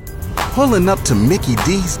Pulling up to Mickey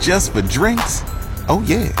D's just for drinks? Oh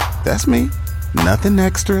yeah, that's me. Nothing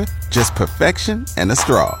extra, just perfection and a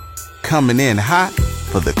straw. Coming in hot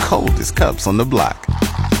for the coldest cups on the block.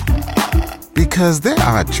 Because there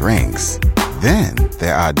are drinks. Then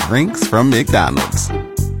there are drinks from McDonald's.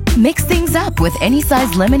 Mix things up with any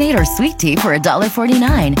size lemonade or sweet tea for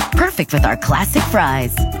 $1.49. Perfect with our classic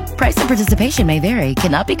fries. Price and participation may vary.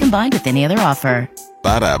 Cannot be combined with any other offer.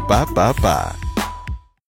 Ba-da-ba-ba-ba.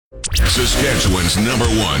 Saskatchewan's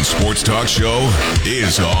 #1 sports talk show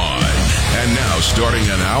is on. And now, starting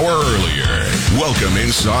an hour earlier, welcome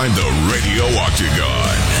inside the Radio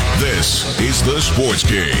Octagon. This is the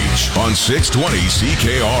SportsCage on 620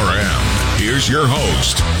 CKRM. Here's your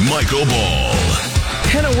host, Michael Ball.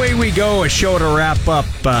 And away we go, a show to wrap up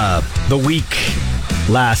the week,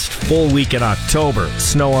 last full week in October.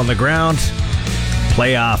 Snow on the ground,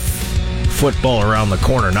 playoff football around the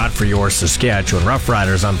corner. Not for your Saskatchewan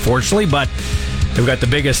Roughriders, unfortunately, but they've got the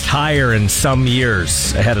biggest hire in some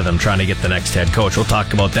years ahead of them trying to get the next head coach. We'll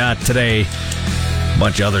talk about that today. A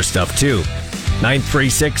bunch of other stuff, too.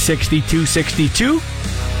 936-6262.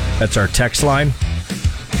 That's our text line.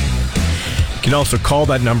 You can also call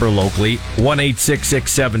that number locally,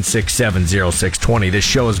 1-866-767-0620. This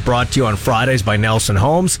show is brought to you on Fridays by Nelson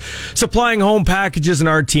Homes, supplying home packages and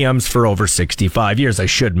RTMs for over 65 years. I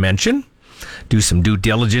should mention, do some due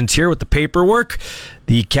diligence here with the paperwork.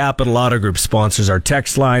 The Capital Auto Group sponsors our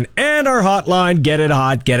text line and our hotline. Get it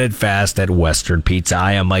hot, get it fast at Western Pizza.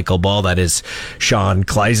 I am Michael Ball. That is Sean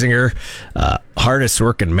Kleisinger, hardest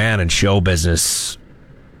working man in show business.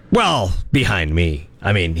 Well, behind me.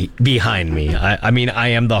 Behind me. I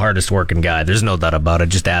am the hardest working guy. There's no doubt about it.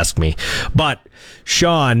 Just ask me. But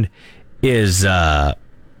Sean is, I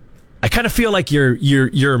kind of feel like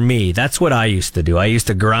you're me. That's what I used to do. I used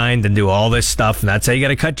to grind and do all this stuff, and that's how you got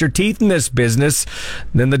to cut your teeth in this business.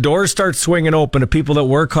 Then the doors start swinging open to people that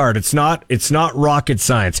work hard. It's not rocket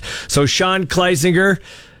science. So Sean Kleisinger,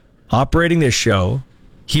 operating this show,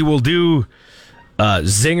 he will do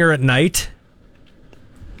Zinger at night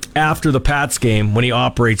after the Pats game, when he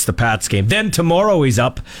operates the Pats game. Then tomorrow he's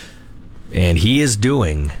up, and he is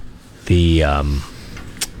doing the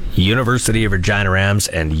University of Regina Rams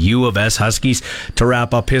and U of S Huskies to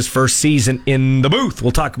wrap up his first season in the booth.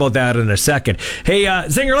 We'll talk about that in a second. Hey,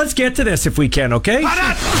 Zinger, let's get to this if we can, okay?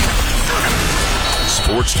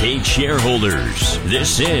 SportsCage shareholders,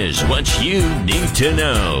 this is what you need to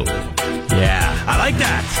know. Yeah, I like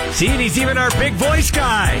that. See, and he's even our big voice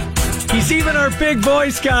guy.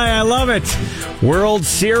 I love it. World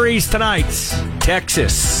Series tonight.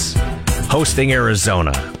 Texas hosting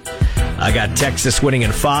Arizona. I got Texas winning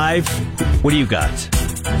in 5. What do you got?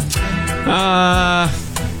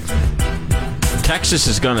 Texas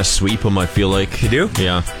is going to sweep them, I feel like. You do?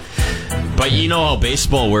 Yeah. But you know how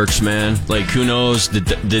baseball works, man. Like, who knows?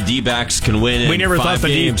 The D-backs can win in 5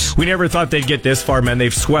 games. We never thought they'd get this far, man.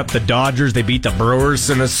 They've swept the Dodgers. They beat the Brewers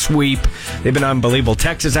in a sweep. They've been unbelievable.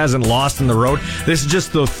 Texas hasn't lost on the road. This is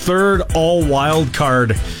just the third all-wild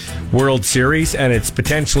card World Series, and it's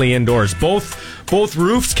potentially indoors. Both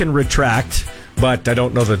roofs can retract, but I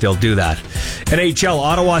don't know that they'll do that. NHL,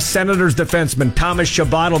 Ottawa Senators defenseman Thomas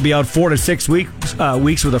Chabot will be out 4 to 6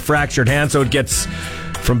 weeks with a fractured hand, so it gets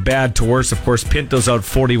from bad to worse. Of course, Pinto's out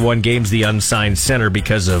 41 games, the unsigned center,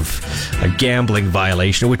 because of a gambling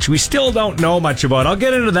violation, which we still don't know much about. I'll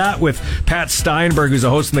get into that with Pat Steinberg, who's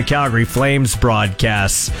a host in the Calgary Flames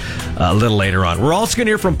broadcasts a little later on. We're also going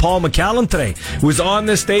to hear from Paul McCallum today, who was on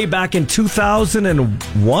this day back in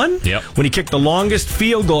 2001 when he kicked the longest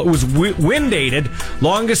field goal. It was wind-dated,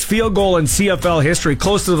 longest field goal in CFL history,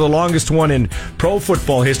 close to the longest one in pro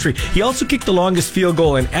football history. He also kicked the longest field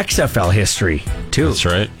goal in XFL history, too. That's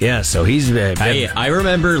right. Yeah, so he's... I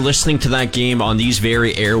remember listening to that game on these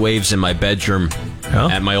very airwaves in my bedroom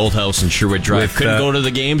at my old house in Sherwood Drive. Couldn't go to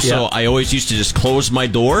the game, so I always used to just close my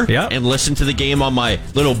door and listen to the game on my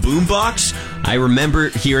little boombox. I remember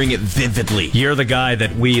hearing it vividly. You're the guy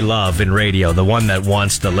that we love in radio, the one that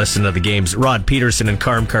wants to listen to the games. Rod Peterson and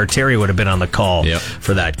Carm Carteri would have been on the call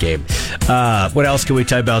for that game. What else can we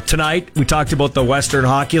talk about? Tonight, we talked about the Western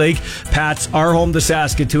Hockey League. Pats are home to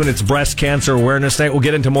Saskatoon. It's Breast Cancer Awareness Night. We'll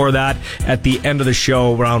get into more of that at the end of the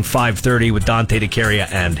show around 5:30 with Dante DeCaria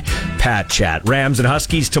and Pat Chat. Rams and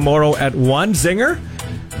Huskies tomorrow at 1. Zinger,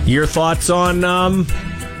 your thoughts on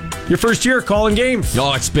your first year calling games?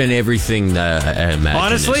 Oh, it's been everything I imagined.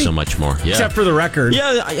 Honestly? And so much more. Yeah. Except for the record.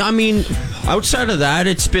 Yeah, I mean, outside of that,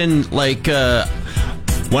 it's been like...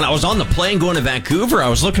 when I was on the plane going to Vancouver, I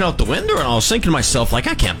was looking out the window and I was thinking to myself, like,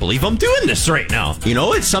 I can't believe I'm doing this right now. You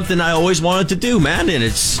know, it's something I always wanted to do, man, and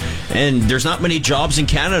it's And there's not many jobs in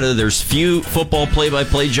Canada. There's few football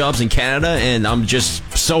play-by-play jobs in Canada, and I'm just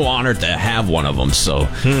so honored to have one of them. So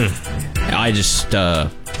I just...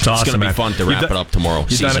 It's awesome, going to be fun to wrap it up tomorrow,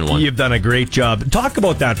 season 1. You've done a great job. Talk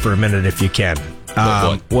about that for a minute if you can.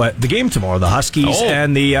 What the game tomorrow, the Huskies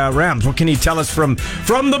and the Rams. What can you tell us from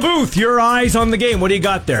the booth? Your eyes on the game. What do you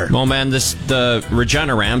got there? Well, man, the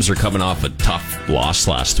Regina Rams are coming off a tough loss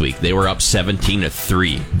last week. They were up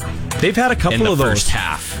 17-3. They've had a couple of those in the first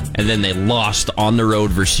half, and then they lost on the road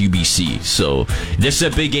versus UBC. So this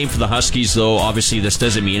is a big game for the Huskies, though. Obviously, this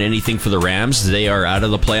doesn't mean anything for the Rams. They are out of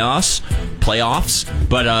the playoffs.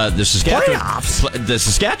 But the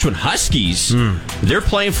Saskatchewan Huskies, they're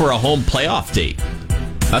playing for a home playoff date.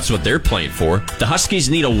 That's what they're playing for. The Huskies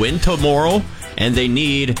need a win tomorrow, and they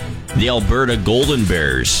need the Alberta Golden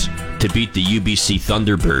Bears to beat the UBC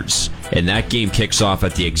Thunderbirds. And that game kicks off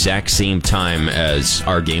at the exact same time as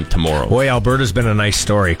our game tomorrow. Boy, Alberta's been a nice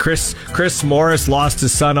story. Chris Morris lost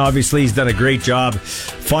his son, obviously. He's done a great job.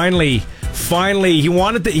 Finally,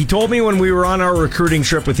 he told me when we were on our recruiting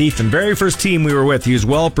trip with Ethan, very first team we were with, he was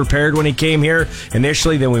well prepared when he came here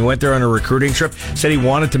initially, then we went there on a recruiting trip, said he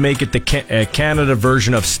wanted to make it the Canada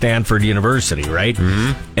version of Stanford University, right?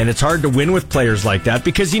 Mm-hmm. And it's hard to win with players like that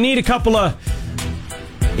because you need a couple of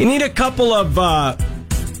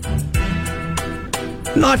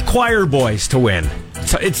not choir boys to win.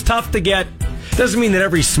 It's tough to get. Doesn't mean that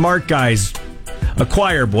every smart guy's a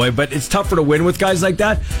choir boy, but it's tougher to win with guys like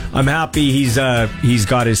that. I'm happy he's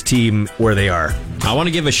got his team where they are. I want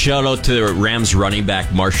to give a shout out to Rams running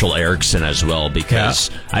back Marshall Erickson as well,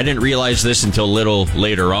 because I didn't realize this until a little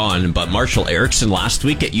later on, but Marshall Erickson last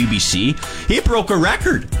week at UBC, he broke a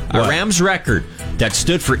record, a Rams record that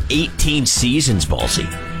stood for 18 seasons, Ballsy.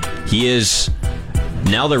 He is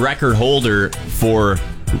now the record holder for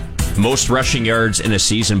most rushing yards in a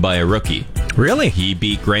season by a rookie. Really? He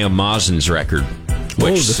beat Graham Mausen's record.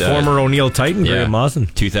 Which, the former O'Neill Titan, Graham Mausen.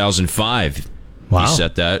 2005. Wow. He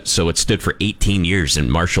set that, so it stood for 18 years, and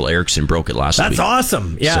Marshall Erickson broke it last week. That's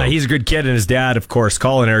awesome. Yeah, he's a good kid, and his dad, of course,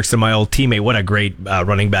 Colin Erickson, my old teammate. What a great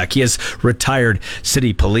running back. He is retired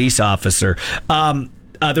city police officer.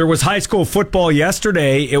 There was high school football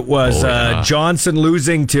yesterday. It was Johnson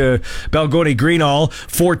losing to Balgony Greenall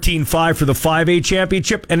 14-5 for the 5A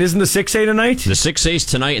championship. And isn't the 6A tonight? The 6A's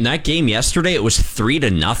tonight. In that game yesterday, it was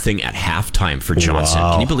 3-0 at halftime for Johnson.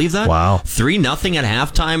 Wow. Can you believe that? Wow. 3-0 at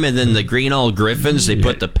halftime, and then the Greenall Griffins, they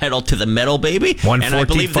put the pedal to the metal, baby. And I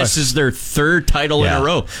believe this is their third title in a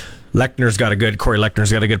row. Corey Lechner's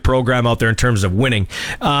got a good program out there in terms of winning.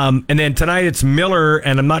 And then tonight it's Miller,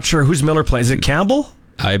 and I'm not sure who's Miller playing. Is it Campbell?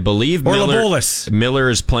 I believe Miller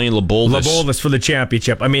is playing Laboldis for the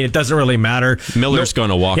championship. I mean, it doesn't really matter. Miller's going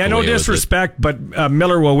to walk away. Yeah, no disrespect, but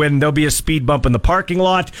Miller will win. There'll be a speed bump in the parking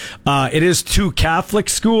lot. It is two Catholic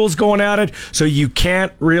schools going at it, so you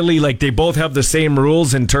can't really, they both have the same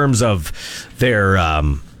rules in terms of their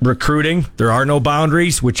recruiting. There are no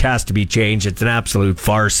boundaries, which has to be changed. It's an absolute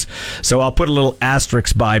farce. So I'll put a little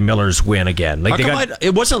asterisk by Miller's win again.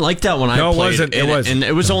 It wasn't like that when I played. No, it wasn't. And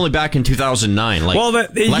it was only back in 2009,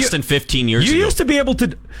 less than 15 years ago. You used to be able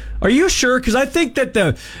to... Are you sure? Because I think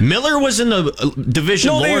that Miller was in the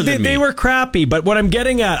division more than me. They were crappy, but what I'm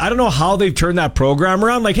getting at, I don't know how they've turned that program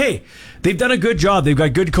around. Hey, they've done a good job. They've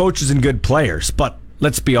got good coaches and good players, but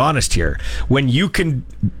let's be honest here. When you can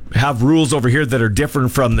have rules over here that are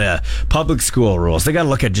different from the public school rules, they got to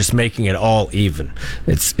look at just making it all even.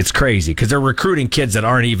 It's crazy because they're recruiting kids that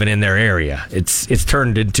aren't even in their area. It's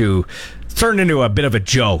turned into a bit of a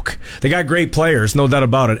joke. They got great players, no doubt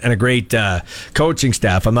about it, and a great coaching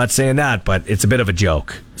staff. I'm not saying that, but it's a bit of a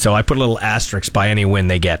joke. So I put a little asterisk by any win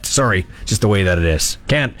they get. Sorry, just the way that it is.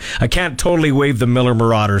 I can't totally wave the Miller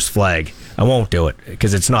Marauders flag. I won't do it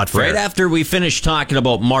because it's not fair. Right after we finished talking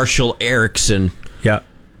about Marshall Erickson,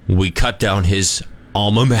 we cut down his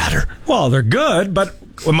alma mater. Well, they're good, but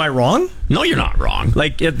am I wrong? No, you're not wrong.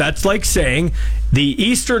 That's like saying the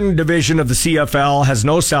Eastern Division of the CFL has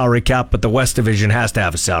no salary cap, but the West Division has to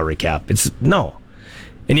have a salary cap. No.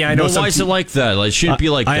 And I know why is it like that? It shouldn't be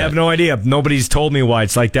like that. I have no idea. Nobody's told me why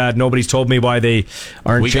it's like that. Nobody's told me why they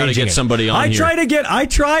aren't changing it. We got to get somebody on here. I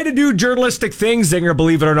try to do journalistic things, Zinger,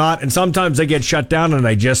 believe it or not, and sometimes I get shut down and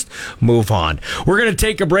I just move on. We're going to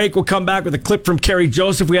take a break. We'll come back with a clip from Kerry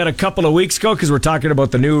Joseph we had a couple of weeks ago because we're talking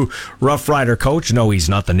about the new Rough Rider coach. No, he's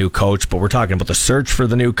not the new coach, but we're talking about the search for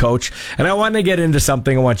the new coach. And I want to get into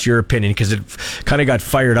something. I want your opinion because it kind of got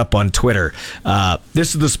fired up on Twitter.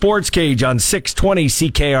 This is the Sports Cage on 620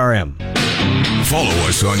 CKRM. Follow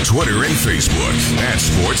us on Twitter and Facebook at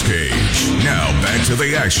SportsCage. Now back to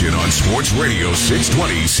the action on Sports Radio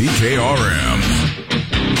 620 CKRM.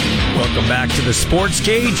 Welcome back to the Sports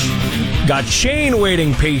Cage. Got Shane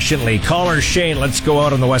waiting patiently. Caller Shane, let's go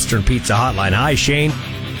out on the Western Pizza Hotline. Hi, Shane.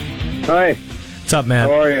 Hi. What's up, man?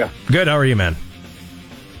 How are you? Good. How are you, man?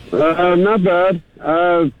 Not bad.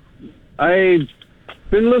 I've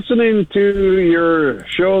been listening to your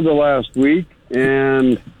show the last week,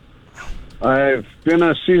 and I've been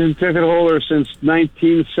a season ticket holder since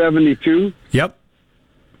 1972. Yep.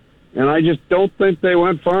 And I just don't think they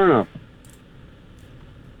went far enough.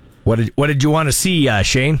 What did you want to see,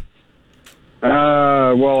 Shane? Well,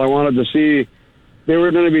 I wanted to see there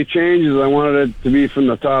were going to be changes. I wanted it to be from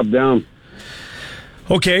the top down.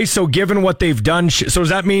 Okay, so given what they've done, so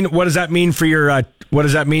what does that mean for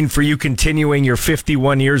you continuing your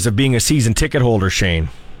 51 years of being a season ticket holder, Shane?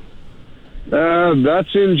 That's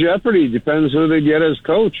in jeopardy. Depends who they get as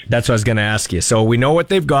coach. That's what I was going to ask you. So we know what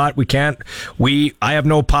they've got. I have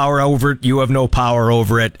no power over it. You have no power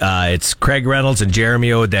over it. It's Craig Reynolds and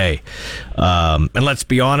Jeremy O'Day. And let's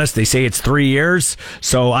be honest, they say it's 3 years.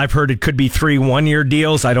 So I've heard it could be 3 one-year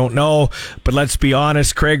deals. I don't know. But let's be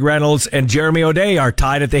honest, Craig Reynolds and Jeremy O'Day are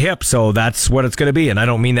tied at the hip. So that's what it's going to be. And I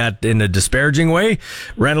don't mean that in a disparaging way.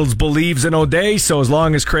 Reynolds believes in O'Day. So as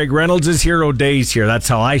long as Craig Reynolds is here, O'Day's here. That's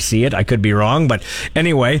how I see it. I could be wrong, but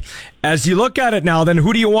anyway, as you look at it now, then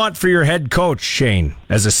who do you want for your head coach, Shane,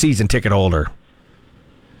 as a season ticket holder?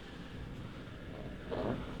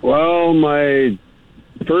 Well, my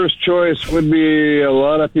first choice would be a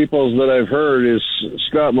lot of people's that I've heard is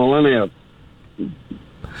Scott Milanovich,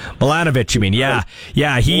 you mean? Yeah,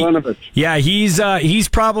 he's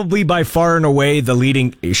probably by far and away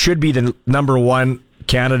should be the number one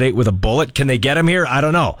candidate with a bullet. Can they get him here? I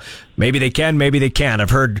don't know. Maybe they can, maybe they can't. I've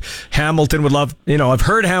heard Hamilton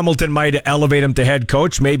might elevate him to head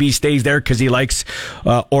coach. Maybe he stays there because he likes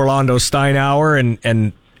Orlando Steinauer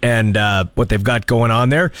and what they've got going on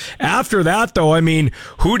there. After that, though, I mean,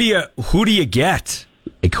 who do you get?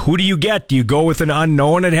 Like, who do you get? Do you go with an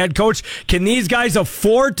unknown at head coach? Can these guys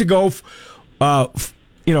afford to go,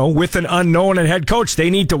 with an unknown at head coach? They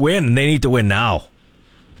need to win, and they need to win now.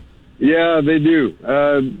 Yeah, they do.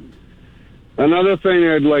 Another thing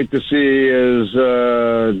I'd like to see is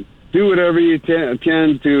do whatever you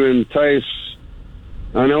can to entice.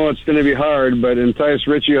 I know it's going to be hard, but entice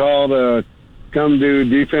Richie Hall to come do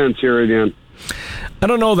defense here again. I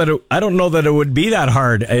don't know that it would be that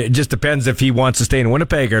hard. It just depends if he wants to stay in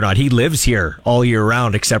Winnipeg or not. He lives here all year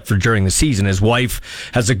round, except for during the season. His wife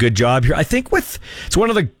has a good job here. I think it's one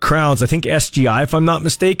of the Crowns. I think SGI, if I'm not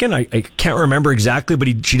mistaken. I can't remember exactly,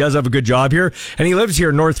 but she does have a good job here, and he lives here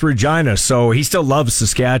in North Regina, so he still loves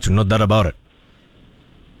Saskatchewan. No doubt about it.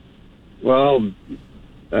 Well,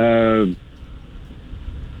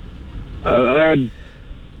 I'd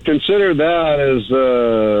consider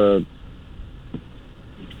that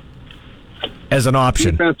as an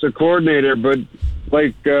option. Defensive coordinator, but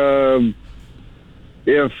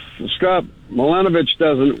if Scott Milanovich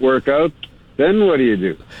doesn't work out, then what do you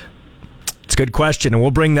do? It's a good question, and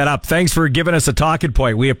we'll bring that up. Thanks for giving us a talking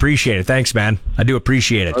point. We appreciate it. Thanks, man. I do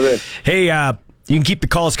appreciate it. Okay. Hey, you can keep the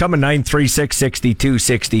calls coming,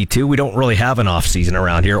 936-6262. We don't really have an off-season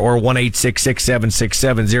around here, or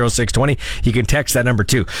 1-866-767-0620. You can text that number,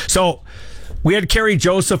 too. So we had Kerry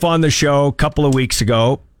Joseph on the show a couple of weeks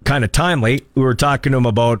ago. Kind of timely. We were talking to him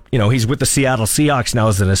about, he's with the Seattle Seahawks now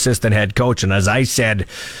as an assistant head coach. And as I said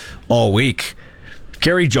all week,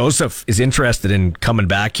 Kerry Joseph is interested in coming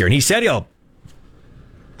back here. And he said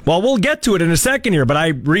we'll get to it in a second here, but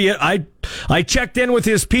I checked in with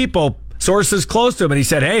his people, sources close to him, and he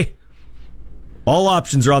said, hey, all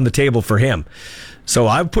options are on the table for him. So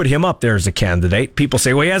I've put him up there as a candidate. People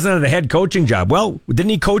say, well, he hasn't had a head coaching job. Well, didn't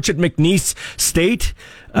he coach at McNeese State?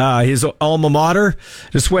 His alma mater.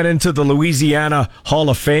 Just went into the Louisiana Hall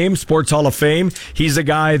of Fame, Sports Hall of Fame. He's a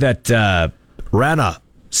guy that ran a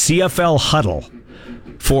CFL huddle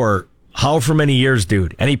for however many years,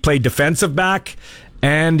 dude. And he played defensive back,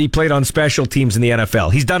 and he played on special teams in the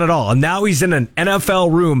NFL. He's done it all. And now he's in an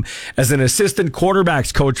NFL room as an assistant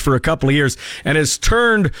quarterbacks coach for a couple of years and has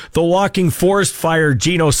turned the walking forest fire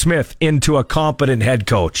Geno Smith into a competent head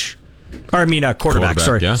coach. Quarterback.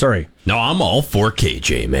 Sorry. No, I'm all for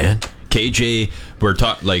KJ, man. KJ, we're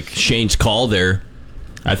talking like Shane's call there.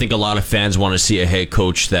 I think a lot of fans want to see a head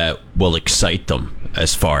coach that will excite them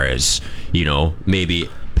as far as, maybe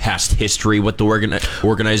past history with the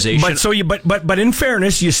organization. But in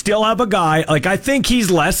fairness, you still have a guy, I think he's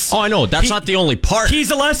less. Oh, I know. That's not the only part. He's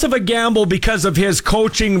less of a gamble because of his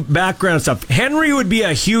coaching background and stuff. Henry would be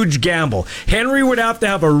a huge gamble. Henry would have to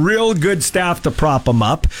have a real good staff to prop him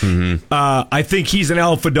up. Mm-hmm. I think he's an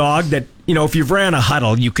alpha dog that, if you've ran a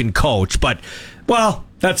huddle, you can coach. But,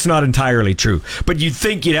 That's not entirely true. But you'd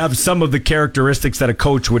think you'd have some of the characteristics that a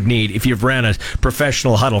coach would need if you've ran a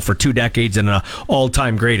professional huddle for 2 decades and an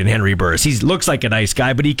all-time great in Henry Burris. He looks like a nice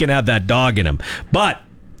guy, but he can have that dog in him. But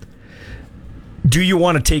do you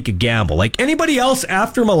want to take a gamble? Like anybody else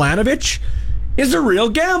after Milanovic is a real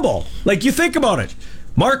gamble. Like you think about it.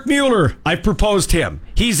 Mark Mueller, I proposed him.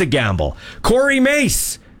 He's a gamble. Corey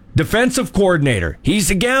Mace, defensive coordinator.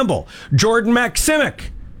 He's a gamble. Jordan Maksimic,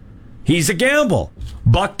 he's a gamble.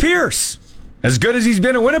 Buck Pierce, as good as he's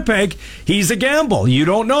been in Winnipeg, he's a gamble. You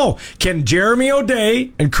don't know. Can Jeremy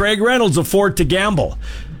O'Day and Craig Reynolds afford to gamble?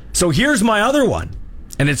 So here's my other one,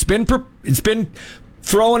 and it's been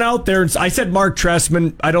thrown out there. I said Mark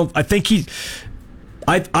Trestman. I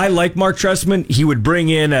like Mark Trestman. He would bring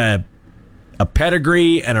in a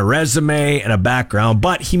pedigree and a resume and a background,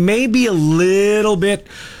 but he may be a little bit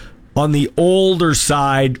on the older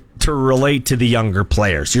side to relate to the younger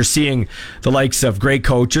players. You're seeing the likes of great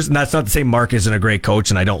coaches, and that's not to say Mark isn't a great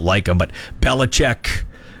coach and I don't like him, but Belichick,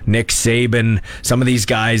 Nick Saban, some of these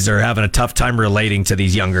guys are having a tough time relating to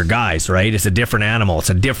these younger guys, right? It's a different animal.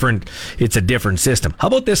 It's a different system. How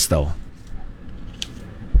about this, though?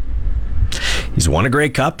 He's won a Grey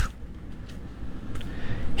Cup.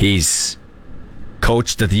 He's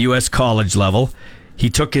coached at the U.S. college level.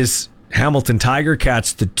 He took his Hamilton Tiger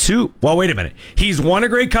Cats to 2. Well, wait a minute. He's won a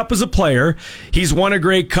Grey Cup as a player. He's won a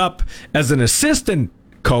Grey Cup as an assistant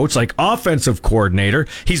coach, like offensive coordinator.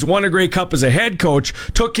 He's won a Grey Cup as a head coach,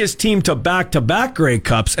 took his team to back-to-back Grey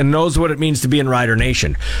Cups, and knows what it means to be in Rider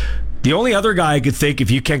Nation. The only other guy I could think,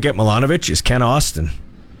 if you can't get Milanovic, is Ken Austin.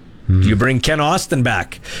 You bring Ken Austin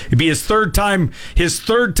back. It'd be his third time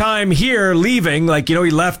here leaving. Like, he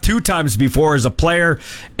left 2 times before as a player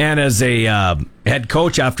and as a head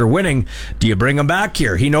coach after winning. Do you bring him back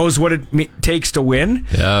here? He knows what it takes to win.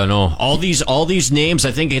 Yeah, no. All these names,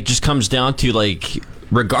 I think it just comes down to, like,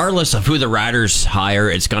 regardless of who the Riders hire,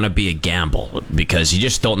 it's going to be a gamble because you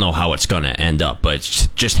just don't know how it's going to end up. But it's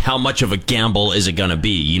just how much of a gamble is it going to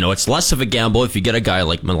be? It's less of a gamble if you get a guy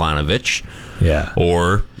like Milanovic. Yeah.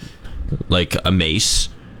 Or like a Mace.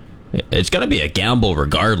 It's going to be a gamble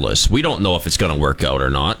regardless. We don't know if it's going to work out or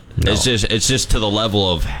not. No. It's just to the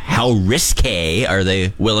level of how risque are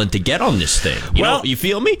they willing to get on this thing. You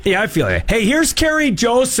feel me? Yeah, I feel it. Hey, here's Kerry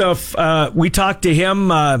Joseph. We talked to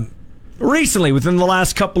him recently, within the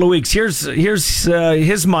last couple of weeks. Here's his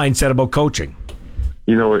mindset about coaching.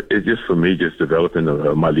 It's just for me, just developing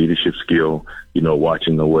my leadership skill.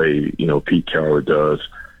 Watching the way Pete Carroll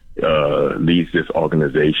leads this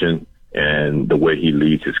organization. And the way he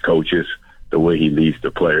leads his coaches, the way he leads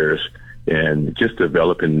the players, and just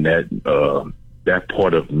developing that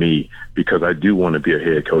part of me, because I do want to be a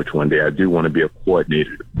head coach one day. I do want to be a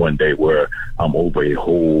coordinator one day where I'm over a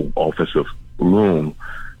whole offensive room.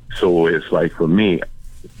 So it's like, for me,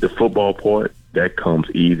 the football part, that comes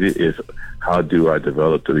easy. Is how do I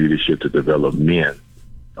develop the leadership to develop men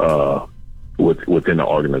within the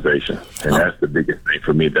organization. And that's the biggest thing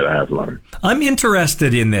for me that I have learned. I'm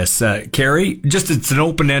interested in this, Kerry. It's an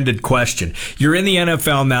open-ended question. You're in the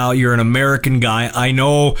NFL now. You're an American guy. I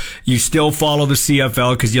know you still follow the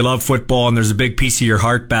CFL because you love football, and there's a big piece of your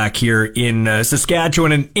heart back here in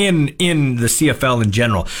Saskatchewan and in the CFL in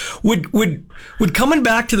general. Would coming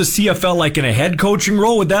back to the CFL, like in a head coaching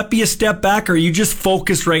role, would that be a step back, or are you just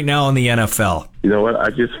focused right now on the NFL? You know what? I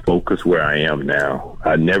just focus where I am now.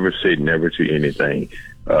 I never say never to anything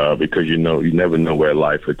because you never know where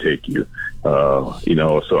life will take you.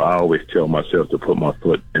 So I always tell myself to put my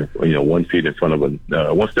foot, one step in front of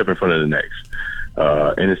the next.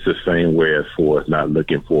 And it's the same way as far as not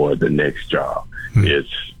looking for the next job. It's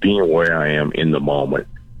being where I am in the moment.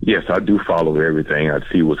 Yes, I do follow everything. I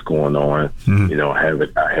see what's going on.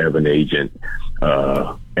 I have an agent,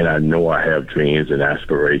 and I know I have dreams and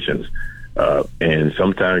aspirations. And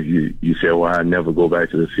sometimes you say, well, I never go back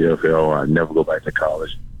to the CFL, or I never go back to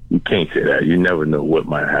college. You can't say that. You never know what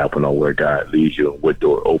might happen or where God leads you and what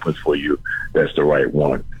door opens for you. That's the right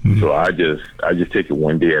one. So I just take it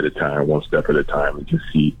one day at a time, one step at a time, and just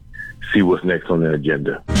see what's next on the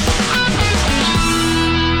agenda.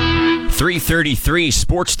 3:33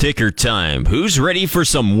 sports ticker time. Who's ready for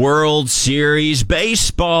some World Series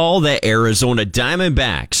baseball? The Arizona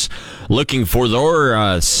Diamondbacks looking for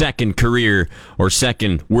their second career or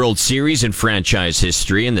second World Series in franchise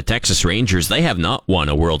history. And the Texas Rangers, they have not won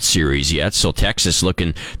a World Series yet. So Texas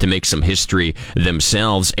looking to make some history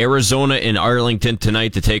themselves. Arizona in Arlington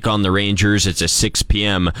tonight to take on the Rangers. It's a 6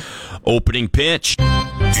 p.m. opening pitch.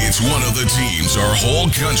 It's one of the teams our whole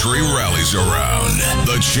country rallies around.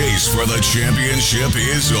 The chase for the championship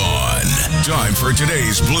is on. Time for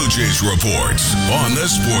today's Blue Jays report on the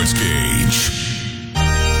SportsCage.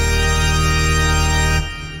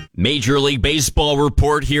 Major League Baseball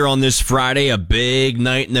report here on this Friday. A big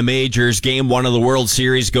night in the majors. Game 1 of the World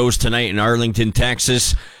Series goes tonight in Arlington,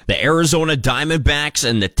 Texas. The Arizona Diamondbacks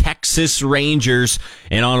and the Texas Rangers.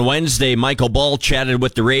 And on Wednesday, Michael Ball chatted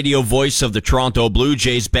with the radio voice of the Toronto Blue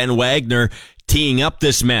Jays, Ben Wagner, teeing up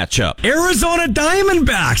this matchup. Arizona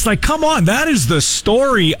Diamondbacks. Like, come on. That is the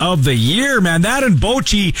story of the year, man. That and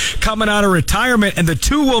Bochy coming out of retirement, and the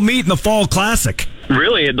two will meet in the Fall Classic.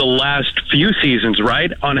 Really, in the last few seasons,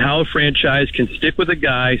 right, on how a franchise can stick with a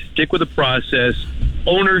guy, stick with a process,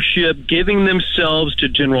 ownership, giving themselves to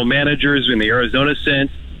general managers in the Arizona sense,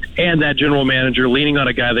 and that general manager leaning on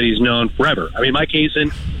a guy that he's known forever. I mean, Mike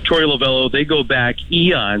Hazen, Torey Lovullo, they go back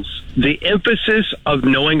eons. The emphasis of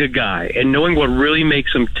knowing a guy and knowing what really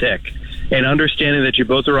makes him tick and understanding that you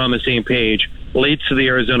both are on the same page leads to the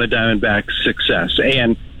Arizona Diamondbacks' success.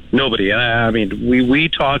 And nobody. I mean, we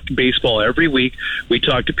talk baseball every week. We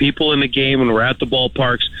talk to people in the game when we're at the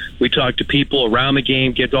ballparks. We talk to people around the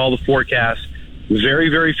game, get all the forecasts. Very,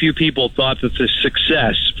 very few people thought that the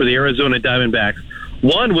success for the Arizona Diamondbacks,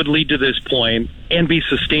 one, would lead to this point and be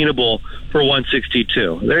sustainable for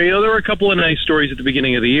 162. There were a couple of nice stories at the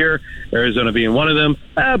beginning of the year, Arizona being one of them,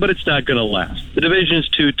 but it's not going to last. The division is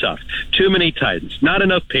too tough. Too many Titans. Not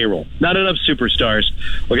enough payroll. Not enough superstars.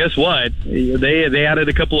 Well, guess what? They added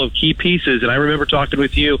a couple of key pieces, and I remember talking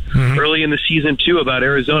with you early in the season, too, about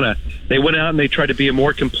Arizona. They went out and they tried to be a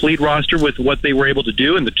more complete roster with what they were able to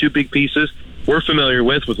do, and the two big pieces we're familiar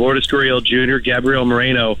with Lourdes Gurriel Jr., Gabriel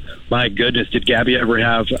Moreno. My goodness, did Gabby ever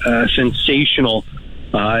have a sensational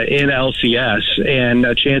in LCS and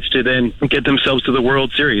a chance to then get themselves to the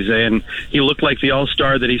World Series. And he looked like the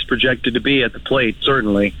all-star that he's projected to be at the plate,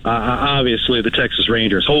 certainly. Obviously, the Texas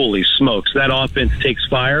Rangers, holy smokes, that offense takes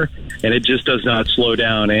fire, and it just does not slow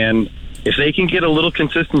down. And if they can get a little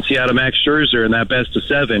consistency out of Max Scherzer in that best of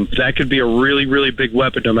 7, that could be a really, really big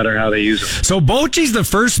weapon no matter how they use it. So Bochy's the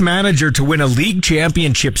first manager to win a league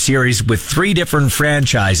championship series with 3 different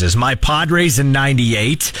franchises. My Padres in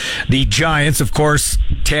 98, the Giants, of course,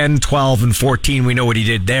 10, 12, and 14. We know what he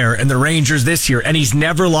did there. And the Rangers this year. And he's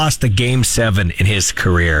never lost a Game 7 in his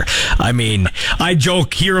career. I mean, I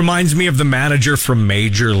joke, he reminds me of the manager from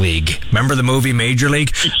Major League. Remember the movie Major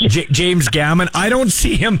League? James Gammon. I don't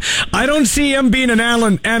see him being an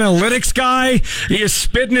analytics guy. He's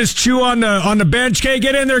spitting his chew on the bench. Okay,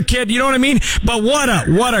 get in there, kid. You know what I mean? But what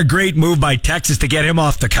a great move by Texas to get him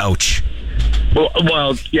off the couch.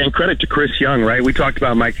 Well, yeah, and credit to Chris Young, right? We talked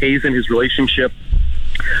about Mike Hazen, his relationship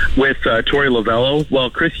with Torey Lovullo. Well,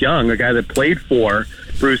 Chris Young, a guy that played for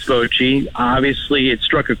Bruce Bochy, obviously it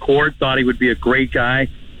struck a chord, thought he would be a great guy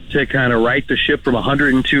to kind of right the ship from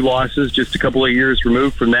 102 losses, just a couple of years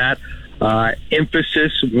removed from that.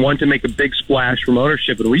 Emphasis, want to make a big splash from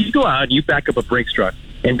ownership. And when you go out and you back up a Brinks truck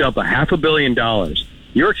and dump $500 million,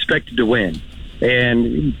 you're expected to win.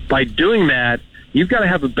 And by doing that, you've got to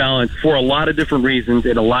have a balance for a lot of different reasons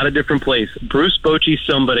in a lot of different places. Bruce Bochy's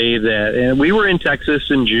somebody that, and we were in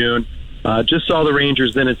Texas in June, just saw the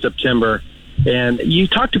Rangers then in September. And you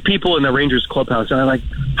talk to people in the Rangers clubhouse, and I'm like,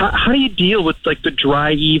 how do you deal with like the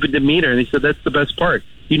dry, even demeanor? And they said, that's the best part.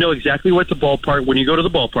 You know exactly what the ballpark, when you go to the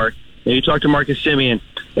ballpark, and you talk to Marcus Semien,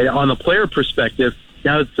 and on the player perspective,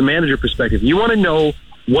 now it's the manager perspective. You want to know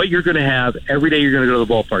what you're going to have every day you're going to go to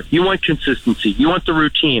the ballpark. You want consistency. You want the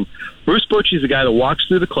routine. Bruce Bochy is the guy that walks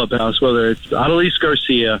through the clubhouse, whether it's Adolis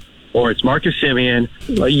Garcia or it's Marcus Semien,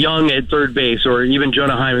 Young at third base, or even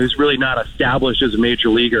Jonah Hyman, who's really not established as a major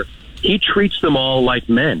leaguer. He treats them all like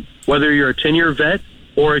men, whether you're a 10-year vet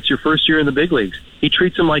or it's your first year in the big leagues. He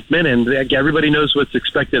treats them like men, and everybody knows what's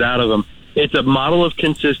expected out of them. It's a model of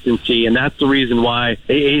consistency, and that's the reason why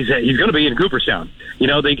he's going to be in Cooperstown. You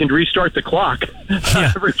know, they can restart the clock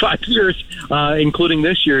every 5 years, including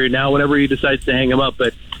this year now, whenever he decides to hang him up.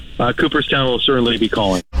 But Cooperstown will certainly be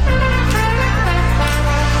calling. The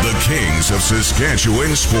Kings of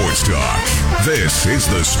Saskatchewan Sports Talk. This is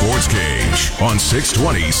the Sports Cage on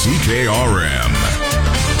 620 CKRM.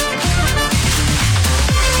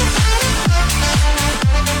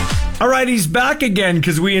 All right, he's back again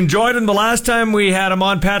because we enjoyed him the last time we had him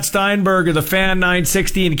on. Pat Steinberg of the Fan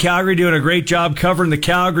 960 in Calgary, doing a great job covering the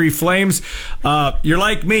Calgary Flames. You're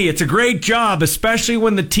like me. It's a great job, especially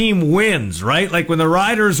when the team wins, right? Like when the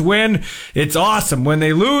Riders win, it's awesome. When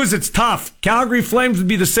they lose, it's tough. Calgary Flames would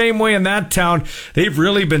be the same way in that town. They've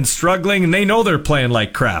really been struggling, and they know they're playing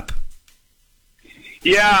like crap.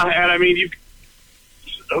 Yeah, and I mean,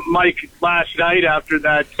 Mike, last night after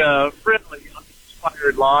that friendly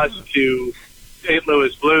inspired loss to St.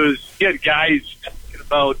 Louis Blues, you had guys talking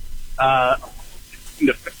about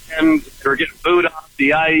the fans that were getting booed off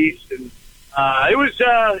the ice, and it was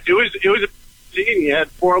a scene. You had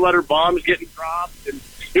 4-letter bombs getting dropped, and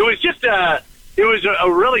it was just a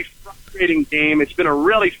really frustrating game. It's been a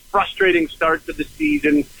really frustrating start to the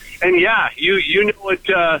season, and yeah, you know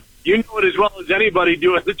it as well as anybody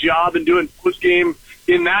doing the job and doing post game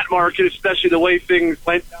in that market, especially the way things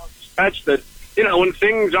went down the stretch. That when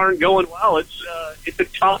things aren't going well, it's a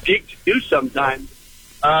tough gig to do sometimes.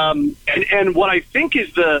 And what I think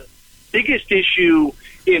is the biggest issue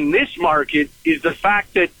in this market is the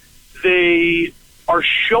fact that they are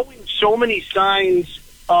showing so many signs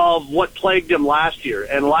of what plagued them last year.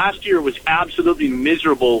 And last year was absolutely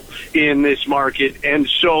miserable in this market. And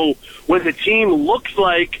so when the team looks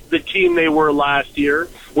like the team they were last year,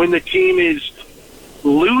 when the team is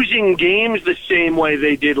losing games the same way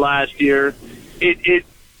they did last year, it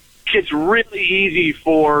gets really easy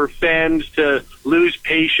for fans to lose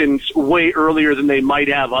patience way earlier than they might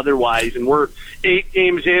have otherwise. And we're 8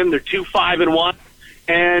 games in, they're 2-5-1,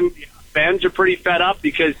 and fans are pretty fed up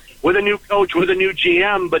because with a new coach, with a new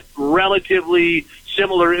GM, but relatively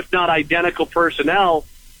similar, if not identical personnel,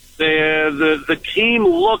 the team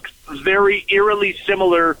looks very eerily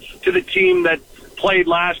similar to the team that played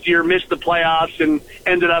last year, missed the playoffs, and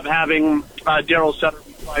ended up having Daryl Sutter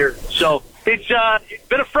fired. So it's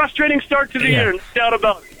been a frustrating start to the year, no doubt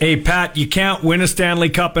about it. Hey, Pat, you can't win a Stanley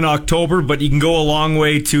Cup in October, but you can go a long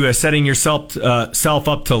way to setting yourself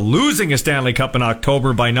up to losing a Stanley Cup in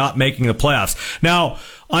October by not making the playoffs. Now,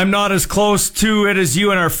 I'm not as close to it as you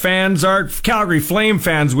and our fans are. Calgary Flame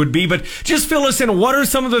fans would be, but just fill us in. What are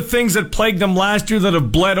some of the things that plagued them last year that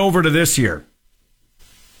have bled over to this year?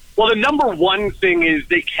 Well, the number one thing is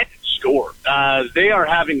they can't score. They are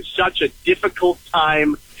having such a difficult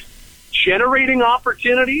time generating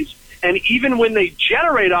opportunities, and even when they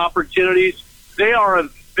generate opportunities, they are a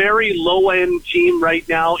very low-end team right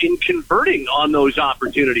now in converting on those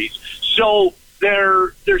opportunities. So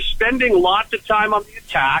they're spending lots of time on the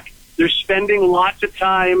attack. They're spending lots of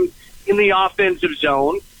time in the offensive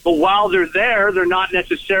zone, but while they're there, they're not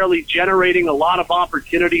necessarily generating a lot of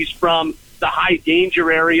opportunities from the high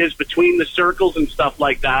danger areas between the circles and stuff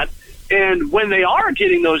like that. And when they are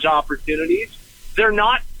getting those opportunities, they're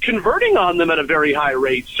not converting on them at a very high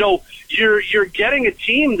rate. So you're getting a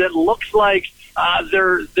team that looks like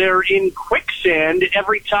they're in quicksand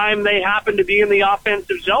every time they happen to be in the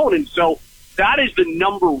offensive zone. And so that is the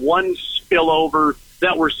number one spillover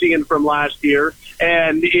that we're seeing from last year.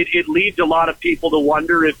 And it leads a lot of people to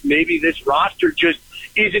wonder if maybe this roster just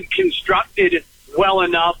isn't constructed well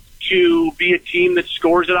enough to be a team that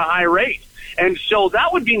scores at a high rate. And so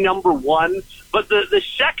that would be number one. But the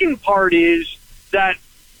second part is that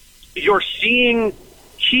you're seeing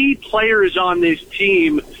key players on this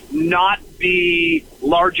team not be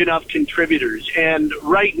large enough contributors. And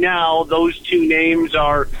right now, those two names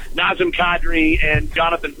are Nazem Kadri and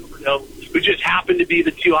Jonathan Huberdeau, who just happen to be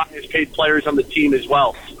the two highest paid players on the team as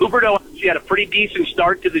well. Huberdeau actually had a pretty decent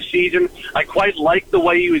start to the season. I quite liked the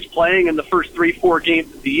way he was playing in the first 3-4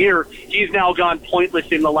 games of the year. He's now gone pointless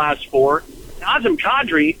in the last 4. Nazem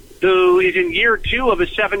Kadri, who is in year 2 of a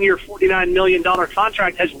 7-year, $49 million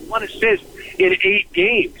contract, has 1 assist in 8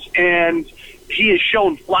 games. And he has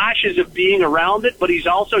shown flashes of being around it, but he's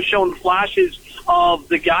also shown flashes of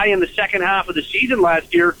the guy in the second half of the season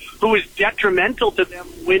last year who was detrimental to them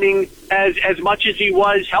winning as much as he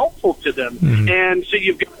was helpful to them. Mm-hmm. And so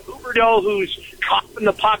you've got Huberdeau, who's coughing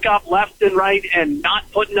the puck up left and right and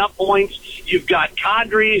not putting up points. You've got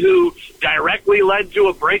Kadri, who directly led to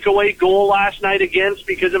a breakaway goal last night against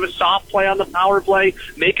because of a soft play on the power play,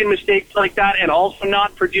 making mistakes like that and also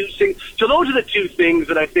not producing. So those are the two things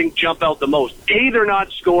that I think jump out the most. A, they're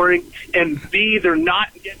not scoring, and B, they're not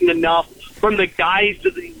getting enough from the guys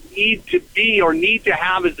that they need to be or need to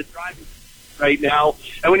have as the driving right now.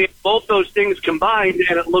 And when you have both those things combined,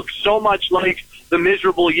 and it looks so much like the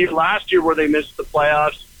miserable year last year where they missed the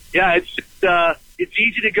playoffs, yeah, it's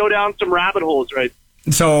easy to go down some rabbit holes, right?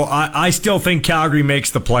 So I still think Calgary makes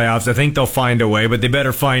the playoffs. I think they'll find a way, but they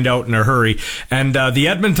better find out in a hurry. And the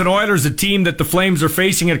Edmonton Oilers, a team that the Flames are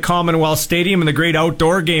facing at Commonwealth Stadium in the great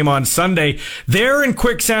outdoor game on Sunday, they're in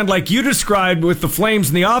quicksand like you described with the Flames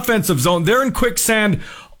in the offensive zone. They're in quicksand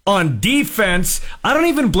on defense. I don't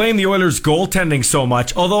even blame the Oilers' goaltending so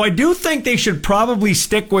much, although I do think they should probably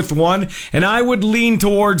stick with one, and I would lean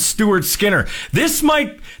towards Stuart Skinner. This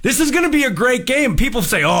is going to be a great game. People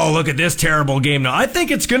say, oh, look at this terrible game. Now, I think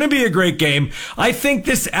it's going to be a great game. I think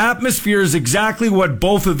this atmosphere is exactly what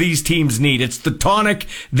both of these teams need. It's the tonic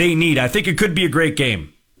they need. I think it could be a great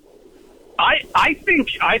game. I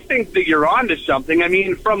think that you're onto something. I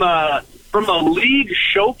mean, from a league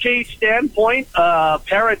showcase standpoint, a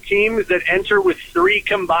pair of teams that enter with 3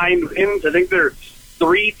 combined wins, I think they're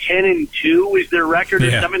 3-10-2 is their record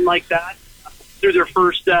or something like that through their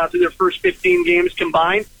first 15 games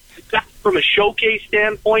combined. That, from a showcase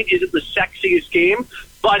standpoint, isn't the sexiest game,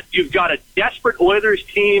 but you've got a desperate Oilers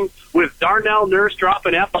team with Darnell Nurse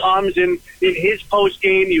dropping F-bombs in his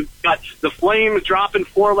post-game. You've got the Flames dropping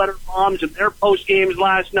 4-letter bombs in their post-games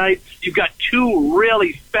last night. You've got two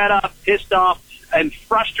really fed-up, pissed-off, and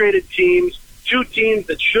frustrated teams, two teams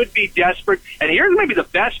that should be desperate. And here's maybe the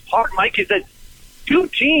best part, Mike, is that two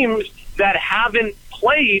teams that haven't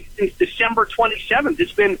played since December 27th.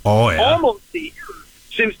 It's been almost a year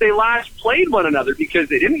since they last played one another because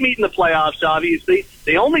they didn't meet in the playoffs, obviously.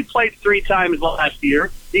 They only played 3 times last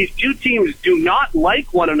year. These two teams do not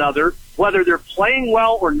like one another, whether they're playing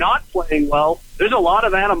well or not playing well. There's a lot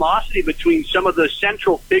of animosity between some of the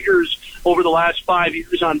central figures over the last 5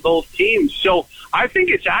 years on both teams. So I think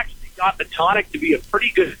it's actually got the tonic to be a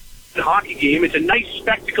pretty good hockey game. It's a nice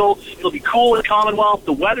spectacle. It'll be cool in Commonwealth.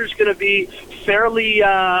 The weather's going to be fairly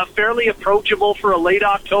approachable for a late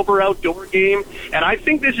October outdoor game, and I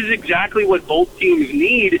think this is exactly what both teams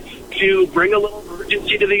need to bring a little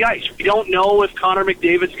urgency to the ice. We don't know if Connor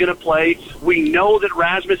McDavid's going to play. We know that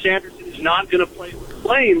Rasmus Anderson is not going to play with the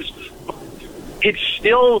Flames, but it's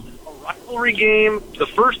still a rivalry game. The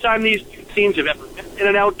first time these two teams have ever met in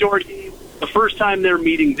an outdoor game, the first time they're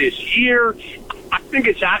meeting this year. I think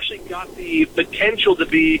it's actually got the potential to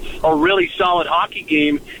be a really solid hockey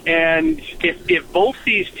game. And if both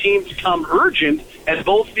these teams come urgent and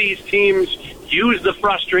both these teams use the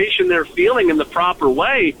frustration they're feeling in the proper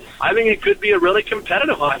way, I think it could be a really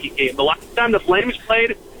competitive hockey game. The last time the Flames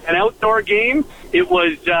played an outdoor game, it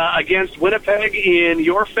was against Winnipeg in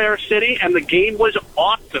your fair city, and the game was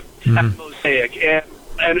awesome at Mosaic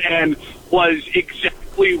and was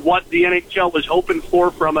exactly what the NHL was hoping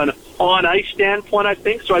for from an on-ice standpoint, I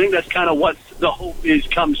think. So I think that's kind of what the hope is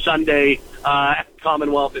come Sunday at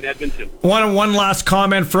Commonwealth in Edmonton. One last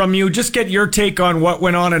comment from you. Just get your take on what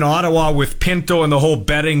went on in Ottawa with Pinto and the whole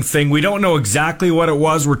betting thing. We don't know exactly what it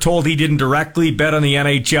was. We're told he didn't directly bet on the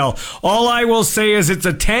NHL. All I will say is it's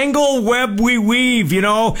a tangle web we weave, you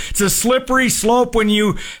know. It's a slippery slope when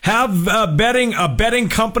you have a betting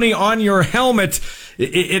company on your helmet.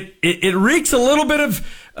 It reeks a little bit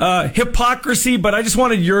of hypocrisy, but I just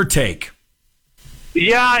wanted your take.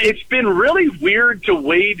 Yeah, it's been really weird to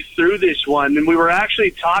wade through this one. And we were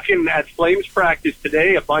actually talking at Flames practice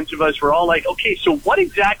today. A bunch of us were all like, okay, so what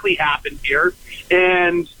exactly happened here?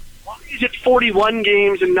 And why is it 41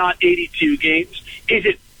 games and not 82 games? Is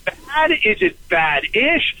it bad? Is it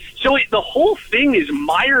bad-ish? So the whole thing is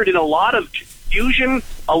mired in a lot of confusion,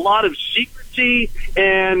 a lot of secrecy,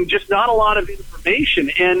 and just not a lot of information.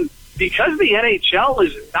 And because the NHL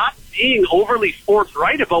is not being overly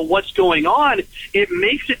forthright about what's going on, it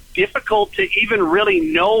makes it difficult to even really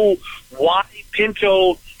know why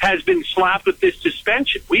Pinto has been slapped with this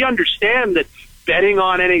suspension. We understand that betting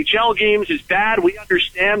on NHL games is bad. We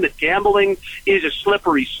understand that gambling is a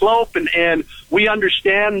slippery slope, and we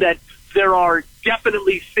understand that there are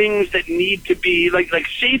definitely things that need to be, like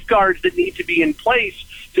safeguards that need to be in place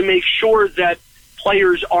to make sure that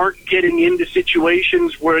players aren't getting into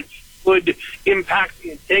situations where it would impact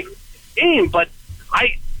the integrity of the game. But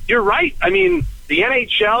you're right. I mean, the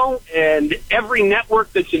NHL and every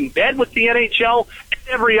network that's in bed with the NHL and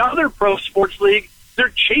every other pro sports league, they're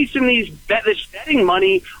chasing this betting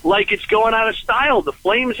money like it's going out of style. The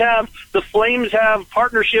Flames have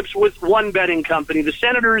partnerships with one betting company. The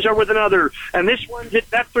Senators are with another, and this one's at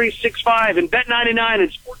Bet365 and Bet99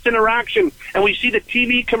 and Sports Interaction. And we see the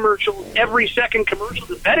TV commercials, every second commercial,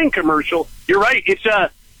 the betting commercial. You're right. It's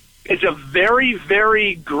a very,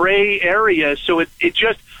 very gray area. So it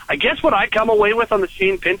just, I guess what I come away with on the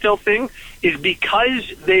Shane Pinto thing is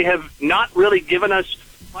because they have not really given us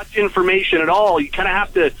much information at all. You kind of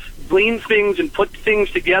have to glean things and put things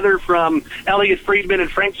together from Elliot Friedman and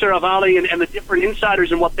Frank Saravalli and the different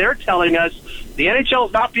insiders and what they're telling us. The NHL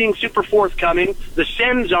is not being super forthcoming. The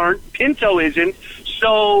Sens aren't. Pinto isn't.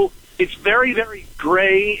 So it's very, very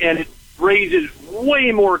gray, and it raises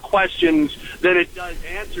way more questions than it does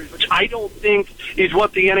answers, which I don't think is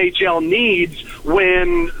what the NHL needs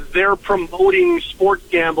when they're promoting sports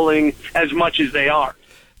gambling as much as they are.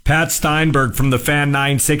 Pat Steinberg from the Fan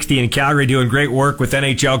 960 in Calgary doing great work with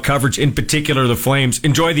NHL coverage, in particular the Flames.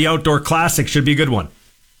 Enjoy the Outdoor Classic. Should be a good one.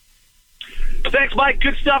 Thanks, Mike.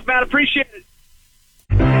 Good stuff, man. Appreciate it.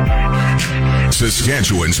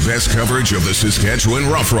 Saskatchewan's best coverage of the Saskatchewan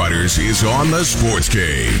Roughriders is on the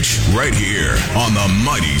SportsCage, right here on the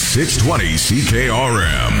mighty 620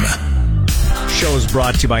 CKRM. Show is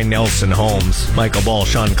brought to you by Nelson Homes. Michael Ball,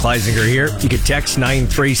 Sean Kleisinger here. You can text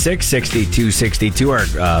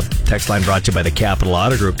 936-6262. Our text line brought to you by the Capital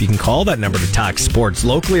Auto Group. You can call that number to talk sports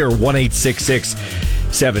locally or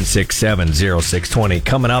 1-866-767-0620.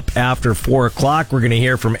 Coming up after 4 o'clock, we're going to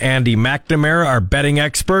hear from Andy McNamara, our betting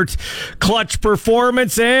expert, clutch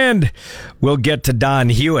performance, and we'll get to Don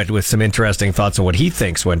Hewitt with some interesting thoughts on what he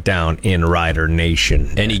thinks went down in Rider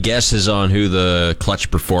Nation. Any guesses on who the clutch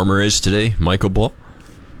performer is today, Michael Ball?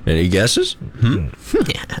 Any guesses?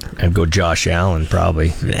 I'd go Josh Allen,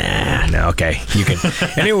 probably. No, okay. You can.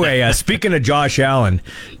 Anyway, speaking of Josh Allen,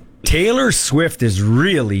 Taylor Swift is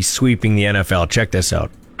really sweeping the NFL. Check this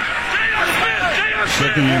out.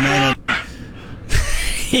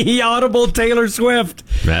 He audible Taylor Swift.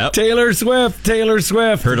 Yep. Taylor Swift.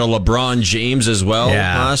 Heard of LeBron James as well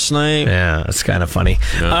last night. Yeah, it's kind of funny.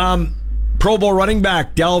 Yeah. Pro Bowl running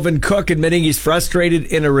back Dalvin Cook admitting he's frustrated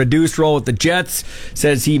in a reduced role with the Jets.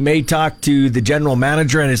 Says he may talk to the general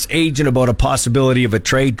manager and his agent about a possibility of a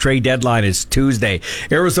trade. Trade deadline is Tuesday.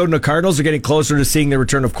 Arizona Cardinals are getting closer to seeing the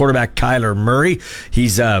return of quarterback Kyler Murray.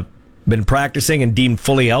 He's been practicing and deemed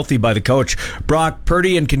fully healthy by the coach. Brock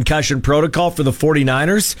Purdy in concussion protocol for the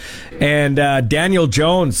 49ers. And Daniel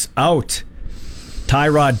Jones out.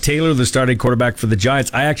 Tyrod Taylor, the starting quarterback for the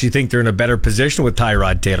Giants. I actually think they're in a better position with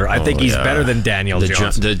Tyrod Taylor. I think he's better than Daniel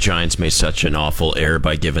Jones. The Giants made such an awful error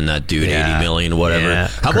by giving that dude $80 million, whatever. Yeah.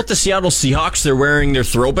 How about the Seattle Seahawks? They're wearing their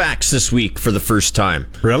throwbacks this week for the first time.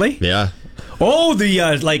 Really? Yeah. Oh, the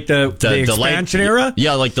expansion era?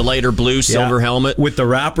 Yeah, like the lighter blue silver helmet with the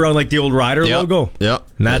wraparound like the old Ryder logo. Yep.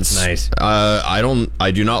 That's nice.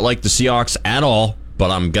 I do not like the Seahawks at all,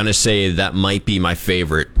 but I'm gonna say that might be my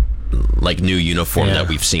favorite new uniform that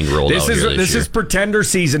we've seen rolled out here this year. Is pretender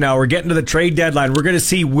season now. We're getting to the trade deadline. We're going to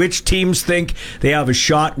see which teams think they have a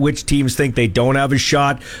shot, which teams think they don't have a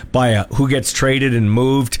shot by who gets traded and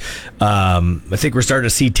moved. I think we're starting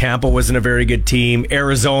to see Tampa wasn't a very good team.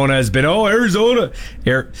 Arizona has been, Arizona.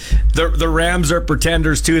 The Rams are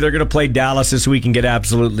pretenders too. They're going to play Dallas this week and get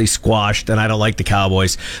absolutely squashed, and I don't like the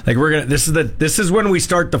Cowboys. This is when we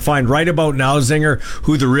start to find right about now, Zinger,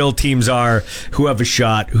 who the real teams are, who have a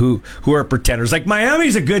shot, who are pretenders. Like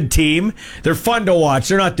Miami's a good team. They're fun to watch.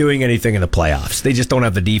 They're not doing anything in the playoffs. They just don't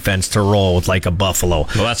have the defense to roll with like a Buffalo.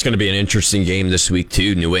 Well, that's going to be an interesting game this week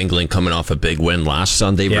too. New England coming off a big win last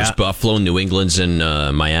Sunday versus Buffalo. New England's in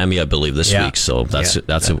Miami, I believe, this week. So that's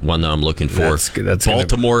one that I'm looking for. That's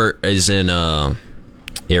Baltimore is in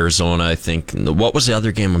Arizona, I think. What was the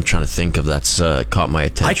other game I'm trying to think of that's caught my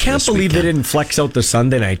attention? I can't believe they didn't flex out the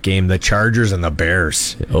Sunday night game, the Chargers and the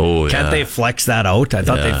Bears. Oh, yeah. Can't they flex that out? I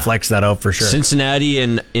thought they'd flex that out for sure. Cincinnati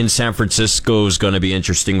and in San Francisco is going to be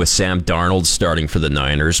interesting with Sam Darnold starting for the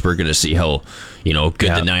Niners. We're going to see how good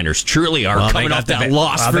the Niners truly are coming off that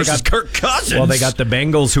loss versus Kirk Cousins. Well, they got the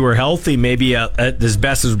Bengals who are healthy, maybe as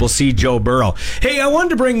best as we'll see Joe Burrow. Hey, I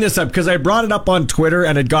wanted to bring this up because I brought it up on Twitter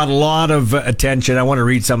and it got a lot of attention. I want to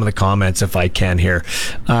read some of the comments if I can here.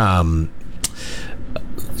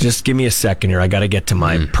 Just give me a second here. I got to get to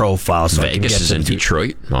my profile. So Vegas is in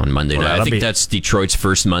Detroit on Monday night. I think that's Detroit's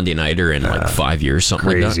first Monday nighter in 5 years, something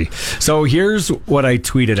crazy. Like that. So here's what I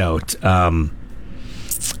tweeted out.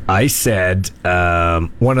 I said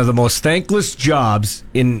one of the most thankless jobs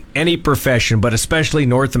in any profession, but especially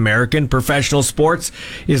North American professional sports,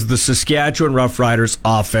 is the Saskatchewan Roughriders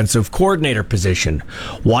offensive coordinator position.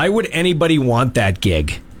 Why would anybody want that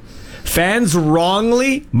gig? Fans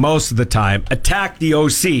wrongly, most of the time, attack the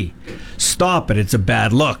OC. Stop it. It's a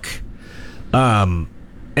bad look.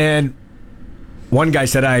 And one guy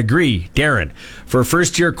said, I agree. Darren, for a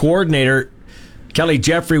first-year coordinator, Kelly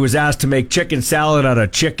Jeffrey was asked to make chicken salad out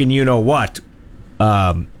of chicken you-know-what.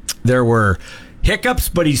 There were hiccups,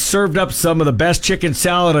 but he served up some of the best chicken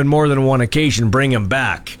salad on more than one occasion. Bring him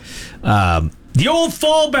back. The old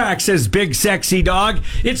fallback, says Big Sexy Dog.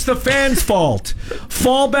 It's the fans' fault.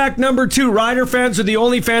 Fallback number 2. Rider fans are the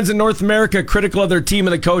only fans in North America critical of their team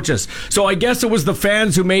and the coaches. So I guess it was the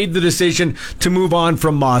fans who made the decision to move on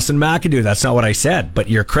from Moss and McIntyre. That's not what I said, but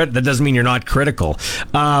that doesn't mean you're not critical.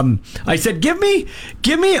 I said, give me,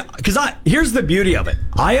 because here's the beauty of it.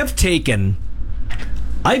 I've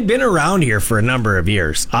been around here for a number of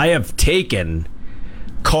years. I have taken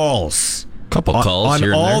calls. Couple calls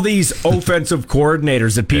on all these offensive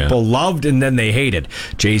coordinators that people loved and then they hated.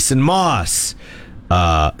 Jason Moss.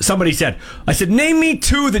 Somebody said, I said, name me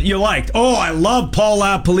 2 that you liked. Oh, I love Paul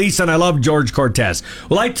LaPolice and I love George Cortez.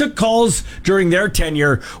 Well, I took calls during their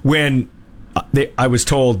tenure when I was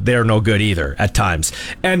told they're no good either at times.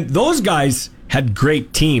 And those guys had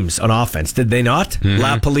great teams on offense, did they not? Mm-hmm.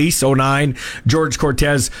 La Police, 09, George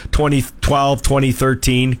Cortez, 2012,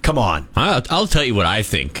 2013. Come on. I'll tell you what I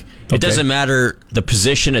think. It doesn't matter the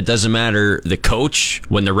position. It doesn't matter the coach.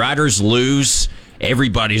 When the Riders lose,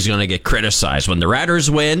 everybody's going to get criticized. When the Riders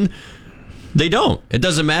win, they don't. It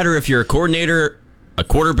doesn't matter if you're a coordinator, a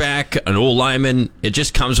quarterback, an old lineman. It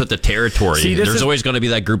just comes with the territory. There's always going to be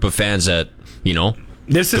that group of fans that,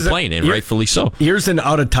 complain, and rightfully so. Here's an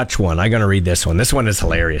out-of-touch one. I'm going to read this one. This one is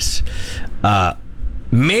hilarious.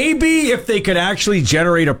 Maybe if they could actually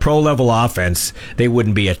generate a pro-level offense, they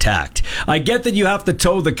wouldn't be attacked. I get that you have to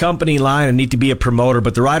toe the company line and need to be a promoter,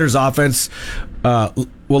 but the Riders' offense will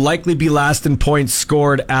likely be last in points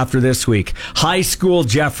scored after this week. High school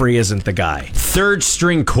Jeffrey isn't the guy.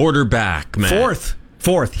 Third-string quarterback, man. Fourth.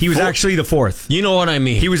 He was actually the fourth. You know what I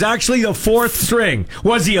mean? He was actually the fourth string.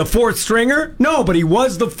 Was he a fourth stringer? No, but he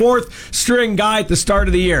was the fourth string guy at the start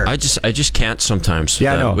of the year. I just can't sometimes.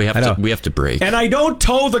 Yeah, I know. We have to break. And I don't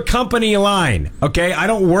toe the company line, okay? I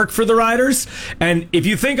don't work for the Riders. And if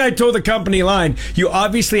you think I toe the company line, you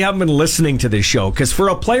obviously haven't been listening to this show. Because for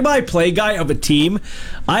a play-by-play guy of a team,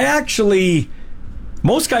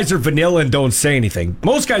 most guys are vanilla and don't say anything.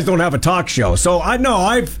 Most guys don't have a talk show. So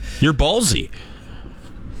You're ballsy.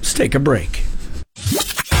 Let's take a break.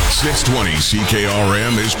 620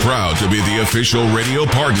 CKRM is proud to be the official radio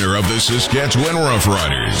partner of the Saskatchewan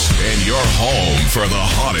Roughriders and your home for the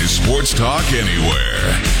hottest sports talk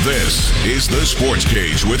anywhere. This is the Sports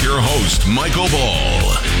Cage with your host, Michael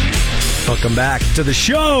Ball. Welcome back to the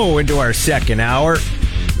show, into our second hour.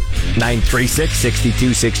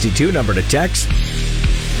 936-6262, number to text.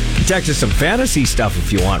 Text us some fantasy stuff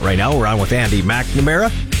if you want right now. We're on with Andy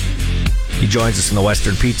McNamara. He joins us in the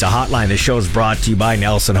Western Pizza Hotline. This show is brought to you by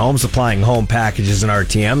Nelson Homes, supplying home packages and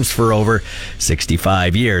RTMs for over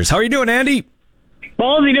 65 years. How are you doing, Andy?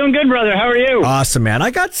 Ballsy, doing good, brother. How are you? Awesome, man. I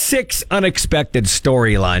got 6 unexpected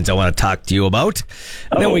storylines I want to talk to you about.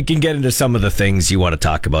 And then we can get into some of the things you want to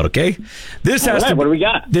talk about, okay? What do we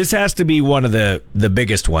got? This has to be one of the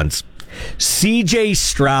biggest ones. C.J.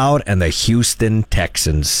 Stroud and the Houston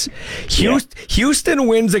Texans. Houston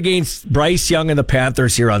wins against Bryce Young and the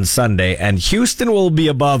Panthers here on Sunday, and Houston will be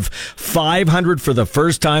above 500 for the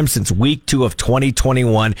first time since week 2 of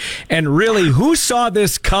 2021. And really, who saw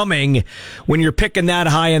this coming when you're picking that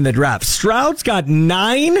high in the draft? Stroud's got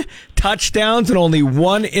 9 touchdowns and only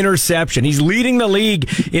 1 interception. He's leading the league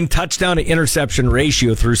in touchdown to interception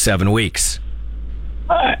ratio through 7 weeks.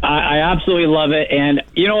 I absolutely love it. And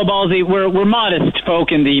you know, Ballsy, we're modest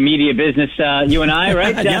folk in the media business, you and I,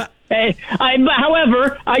 right? Yeah.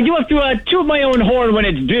 However, I do have to toot my own horn when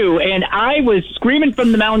it's due. And I was screaming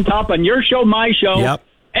from the mountaintop on your show, my show,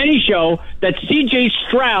 any show, that C.J.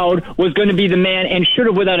 Stroud was going to be the man and should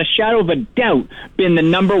have, without a shadow of a doubt, been the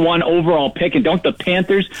number 1 overall pick. And don't the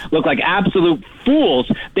Panthers look like absolute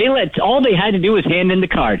fools? All they had to do was hand in the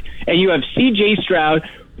card. And you have C.J. Stroud,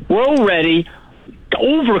 pro-ready,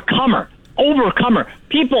 overcomer.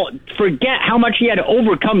 People forget how much he had to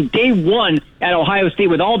overcome day 1 at Ohio State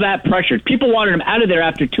with all that pressure. People wanted him out of there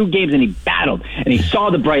after 2 games, and he battled, and he saw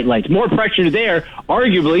the bright lights. More pressure there,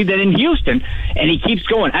 arguably, than in Houston, and he keeps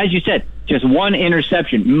going. As you said, just 1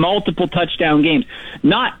 interception, multiple touchdown games,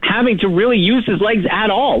 not having to really use his legs at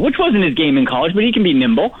all, which wasn't his game in college, but he can be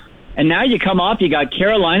nimble. And now you come off, you got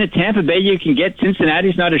Carolina, Tampa Bay, you can get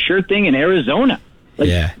Cincinnati's not a sure thing, in Arizona.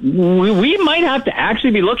 We might have to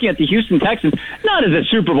actually be looking at the Houston Texans not as a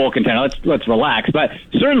Super Bowl contender. Let's relax, but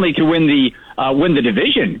certainly to win the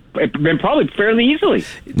division, and probably fairly easily.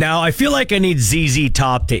 Now I feel like I need ZZ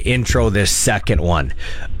Top to intro this second one.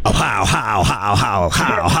 Oh, how.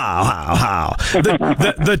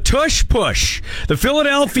 The tush push. The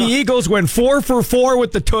Philadelphia Eagles went 4 for 4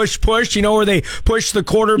 with the tush push, where they push the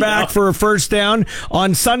quarterback for a first down.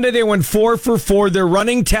 On Sunday, they went 4 for 4. Their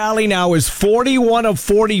running tally now is 41 of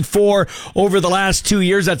 44 over the last 2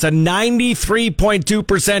 years. That's a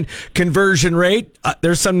 93.2% conversion rate.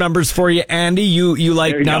 There's some numbers for you, Andy. You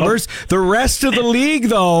like numbers. Go. The rest of the league,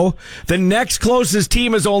 though, the next closest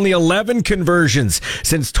team is only 11 conversions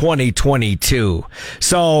since 2022.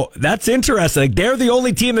 So that's interesting. They're the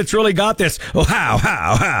only team that's really got this. Oh, how.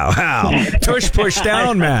 Tush push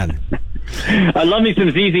down, man. I love me some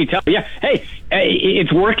ZZ Top. Yeah, hey,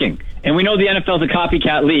 it's working. And we know the NFL's a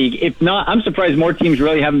copycat league. If not, I'm surprised more teams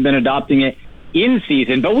really haven't been adopting it in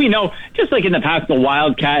season. But we know, just like in the past, the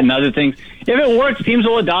Wildcat and other things, if it works, teams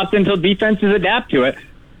will adopt it until defenses adapt to it.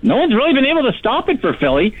 No one's really been able to stop it for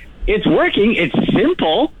Philly. It's working. It's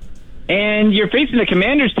simple. And you're facing a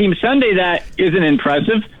Commanders team Sunday that isn't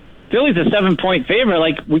impressive. Philly's a 7-point favorite.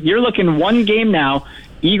 Like, you're looking 1 game now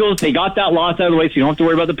Eagles, they got that loss out of the way, so you don't have to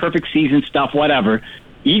worry about the perfect season stuff, whatever.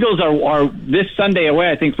 Eagles are this Sunday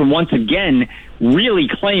away, I think, from once again really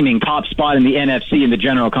claiming top spot in the NFC in the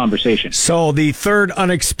general conversation. So the third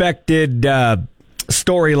unexpected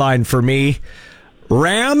storyline for me,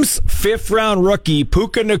 Rams 5th-round rookie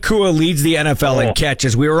Puka Nacua leads the NFL in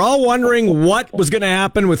catches. We were all wondering what was going to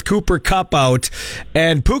happen with Cooper Kupp out,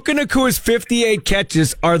 and Puka Nacua's 58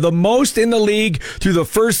 catches are the most in the league through the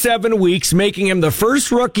first 7 weeks, making him the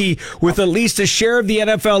first rookie with at least a share of the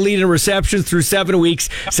NFL lead in receptions through 7 weeks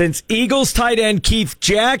since Eagles tight end Keith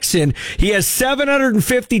Jackson. He has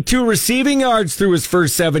 752 receiving yards through his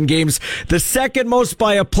first 7 games, the second most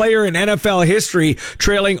by a player in NFL history,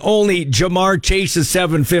 trailing only Jamar Chase's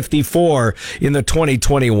 754 in the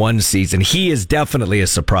 2021 season. He is definitely a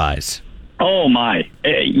surprise. Oh, my.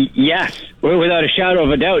 Yes, without a shadow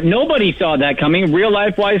of a doubt. Nobody saw that coming. Real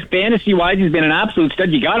life-wise, fantasy-wise, he's been an absolute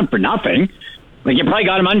stud. You got him for nothing. Like, you probably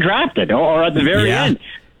got him undrafted or at the very end.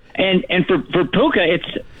 And for Puka,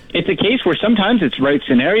 it's a case where sometimes it's right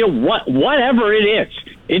scenario. Whatever it is,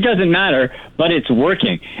 it doesn't matter, but it's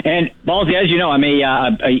working. And, Ballsy, as you know, I'm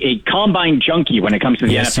a combine junkie when it comes to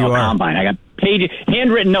the NFL combine. I got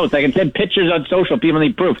handwritten notes. I can send pictures on social. People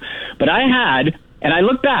need proof. But I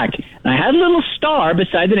look back, and I had a little star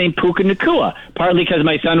beside the name Puka Nacua, partly because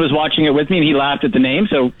my son was watching it with me, and he laughed at the name,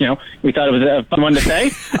 so, we thought it was a fun one to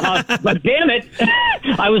say. But damn it,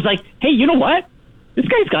 I was like, hey, you know what? This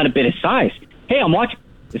guy's got a bit of size. Hey, I'm watching.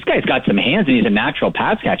 This guy's got some hands, and he's a natural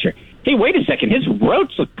pass catcher. Hey, wait a second. His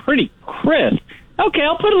routes look pretty crisp. Okay,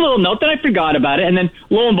 I'll put a little note. Then I forgot about it, and then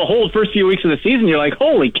lo and behold, first few weeks of the season, you're like,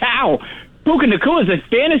 holy cow. Puka Nacua is a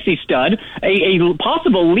fantasy stud, a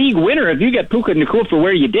possible league winner if you get Puka Nacua for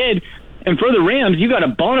where you did. And for the Rams, you got a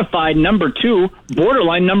bona fide number 2,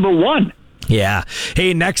 borderline number 1. Yeah.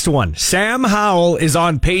 Hey, next one. Sam Howell is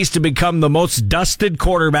on pace to become the most dusted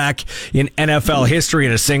quarterback in NFL history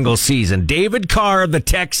in a single season. David Carr of the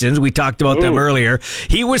Texans, we talked about them earlier,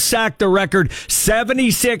 he was sacked a record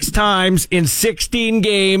 76 times in 16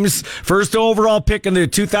 games. First overall pick in the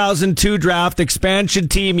 2002 draft, expansion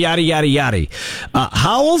team, yada, yada, yada.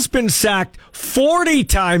 Howell's been sacked 40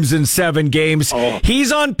 times in 7 games.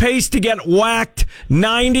 He's on pace to get whacked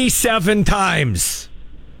 97 times.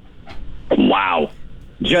 Wow.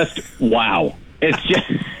 Just wow. It's just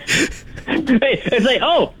it's like,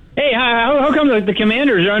 how come the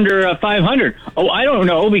Commanders are under 500? Oh, I don't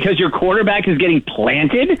know, because your quarterback is getting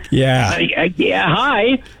planted? Yeah.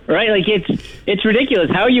 Hi. Right? Like, it's ridiculous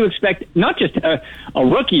how you expect not just a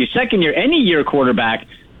rookie, second year, any year quarterback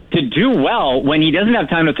to do well when he doesn't have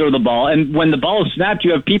time to throw the ball, and when the ball is snapped,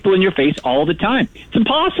 you have people in your face all the time. It's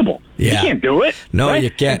impossible. Yeah. You can't do it. No, right?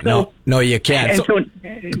 you can't. No, you can't. And so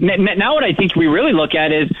now what I think we really look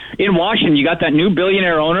at is, in Washington, you got that new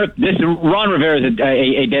billionaire owner. Ron Rivera is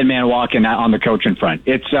a dead man walking on the coaching front.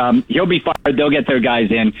 It's he'll be fired. They'll get their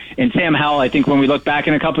guys in. And Sam Howell, I think when we look back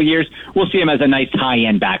in a couple of years, we'll see him as a nice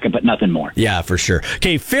high-end backup, but nothing more. Yeah, for sure.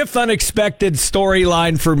 Okay, 5th unexpected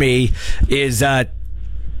storyline for me is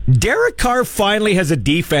Derek Carr finally has a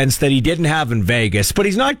defense that he didn't have in Vegas, but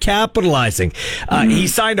he's not capitalizing. He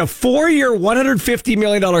signed a 4-year, $150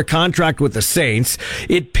 million contract with the Saints.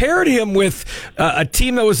 It paired him with a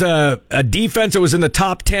team that was a defense that was in the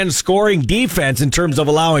top 10 scoring defense in terms of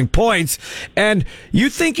allowing points. And you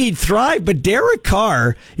think he'd thrive, but Derek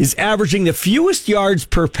Carr is averaging the fewest yards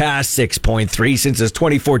per pass, 6.3, since his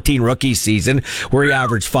 2014 rookie season, where he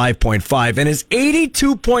averaged 5.5. And his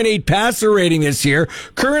 82.8 passer rating this year,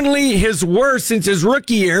 currently his worst since his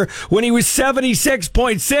rookie year when he was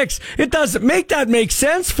 76.6. It doesn't make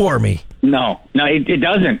sense for me. No, it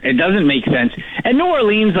doesn't. It doesn't make sense. And New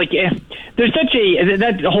Orleans, there's such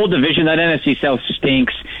that whole division, that NFC South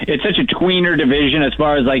stinks. It's such a tweener division as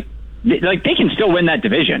far as they can still win that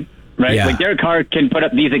division, right? Yeah. Like Derek Carr can put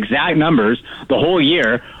up these exact numbers the whole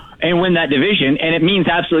year and win that division, and it means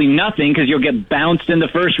absolutely nothing because you'll get bounced in the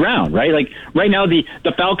first round, right? Like right now, the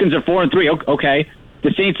Falcons are 4-3. Okay.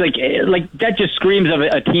 The Saints, like that just screams of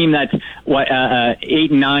a team that's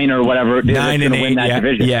 8-9 or whatever. 9-8, win that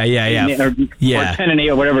division. Yeah. Or 10-8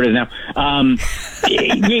 or whatever it is now.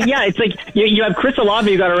 It's like you have Chris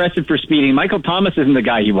Olave who got arrested for speeding. Michael Thomas isn't the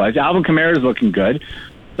guy he was. Alvin Kamara's looking good.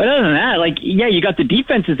 But other than that, you got the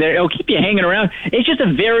defenses there. It'll keep you hanging around. It's just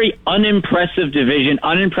a very unimpressive division,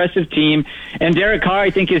 unimpressive team. And Derek Carr, I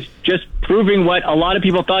think, is just proving what a lot of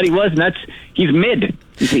people thought he was, and he's mid.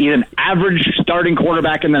 He's an average starting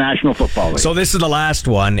quarterback in the National Football League. So this is the last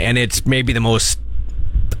one, and it's maybe the most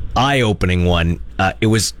eye-opening one.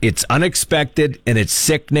 It's unexpected and it's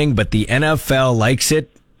sickening, but the NFL likes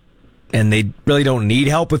it. and they really don't need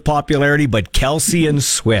help with popularity, but Kelce and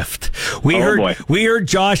Swift. We heard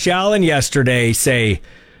Josh Allen yesterday say,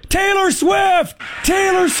 Taylor Swift!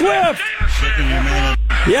 Taylor Swift!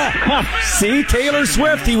 Yeah. See, Taylor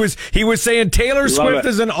Swift. He was saying Taylor Swift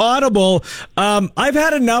is an audible. I've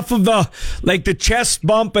had enough of the chest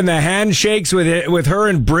bump and the handshakes with her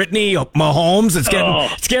and Brittany Mahomes.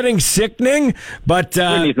 It's getting sickening. But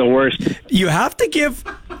Brittany's the worst. You have to give.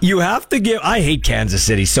 I hate Kansas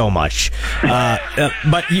City so much,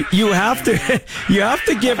 but you have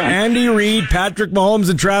to give Andy Reid, Patrick Mahomes,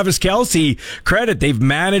 and Travis Kelce credit. They've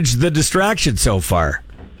managed the distraction so far.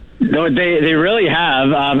 No, they really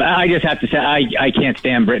have. I just have to say, I can't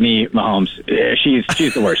stand Brittany Mahomes.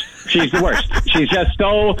 She's the worst. She's the worst. She's just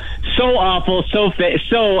so awful, so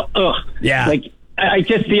ugh. Yeah. Like I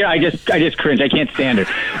just cringe. I can't stand her.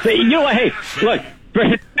 But you know what? Hey, look.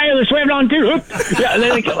 Taylor Swift on too. Yeah,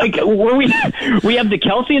 like we have the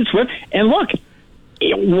Kelce and Swift, and look,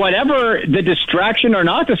 whatever the distraction or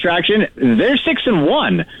not distraction, they're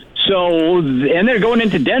 6-1. So, and they're going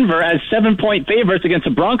into Denver as 7-point favorites against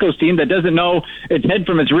a Broncos team that doesn't know its head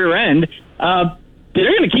from its rear end. They're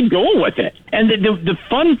going to keep going with it. And the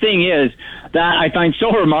fun thing is that I find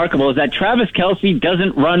so remarkable is that Travis Kelce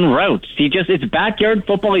doesn't run routes. It's backyard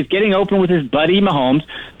football. He's getting open with his buddy Mahomes.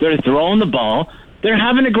 They're throwing the ball. They're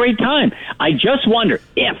having a great time. I just wonder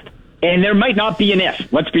if, and there might not be an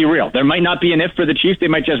if, let's be real. There might not be an if for the Chiefs. They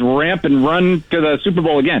might just ramp and run to the Super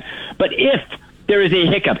Bowl again. But if there is a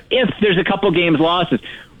hiccup, if there's a couple games losses,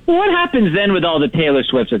 what happens then with all the Taylor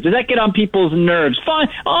Swifts? Does that get on people's nerves? Fine,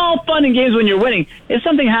 all fun and games when you're winning. If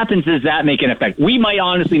something happens, does that make an effect? We might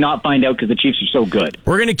honestly not find out because the Chiefs are so good.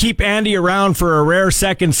 We're going to keep Andy around for a rare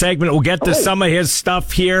second segment. We'll get to some of his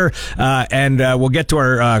stuff here, and we'll get to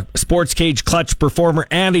our Sports Cage clutch performer.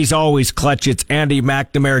 Andy's always clutch. It's Andy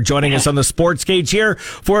McNamara joining us on the Sports Cage here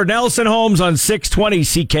for Nelson Holmes on 620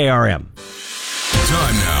 CKRM.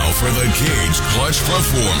 Time now for the Cage Clutch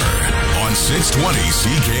Performer on 620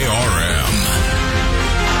 CKRM.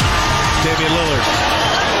 Damian Lillard,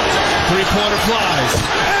 three-pointer flies,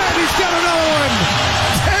 and he's got another one!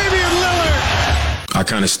 Damian Lillard! I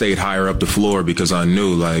kind of stayed higher up the floor because I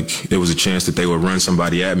knew, there was a chance that they would run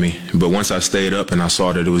somebody at me. But once I stayed up and I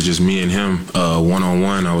saw that it was just me and him,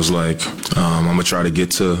 one-on-one, I was like, I'm going to try to get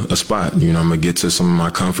to a spot. I'm going to get to some of my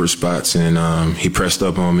comfort spots. And he pressed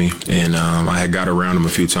up on me, and I had got around him a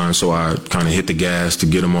few times, so I kind of hit the gas to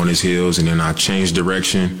get him on his heels. And then I changed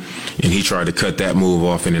direction, and he tried to cut that move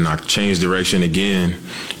off, and then I changed direction again.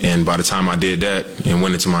 And by the time I did that and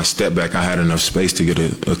went into my step back, I had enough space to get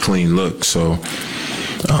a clean look. So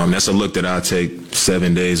that's a look that I take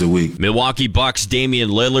 7 days a week. Milwaukee Bucks Damian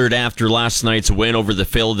Lillard after last night's win over the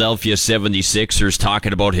Philadelphia 76ers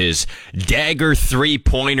talking about his dagger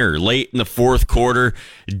three-pointer late in the fourth quarter.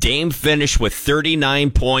 Dame finished with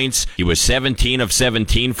 39 points. He was 17 of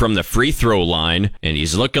 17 from the free throw line, and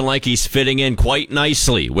he's looking like he's fitting in quite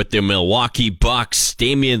nicely with the Milwaukee Bucks.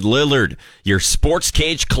 Damian Lillard, your Sports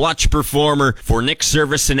Cage clutch performer for Nick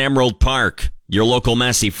Service in Emerald Park. Your local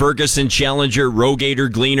Massey Ferguson Challenger, Rogator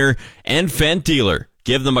Gleaner, and Fendt dealer.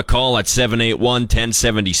 Give them a call at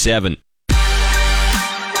 781-1077.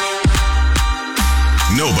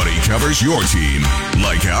 Nobody covers your team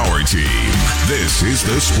like our team. This is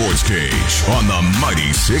the Sports Cage on the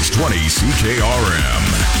mighty 620 CKRM.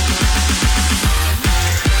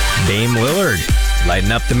 Dame Lillard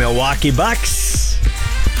lighting up the Milwaukee Bucks.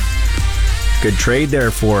 Good trade there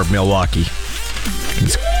for Milwaukee.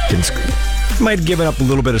 Might have given up a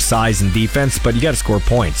little bit of size and defense, but you got to score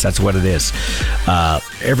points. That's what it is.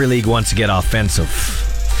 Every league wants to get offensive.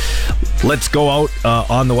 Let's go out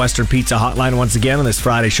on the Western Pizza Hotline once again on this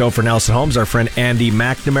Friday show for Nelson Holmes, our friend Andy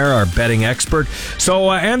McNamara, our betting expert.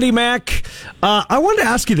 So, Andy Mac, I wanted to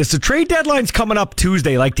ask you this. The trade deadline's coming up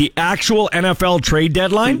Tuesday, like the actual NFL trade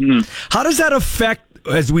deadline. Mm-hmm. How does that affect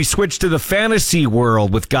as we switch to the fantasy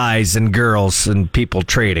world with guys and girls and people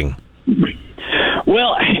trading?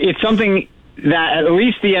 Well, it's something that at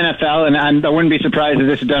least the NFL, and I wouldn't be surprised if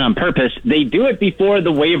this is done on purpose, they do it before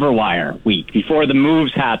the waiver wire week, before the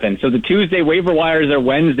moves happen. So the Tuesday waiver wires are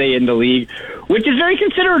Wednesday in the league, which is very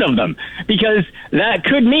considerate of them, because that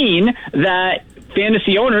could mean that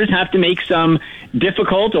fantasy owners have to make some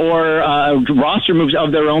difficult or roster moves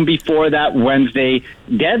of their own before that Wednesday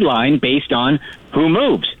deadline based on who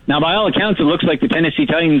moves. Now, by all accounts, it looks like the Tennessee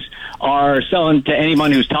Titans are selling to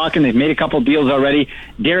anyone who's talking. They've made a couple deals already.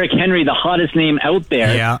 Derrick Henry, the hottest name out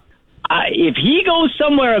there. Yeah. If he goes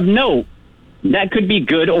somewhere of note, that could be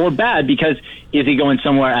good or bad, because is he going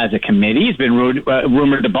somewhere as a committee? He's been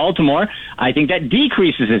rumored to Baltimore. I think that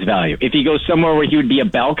decreases his value. If he goes somewhere where he would be a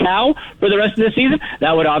bell cow for the rest of the season,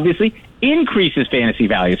 that would obviously increase his fantasy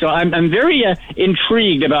value. So I'm very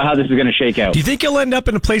intrigued about how this is going to shake out. Do you think he'll end up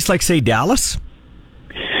in a place like, say, Dallas?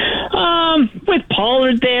 With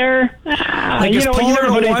Pollard there, is Pollard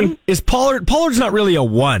a one? Pollard's not really a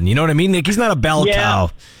one? You know what I mean? Like, he's not a bell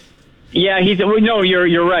cow. Yeah, no,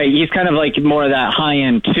 you're right. He's kind of like more of that high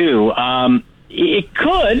end too. It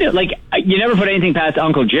could, like, you never put anything past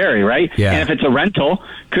Uncle Jerry, right? Yeah. And if it's a rental,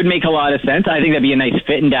 could make a lot of sense. I think that'd be a nice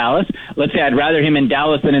fit in Dallas. Let's say I'd rather him in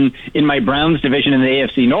Dallas than in my Browns division in the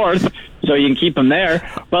AFC North, so you can keep him there.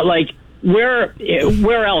 But like, where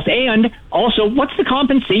else? And also, what's the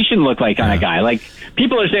compensation look like on a guy? Like,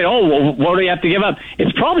 people are saying, oh, well, what do you have to give up?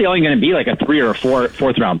 It's probably only going to be like a 3 or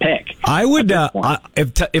 4th round pick. I would,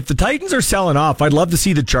 if the Titans are selling off, I'd love to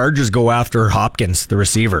see the Chargers go after Hopkins, the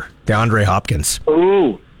receiver, DeAndre Hopkins.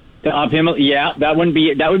 Ooh,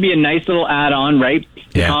 that would be a nice little add-on, right?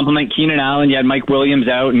 To complement Keenan Allen. You had Mike Williams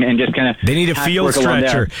out and just kind of... They need a field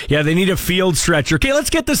stretcher. Yeah, they need a field stretcher. Okay, let's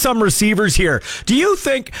get to some receivers here. Do you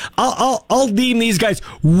think... I'll deem these guys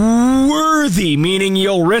worthy, meaning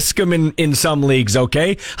you'll risk them in some leagues,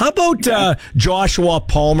 okay? How about Joshua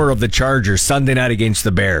Palmer of the Chargers, Sunday night against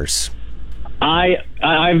the Bears? I've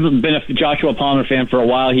been a Joshua Palmer fan for a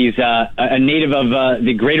while. He's a native of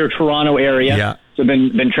the greater Toronto area. Yeah. So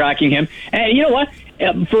been tracking him. And you know what?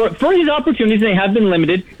 For his opportunities, they have been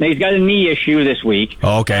limited. Now, he's got a knee issue this week.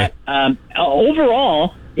 Oh, okay.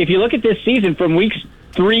 Overall, if you look at this season from weeks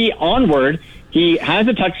 3 onward, he has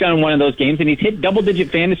a touchdown in one of those games, and he's hit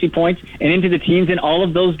double-digit fantasy points and into the teens in all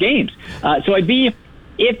of those games. So I'd be,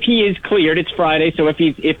 if he is cleared, it's Friday, so if he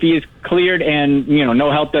is cleared and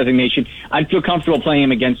no health designation, I'd feel comfortable playing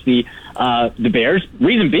him against the Bears.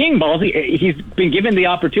 Reason being, Ballsy, he's been given the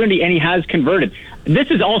opportunity and he has converted. This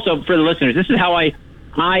is also, for the listeners, this is how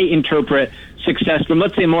I interpret success from,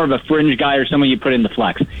 let's say, more of a fringe guy or someone you put in the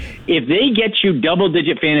flex. If they get you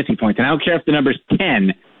double-digit fantasy points, and I don't care if the number's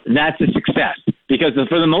 10, that's a success. Because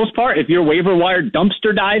for the most part, if you're waiver wire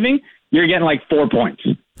dumpster diving, you're getting like 4 points.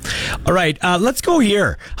 All right, let's go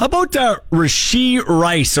here. How about Rashee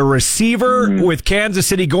Rice, a receiver with Kansas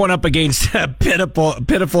City going up against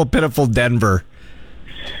pitiful Denver?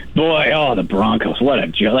 Boy, the Broncos! What a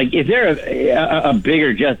joke! Like, is there a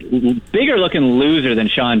bigger looking loser than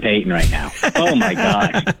Sean Payton right now? Oh my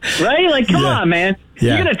gosh! Right? Like, come on, man!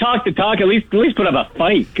 Yeah. You're gonna talk the talk. At least put up a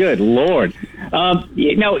fight. Good Lord! Now,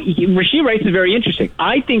 Rashee Rice is very interesting.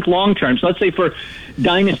 I think long term. So let's say for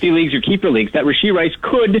dynasty leagues or keeper leagues, that Rashee Rice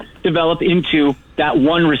could develop into that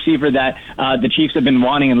one receiver that the Chiefs have been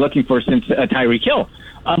wanting and looking for since Tyreek Hill.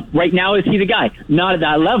 Right now, is he the guy? Not at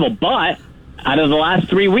that level, but out of the last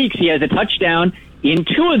 3 weeks, he has a touchdown in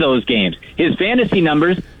 2 of those games. His fantasy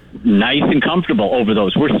numbers, nice and comfortable over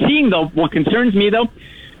those. We're seeing, though, what concerns me, though,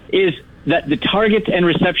 is that the targets and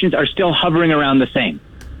receptions are still hovering around the same.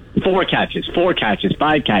 4 catches, 5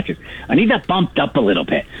 catches. I need that bumped up a little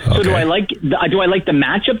bit. Okay. So do I like the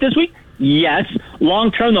matchup this week? Yes.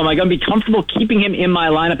 Long term, though, am I going to be comfortable keeping him in my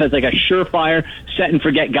lineup as like a surefire set and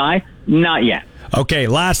forget guy? Not yet. Okay,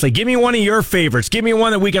 lastly, give me one of your favorites. Give me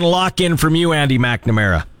one that we can lock in from you, Andy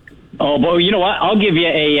McNamara. Oh, well, you know what? I'll give you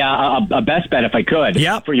a best bet if I could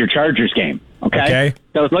for your Chargers game. Okay?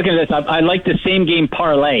 So I was looking at this. I like the same game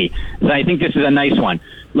parlay. I think this is a nice one.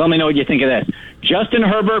 Let me know what you think of this. Justin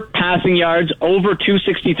Herbert, passing yards, over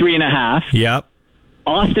 263.5. Yep.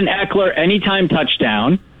 Austin Eckler, anytime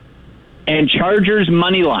touchdown. And Chargers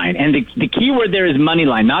money line, and the key word there is money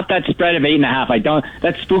line, not that spread of 8.5.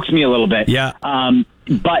 That spooks me a little bit. Yeah.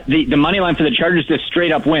 But the money line for the Chargers to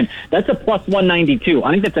straight up win, that's a plus 192.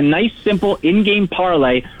 I think that's a nice, simple in-game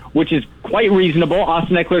parlay, which is quite reasonable.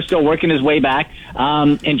 Austin Eckler still working his way back,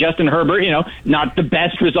 and Justin Herbert, not the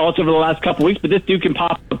best results over the last couple weeks, but this dude can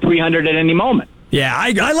pop up 300 at any moment. Yeah,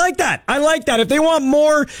 I like that. I like that. If they want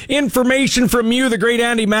more information from you, the great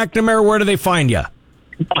Andy McNamara, where do they find you?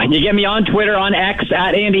 You get me on Twitter, on X,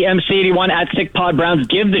 at AndyMC81, at SickPodBrowns.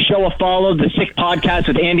 Give the show a follow, the Sick Podcast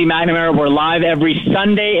with Andy McNamara. We're live every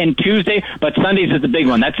Sunday and Tuesday, but Sundays is the big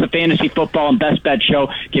one. That's the fantasy football and best bet show.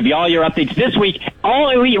 Give you all your updates this week.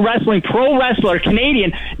 All Elite Wrestling pro wrestler,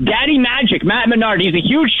 Canadian, Daddy Magic, Matt Menard. He's a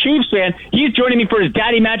huge Chiefs fan. He's joining me for his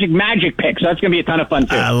Daddy Magic pick, so that's going to be a ton of fun,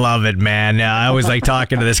 too. I love it, man. I always like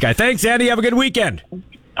talking to this guy. Thanks, Andy. Have a good weekend.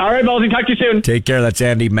 All right, Ballsy. Talk to you soon. Take care. That's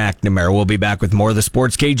Andy McNamara. We'll be back with more of the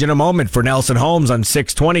Sports Cage in a moment for Nelson Holmes on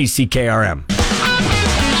 620 CKRM.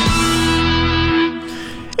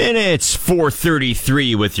 And it's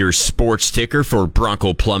 4:33 with your sports ticker for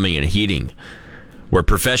Bronco Plumbing and Heating. where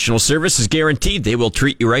professional service is guaranteed. They will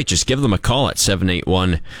treat you right. Just give them a call at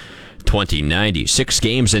 781-2090. 6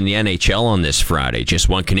 games in the NHL on this Friday. Just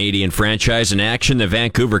one Canadian franchise in action. The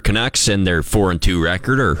Vancouver Canucks and their 4-2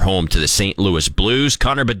 record are home to the St. Louis Blues.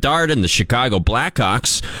 Connor Bedard and the Chicago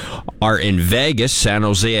Blackhawks are in Vegas. San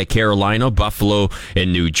Jose at Carolina. Buffalo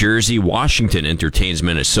in New Jersey. Washington entertains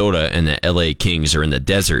Minnesota, and the LA Kings are in the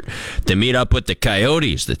desert to meet up with the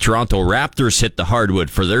Coyotes. The Toronto Raptors hit the hardwood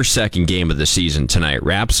for their second game of the season tonight.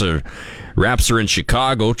 Raps are in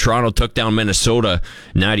Chicago. Toronto took down Minnesota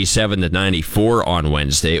 97-94 on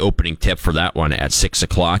Wednesday. Opening tip for that one at 6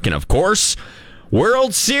 o'clock. And of course,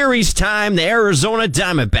 World Series time. The Arizona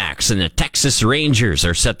Diamondbacks and the Texas Rangers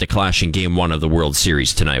are set to clash in Game 1 of the World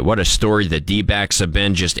Series tonight. What a story the D-backs have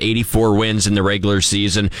been. Just 84 wins in the regular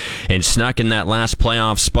season and snuck in that last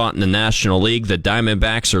playoff spot in the National League. The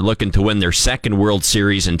Diamondbacks are looking to win their second World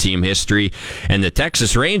Series in team history. And the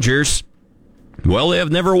Texas Rangers, well, they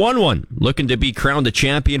have never won one. Looking to be crowned a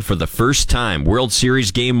champion for the first time. World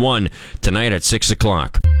Series Game 1 tonight at 6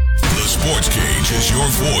 o'clock. The Sports Cage is your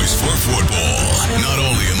voice for football, not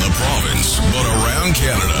only in the province, but around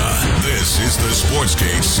Canada. This is the Sports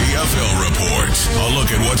Cage CFL Report. A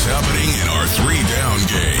look at what's happening in our 3-down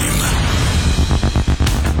game.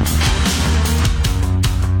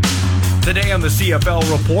 Today on the CFL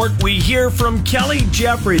Report, we hear from Kelly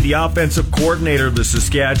Jeffrey, the offensive coordinator of the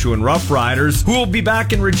Saskatchewan Roughriders, who will be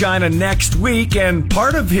back in Regina next week. And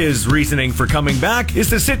part of his reasoning for coming back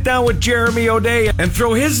is to sit down with Jeremy O'Day and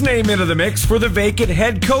throw his name into the mix for the vacant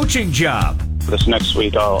head coaching job. This next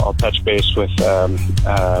week, I'll touch base with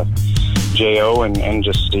J.O. and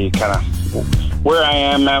just see kind of where I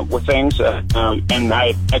am at with things. And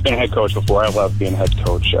I've been a head coach before. I love being a head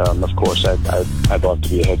coach. Of course, I'd love to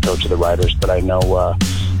be a head coach of the Riders, but I know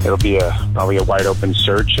it'll be probably a wide open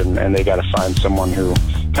search, and they got to find someone who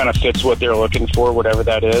kind of fits what they're looking for, whatever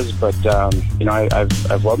that is. But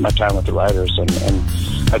I've loved my time with the Riders, and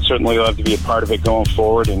I'd certainly love to be a part of it going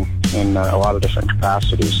forward in a lot of different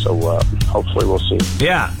capacities. So hopefully we'll see.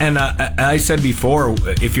 Yeah, and I said before,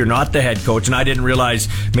 if you're not the head coach, and I didn't realize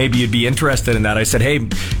maybe you'd be interested in that, I said, hey,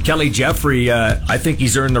 Kelly Jeffrey, I think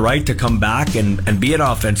he's earned the right to come back and be an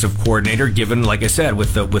offensive coordinator, given, like I said,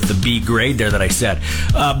 with the B grade there that I said.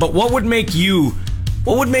 But what would make you,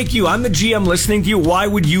 I'm the GM listening to you, why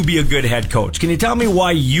would you be a good head coach? Can you tell me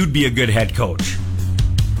why you'd be a good head coach?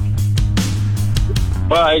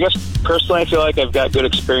 Well, I guess personally, I feel like I've got good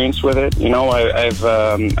experience with it. You know, I've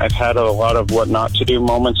had a lot of what not to do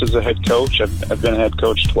moments as a head coach. I've been a head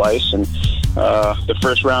coach twice, and the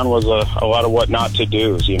first round was a lot of what not to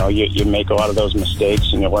do's. You know, you make a lot of those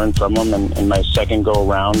mistakes and you learn from them. And in my second go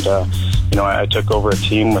around, I took over a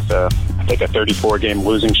team with I think a 34-game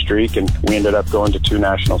losing streak, and we ended up going to 2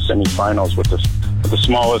 national semifinals with the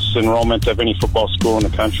smallest enrollment of any football school in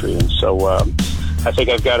the country. And so I think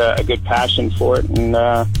I've got a good passion for it, and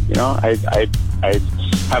I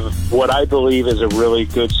have what I believe is a really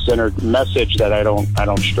good centered message that I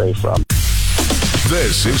don't stray from.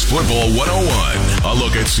 This is Football 101, a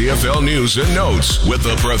look at CFL news and notes with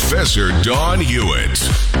the Professor Don Hewitt.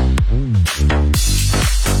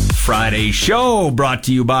 Friday show brought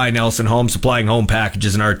to you by Nelson Home, supplying home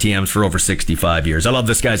packages and RTMs for over 65 years. I love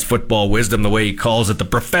this guy's football wisdom, the way he calls it. The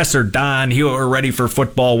Professor Don Hewitt. We're ready for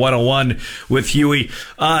Football 101 with Huey.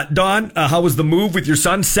 Don, how was the move with your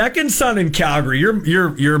son? Second son in Calgary.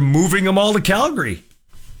 You're moving them all to Calgary.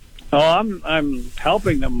 Oh, I'm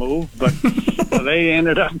helping them move, but they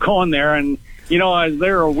ended up going there, and I was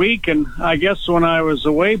there a week, and I guess when I was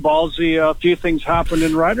away, Ballsy, a few things happened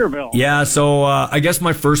in Riderville. Yeah, so I guess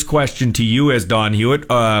my first question to you is, Don Hewitt,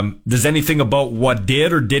 does anything about what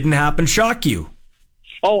did or didn't happen shock you?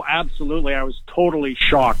 Oh, absolutely. I was totally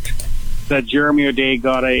shocked that Jeremy O'Day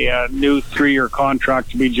got a new 3-year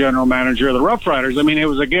contract to be general manager of the Rough Riders. I mean, it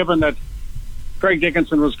was a given that Craig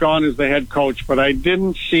Dickinson was gone as the head coach, but I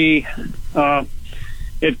didn't see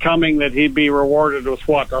it coming that he'd be rewarded with a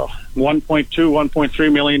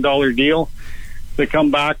 $1.3 million deal to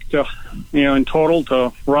come back to, in total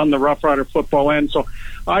to run the Rough Rider football end. So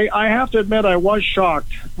I have to admit I was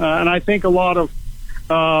shocked, and I think a lot of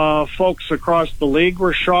folks across the league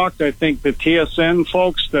were shocked. I think the TSN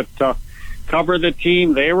folks that cover the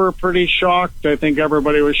team, they were pretty shocked. I think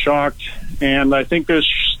everybody was shocked, and I think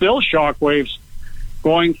there's still shockwaves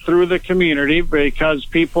going through the community because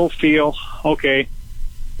people feel, okay,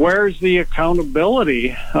 where's the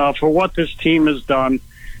accountability for what this team has done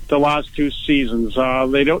the last 2 seasons?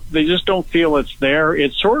 They just don't feel it's there.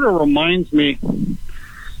 It sort of reminds me,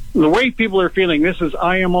 the way people are feeling, this is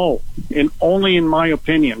IMO, only in my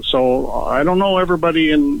opinion. So I don't know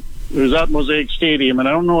everybody in who's at Mosaic Stadium, and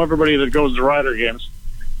I don't know everybody that goes to Rider games,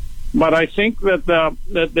 but I think that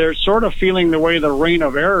they're sort of feeling the way the Reign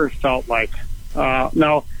of Error felt like.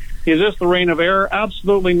 Now, is this the Reign of Error?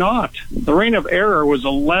 Absolutely not. The Reign of Error was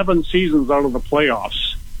 11 seasons out of the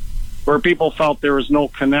playoffs, where people felt there was no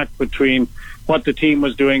connect between what the team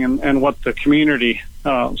was doing and what the community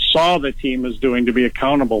saw the team as doing to be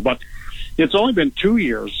accountable. But it's only been 2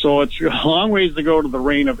 years, so it's a long ways to go to the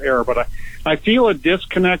Reign of Error. But I feel a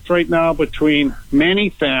disconnect right now between many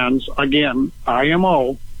fans, again,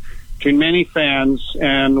 IMO, between many fans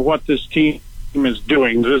and what this team is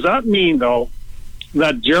doing. Does that mean, though,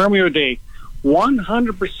 that Jeremy O'Day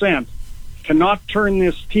 100% cannot turn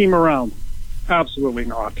this team around? Absolutely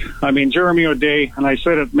not. I mean, Jeremy O'Day, and I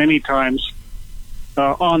said it many times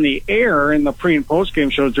on the air in the pre- and post-game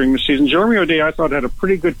shows during the season, Jeremy O'Day, I thought, had a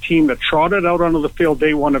pretty good team that trotted out onto the field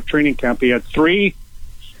day one of training camp. He had 3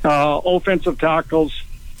 offensive tackles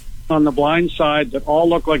on the blind side that all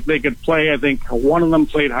looked like they could play. I think one of them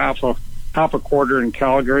played half a quarter in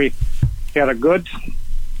Calgary. He had a good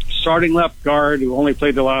starting left guard who only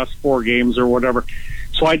played the last 4 games or whatever.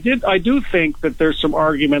 So I do think that there's some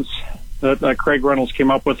arguments that Craig Reynolds came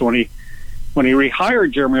up with when he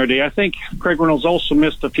rehired Jeremy O'Day. I think Craig Reynolds also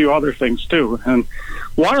missed a few other things too, and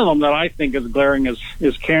one of them that I think is glaring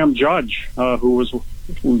is Cam Judge, who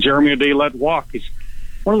Jeremy O'Day let walk. He's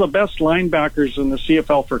one of the best linebackers in the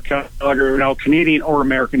CFL for Calgary now, Canadian or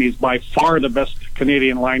American. He's by far the best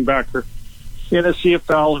Canadian linebacker in the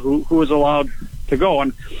CFL who was allowed to go.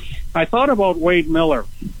 And I thought about Wade Miller,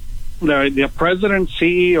 the president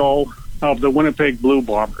CEO of the Winnipeg Blue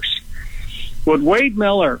Bombers. Would Wade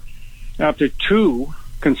Miller, after 2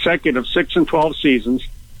 consecutive 6-12 seasons,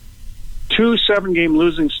 2 7-game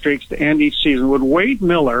losing streaks to end each season, would Wade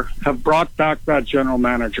Miller have brought back that general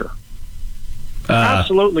manager?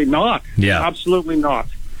 Absolutely not. Yeah. Absolutely not.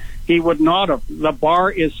 He would not have. The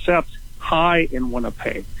bar is set high in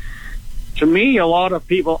Winnipeg. To me, a lot of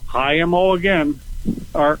people, IMO again,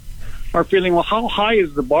 are feeling, well, how high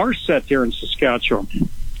is the bar set here in Saskatchewan?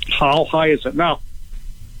 How high is it? Now,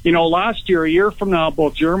 last year, a year from now,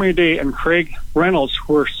 both Jeremy O'Day and Craig Reynolds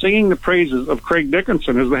were singing the praises of Craig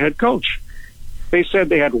Dickinson as the head coach. They said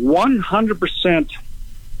they had 100%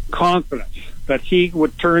 confidence that he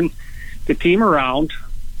would turn the team around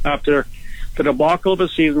after the debacle of a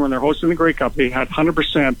season when they're hosting the Grey Cup. They had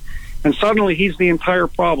 100%, and suddenly he's the entire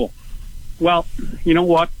problem. Well, you know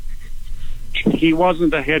what? He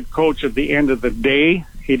wasn't the head coach at the end of the day.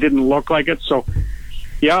 He didn't look like it. So,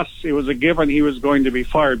 yes, it was a given he was going to be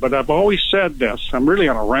fired. But I've always said this. I'm really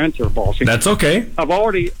on a rant here, Ballsy. That's okay. I've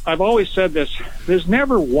always said this. There's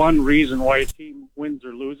never one reason why a team wins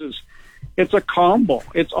or loses. It's a combo.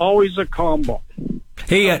 It's always a combo.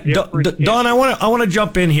 Hey, Don, I want to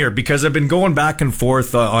jump in here because I've been going back and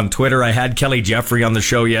forth on Twitter. I had Kelly Jeffrey on the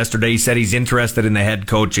show yesterday. He said he's interested in the head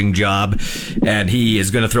coaching job, and he is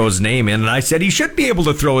going to throw his name in. And I said he should be able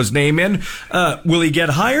to throw his name in. Will he get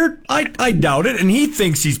hired? I doubt it. And he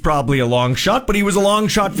thinks he's probably a long shot, but he was a long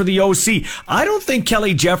shot for the OC. I don't think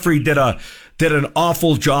Kelly Jeffrey did an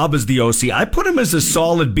awful job as the OC. I put him as a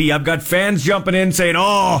solid B. I've got fans jumping in saying,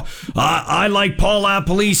 I like Paul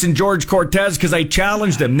LaPolice and George Cortez because I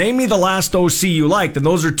challenged them. Name me the last OC you liked. And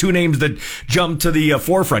those are 2 names that jump to the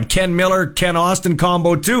forefront. Ken Miller, Ken Austin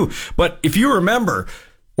combo too. But if you remember,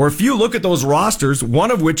 or if you look at those rosters, one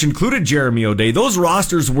of which included Jeremy O'Day, those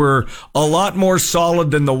rosters were a lot more solid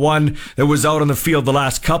than the one that was out on the field the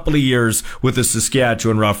last couple of years with the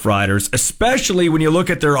Saskatchewan Roughriders, especially when you look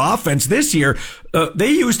at their offense this year.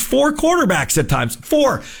 They used 4 quarterbacks at times.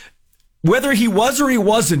 4. Whether he was or he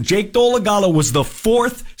wasn't, Jake Dolegala was the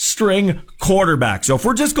 4th string quarterback. So if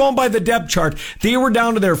we're just going by the depth chart, they were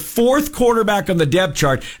down to their 4th quarterback on the depth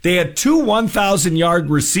chart. They had 2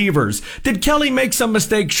 1,000-yard receivers. Did Kelly make some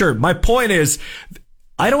mistakes? Sure. My point is,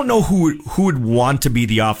 I don't know who would want to be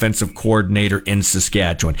the offensive coordinator in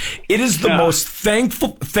Saskatchewan. It is the most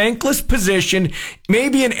thankless position,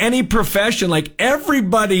 maybe in any profession. Like,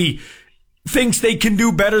 everybody thinks they can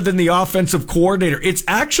do better than the offensive coordinator. It's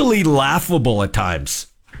actually laughable at times.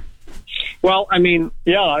 Well, I mean,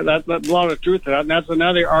 that's a lot of truth to that. And that's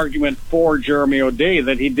another argument for Jeremy O'Day,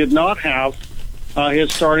 that he did not have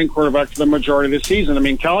his starting quarterback for the majority of the season. I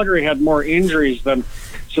mean, Calgary had more injuries than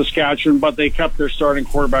Saskatchewan, but they kept their starting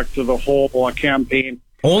quarterback through the whole campaign.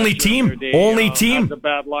 Only team. Had the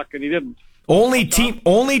bad luck, and he didn't. Only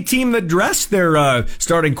team that dressed their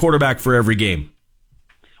starting quarterback for every game.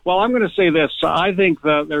 Well, I'm going to say this. I think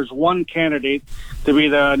that there's one candidate to be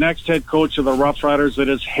the next head coach of the Roughriders that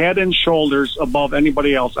is head and shoulders above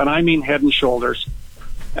anybody else, and I mean head and shoulders,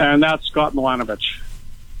 and that's Scott Milanovich.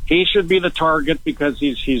 He should be the target because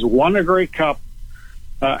he's won a Grey Cup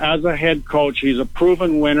as a head coach. He's a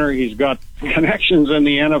proven winner. He's got connections in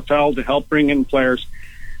the NFL to help bring in players.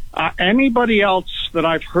 Anybody else that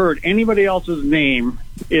I've heard, anybody else's name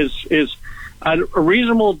is a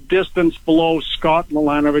reasonable distance below Scott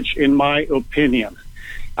Milanovich, in my opinion.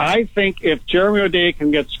 I think if Jeremy O'Day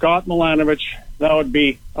can get Scott Milanovich, that would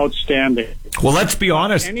be outstanding. Well, let's be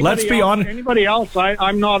honest. Anybody else,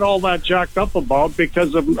 I'm not all that jacked up about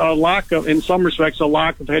because of a lack of, in some respects, a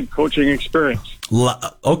lack of head coaching experience.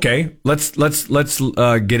 Okay, let's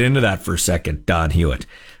get into that for a second, Don Hewitt.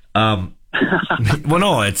 Well,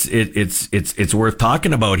 no, it's worth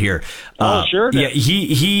talking about here. Sure. Yeah,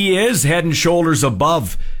 he is head and shoulders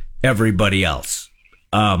above everybody else.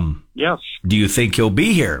 Yes. Do you think he'll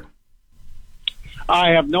be here?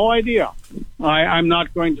 I have no idea. I'm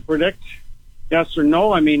not going to predict yes or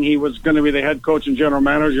no. I mean, he was going to be the head coach and general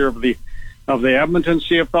manager of the Edmonton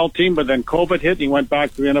CFL team, but then COVID hit and he went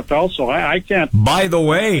back to the NFL. So I can't. By the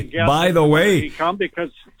way, he come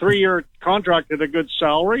because 3-year contract at a good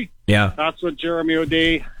salary. Yeah, that's what Jeremy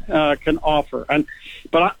O'Day can offer.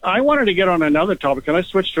 But I wanted to get on another topic. Can I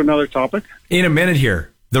switch to another topic in a minute here?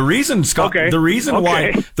 The reason, Scott, the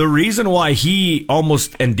reason why he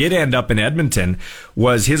almost and did end up in Edmonton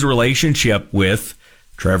was his relationship with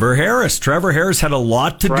Trevor Harris. Trevor Harris had a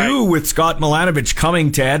lot to do with Scott Milanovich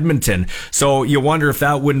coming to Edmonton. So you wonder if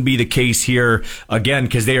that wouldn't be the case here again,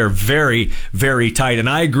 because they are very, very tight. And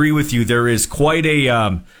I agree with you. There is quite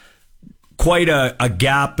a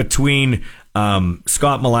gap between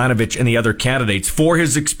Scott Milanovich and the other candidates for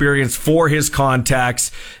his experience, for his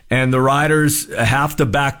contacts, and the Riders have to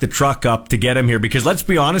back the truck up to get him here. Because let's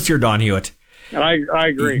be honest here, Don Hewitt. I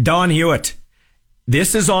agree. Don Hewitt,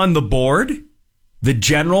 this is on the board, the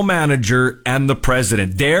general manager and the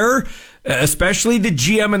president. Their, especially the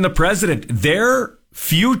GM and the president, their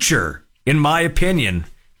future, in my opinion,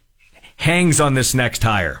 hangs on this next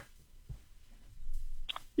hire.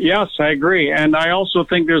 Yes, I agree. And I also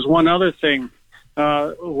think there's one other thing,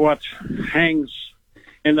 what hangs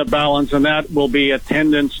in the balance, and that will be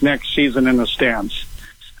attendance next season in the stands.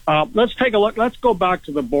 Let's take a look. Let's go back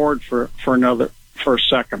to the board for a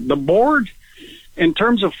second. The board, in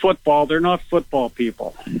terms of football, they're not football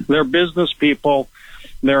people. They're business people.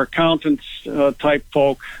 They're accountants type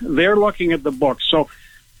folk. They're looking at the books. So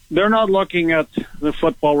they're not looking at the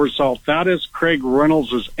football result. That is Craig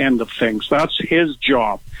Reynolds' end of things. That's his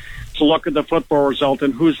job, to look at the football result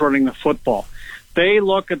and who's running the football. They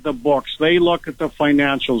look at the books. They look at the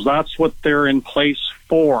financials. That's what they're in place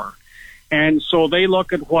for. And so they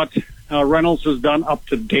look at what Reynolds has done up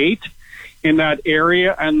to date in that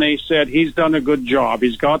area, and they said he's done a good job.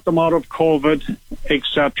 He's got them out of COVID,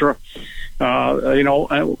 etc.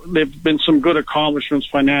 There've been some good accomplishments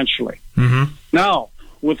financially. Mm-hmm. Now,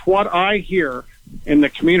 with what I hear in the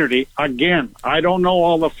community, again, I don't know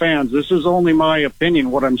all the fans. This is only my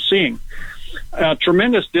opinion, what I'm seeing.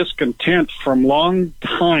 Tremendous discontent from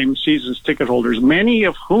long-time seasons ticket holders, many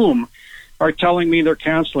of whom are telling me they're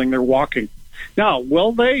canceling, they're walking. Now,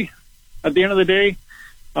 will they? At the end of the day,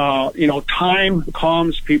 time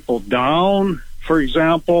calms people down, for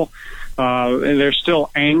example. And there's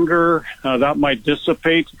still anger that might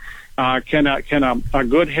dissipate. Can a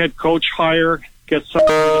good head coach hire get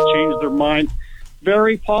somebody to change their mind?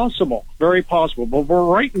 Very possible, very possible. But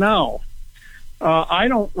for right now, I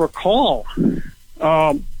don't recall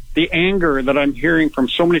the anger that I'm hearing from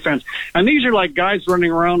so many fans. And these are like guys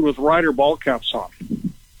running around with Rider ball caps on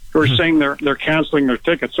who are saying they're canceling their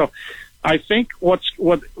tickets. So I think what's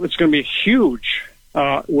going to be huge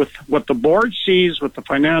with what the board sees, with the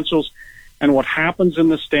financials, and what happens in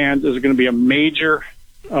the stands is going to be a major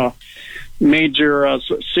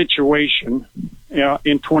situation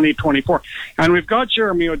in 2024. And we've got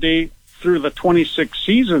Jeremy O'Day through the 26th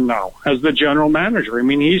season now as the general manager. I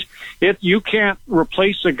mean, you can't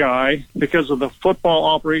replace a guy because of the football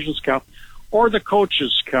operations cap or the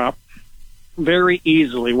coaches cap very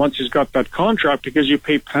easily once he's got that contract, because you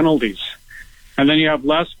pay penalties. And then you have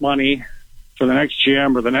less money for the next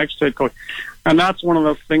GM or the next head coach. And that's one of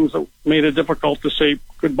the things that made it difficult to say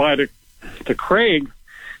goodbye to Craig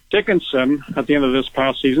Dickinson at the end of this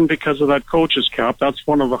past season because of that coach's cap. That's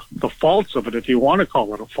one of the faults of it, if you want to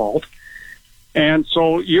call it a fault. And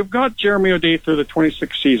so you've got Jeremy O'Day through the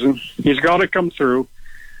 26th season. He's got to come through.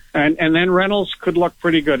 And then Reynolds could look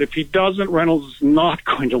pretty good. If he doesn't, Reynolds is not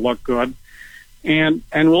going to look good. And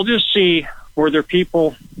we'll just see whether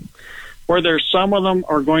some of them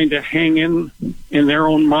are going to hang in their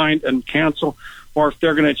own mind and cancel, or if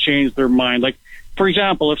they're going to change their mind. Like, for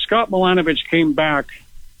example, if Scott Milanovich came back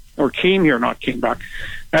came here, not came back,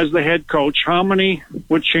 as the head coach, how many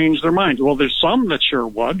would change their minds? Well, there's some that sure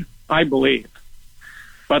would, I believe.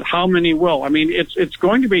 But how many will? I mean, it's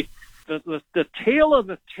going to be, the tail of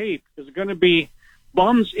the tape is going to be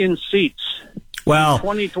bums in seats. Well,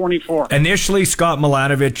 2024. Initially, Scott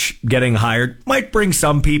Milanovic getting hired might bring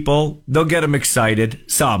some people. They'll get them excited,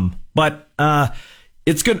 some. But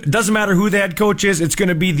it doesn't matter who the head coach is. It's going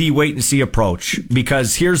to be the wait and see approach,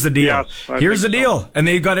 because here's the deal. Yes, here's the deal, and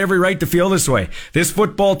they've got every right to feel this way. This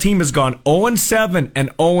football team has gone 0-7 and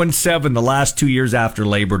 0-7 the last 2 years after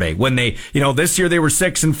Labor Day. When they, this year they were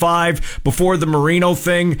 6-5. Before the Marino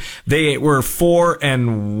thing, they were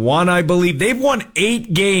 4-1, I believe. They've won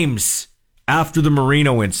 8 games after the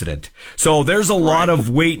Marino incident. So there's a lot of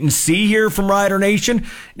wait and see here from Rider Nation,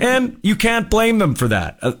 and you can't blame them for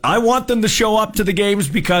that. I want them to show up to the games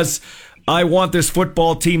because I want this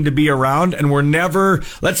football team to be around, and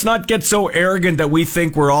let's not get so arrogant that we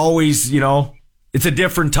think we're always, it's a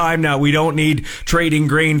different time now. We don't need trading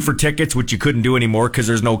grain for tickets, which you couldn't do anymore because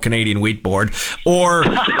there's no Canadian Wheat Board, or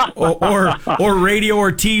radio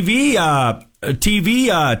or TV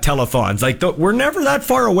telethons. We're never that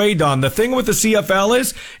far away, Don. The thing with the CFL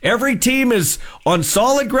is every team is on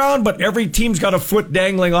solid ground, but every team's got a foot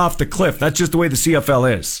dangling off the cliff. That's just the way the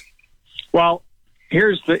CFL is. Well,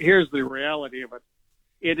 here's the reality of it.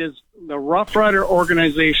 It is the Rough Rider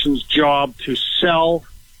organization's job to sell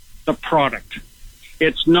the product.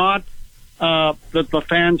 It's not that the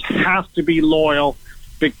fans have to be loyal,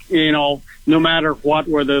 no matter what,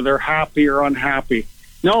 whether they're happy or unhappy.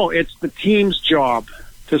 No, it's the team's job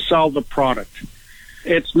to sell the product.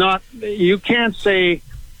 It's not, you can't say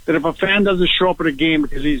that if a fan doesn't show up at a game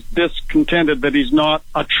because he's discontented that he's not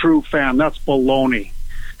a true fan. That's baloney.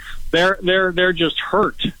 They're just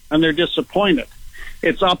hurt and they're disappointed.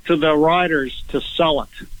 It's up to the Riders to sell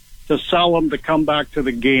them to come back to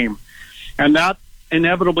the game. And that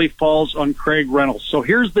inevitably falls on Craig Reynolds. So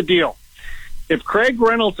here's the deal. If Craig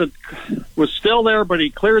Reynolds was still there, but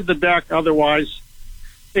he cleared the deck otherwise,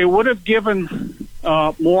 it would have given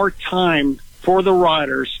more time for the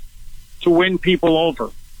Riders to win people over.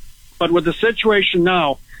 But with the situation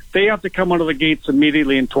now, they have to come out of the gates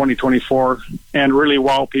immediately in 2024 and really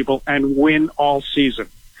wow people and win all season,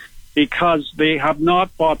 because they have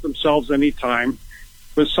not bought themselves any time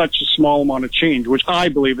with such a small amount of change, which I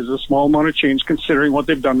believe is a small amount of change considering what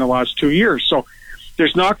they've done the last 2 years. So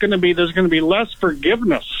there's going to be less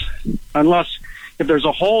forgiveness unless if there's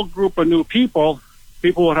a whole group of new people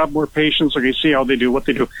would have more patience. Okay, see how they do what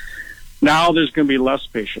they do. Now there's going to be less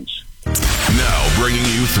patience. Now bringing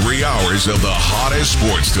you 3 hours of the hottest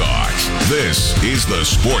sports talk. This is the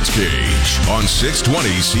Sports Cage on 620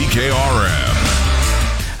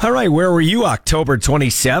 CKRM. All right, where were you October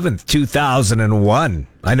 27th, 2001?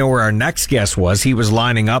 I know where our next guest was. He was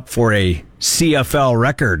lining up for a CFL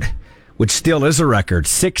record, which still is a record,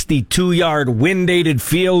 62-yard wind-aided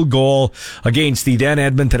field goal against the then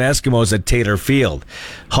Edmonton Eskimos at Taylor Field.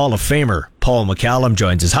 Hall of Famer Paul McCallum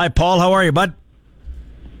joins us. Hi, Paul. How are you, bud?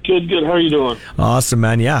 Good. How are you doing? Awesome,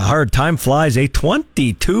 man. Yeah, hard time flies,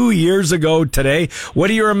 22 years ago today. What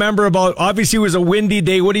do you remember about, obviously it was a windy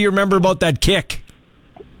day, what do you remember about that kick?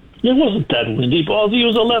 It wasn't that windy, Baldy. It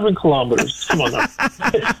was 11 kilometers. Come on now.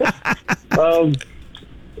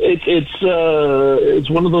 It's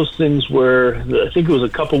one of those things where I think it was a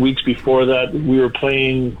couple weeks before that we were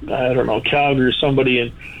playing, I don't know, Calgary or somebody,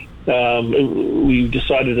 and we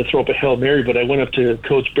decided to throw up a Hail Mary, but I went up to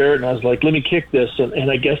Coach Barrett and I was like, let me kick this.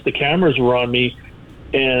 And I guess the cameras were on me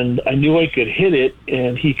and I knew I could hit it.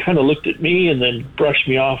 And he kind of looked at me and then brushed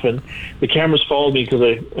me off, and the cameras followed me because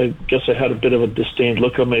I guess I had a bit of a disdained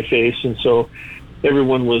look on my face. And so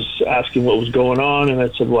everyone was asking what was going on. And I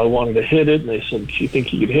said, well, I wanted to hit it. And they said, do you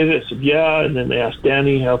think you could hit it? I said, yeah. And then they asked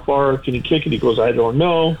Danny, how far can you kick it? He goes, I don't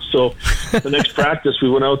know. So the next practice we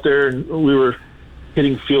went out there and we were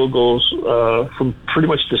hitting field goals from pretty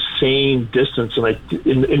much the same distance, and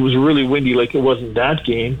it was really windy, like it wasn't that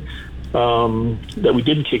game that we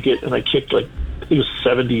didn't kick it, and I kicked I think it was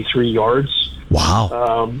 73 yards.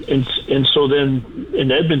 Wow. And so then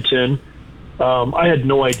in Edmonton, I had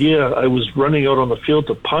no idea. I was running out on the field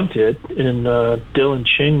to punt it, and Dylan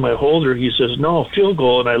Ching, my holder, he says, no, field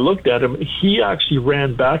goal, and I looked at him. He actually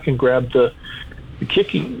ran back and grabbed the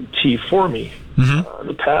kicking tee for me,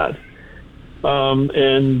 the pad.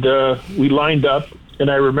 And we lined up,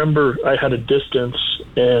 and I remember I had a distance,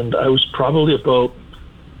 and I was probably about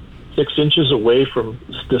 6 inches away from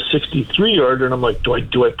the 63-yarder, and I'm like, do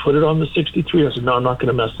I put it on the 63? I said, no, I'm not going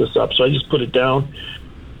to mess this up. So I just put it down,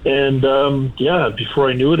 and before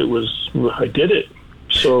I knew it, I did it.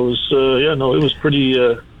 So it was, it was pretty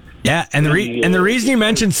Yeah, and the reason you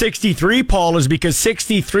mentioned 63, Paul, is because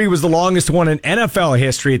 63 was the longest one in NFL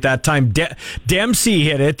history at that time. Dempsey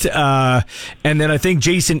hit it, and then I think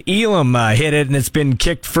Jason Elam hit it, and it's been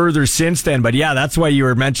kicked further since then. But yeah, that's why you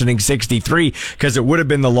were mentioning 63, because it would have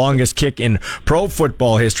been the longest kick in pro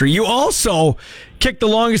football history. You also kicked the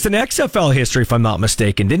longest in XFL history, if I'm not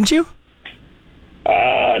mistaken, didn't you?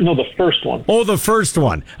 No, the first one. Oh, the first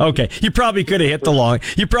one. Okay. You probably could have hit the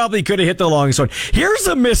longest one. Here's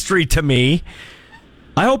a mystery to me.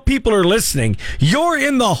 I hope people are listening. You're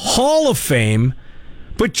in the Hall of Fame,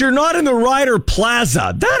 but you're not in the Ryder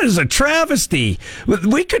Plaza. That is a travesty.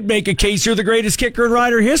 We could make a case you're the greatest kicker in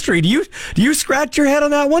Ryder history. Do you scratch your head on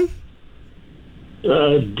that one?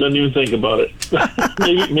 Don't even think about it.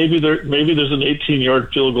 maybe there's an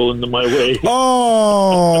 18-yard field goal into my way.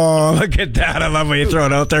 Oh, look at that! I love when you throw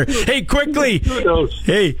it out there. Hey, quickly! Who knows?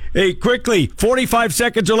 Hey, quickly! 45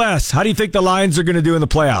 seconds or less. How do you think the Lions are going to do in the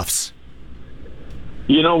playoffs?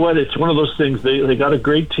 You know what? It's one of those things. They got a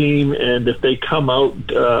great team, and if they come out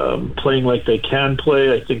playing like they can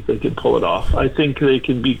play, I think they can pull it off. I think they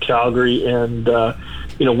can beat Calgary, and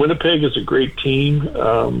Winnipeg is a great team.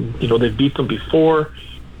 They beat them before.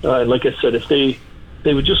 Like I said, if they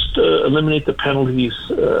would just eliminate the penalties,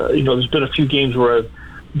 there's been a few games where I've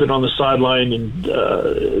been on the sideline, and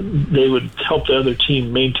they would help the other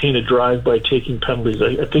team maintain a drive by taking penalties.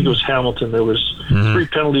 I think it was Hamilton. There was 3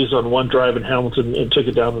 penalties on one drive in Hamilton and took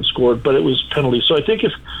it down and scored, but it was penalties. So I think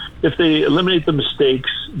if they eliminate the mistakes,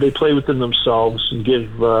 they play within themselves and give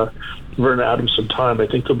Vernon Adams some time, I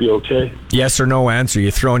think they'll be okay. Yes or no answer.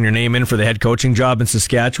 You throwing your name in for the head coaching job in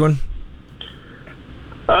Saskatchewan?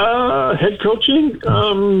 Head coaching?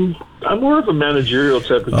 I'm more of a managerial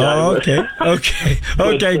type of guy. Oh, okay.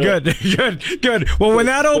 Good. Well, when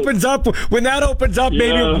that opens up,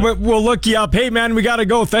 maybe we'll look you up. Hey, man, we got to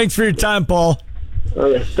go. Thanks for your time, Paul. All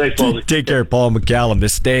right, thanks, Paul. Take care, Paul McCallum.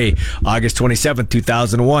 This day, August 27th,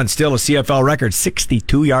 2001, still a CFL record,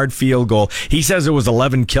 62-yard field goal. He says it was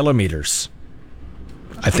 11 kilometers.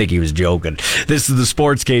 I think he was joking. This is the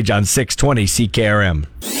Sports Cage on 620 CKRM.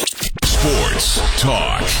 Sports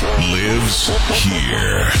talk lives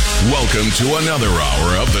here. Welcome to another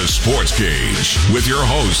hour of the Sports Cage with your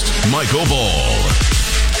host, Michael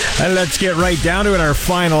Ball. And let's get right down to it, our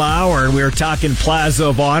final hour. We're talking Plaza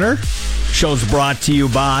of Honor. Show's brought to you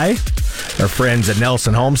by our friends at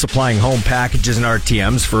Nelson Home, supplying home packages and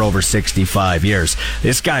RTMs for over 65 years.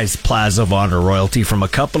 This guy's Plaza of Honor royalty from a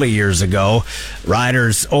couple of years ago.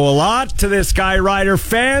 Riders owe a lot to this guy. Rider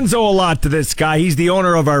fans owe a lot to this guy. He's the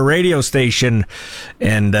owner of our radio station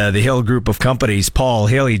and the Hill Group of Companies. Paul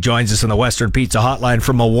Hill, he joins us on the Western Pizza Hotline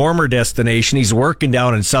from a warmer destination. He's working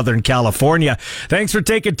down in Southern California. Thanks for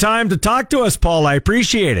taking time to talk to us, Paul. I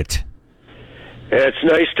appreciate it. It's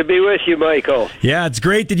nice to be with you, Michael. Yeah, it's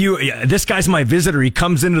great that this guy's my visitor. He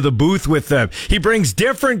comes into the booth with, he brings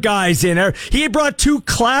different guys in. He brought 2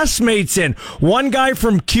 classmates in. One guy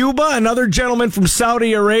from Cuba, another gentleman from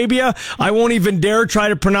Saudi Arabia. I won't even dare try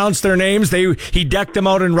to pronounce their names. He decked them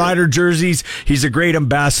out in Rider jerseys. He's a great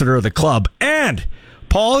ambassador of the club. And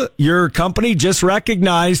Paul, your company just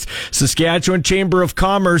recognized Saskatchewan Chamber of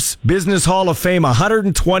Commerce Business Hall of Fame,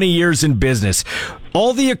 120 years in business.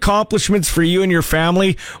 All the accomplishments for you and your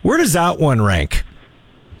family, where does that one rank?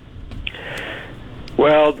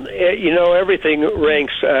 Well, everything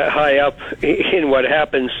ranks high up in what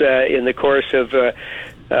happens in the course of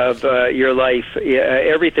your life.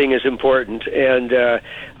 Everything is important, and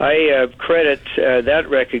I credit that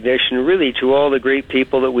recognition really to all the great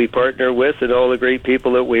people that we partner with and all the great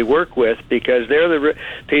people that we work with, because they're the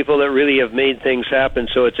people that really have made things happen.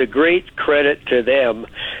 So it's a great credit to them.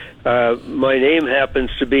 My name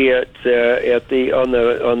happens to be on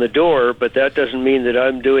the door, but that doesn't mean that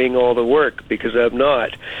I'm doing all the work, because I'm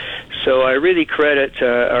not. So I really credit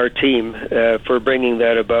our team for bringing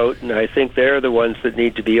that about, and I think they're the ones that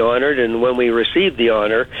need to be honored. And when we received the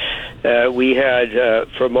honor, we had,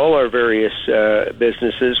 from all our various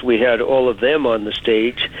businesses, we had all of them on the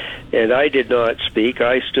stage, and I did not speak.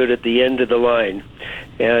 I stood at the end of the line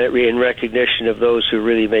in recognition of those who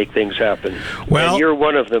really make things happen. Well, and you're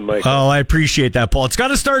one of them, Michael. Oh, I appreciate that, Paul. It's got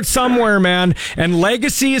to start somewhere, man. And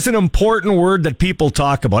legacy is an important word that people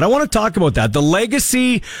talk about. I want to talk about that. The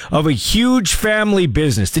legacy of a huge family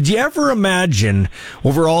business. Did you ever imagine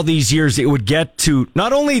over all these years it would get to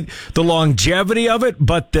not only the longevity of it,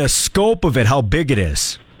 but the scope of it, how big it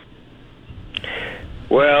is?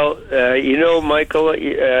 Well, Michael,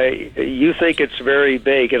 you think it's very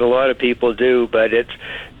big, and a lot of people do, but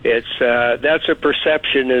That's a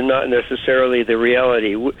perception and not necessarily the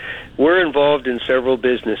reality. We're involved in several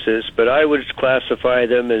businesses, but I would classify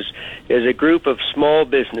them as a group of small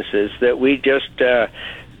businesses that we just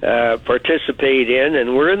participate in,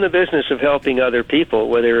 and we're in the business of helping other people,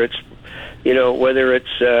 whether it's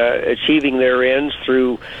achieving their ends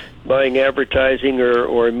through buying advertising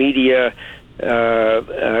or media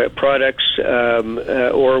products,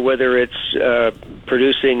 or whether it's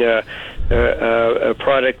producing a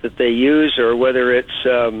product that they use, or whether it's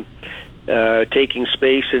taking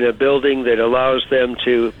space in a building that allows them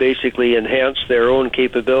to basically enhance their own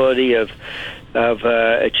capability of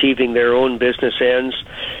achieving their own business ends.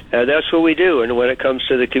 That's what we do. And when it comes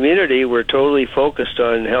to the community, we're totally focused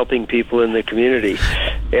on helping people in the community.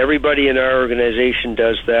 Everybody in our organization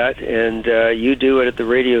does that, and you do it at the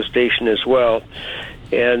radio station as well.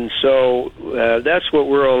 And so that's what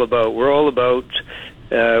we're all about. We're all about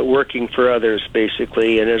working for others,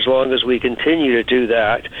 basically, and as long as we continue to do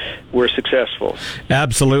that, we're successful.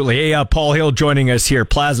 Absolutely. Hey, Paul Hill joining us here,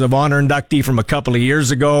 Plaza of Honor inductee from a couple of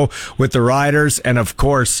years ago with the Riders, and of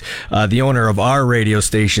course, the owner of our radio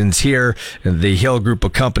stations here, the Hill Group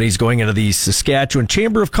of companies, going into the Saskatchewan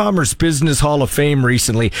Chamber of Commerce Business Hall of Fame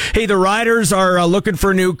recently. Hey, the Riders are looking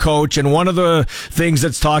for a new coach, and one of the things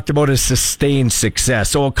that's talked about is sustained success.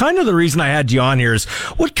 So kind of the reason I had you on here is,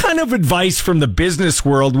 what kind of advice from the business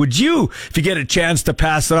world would you, if you get a chance to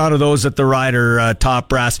pass it on to those at the Rider top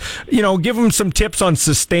brass, give them some tips on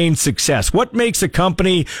sustained success? What makes a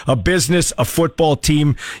company, a business, a football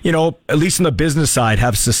team, at least on the business side,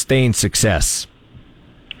 have sustained success?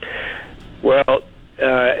 Well,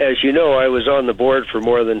 as you know, I was on the board for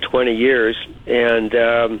more than 20 years, and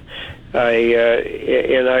I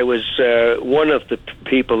was one of the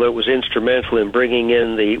people that was instrumental in bringing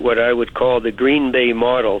in what I would call the Green Bay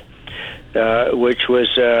model, which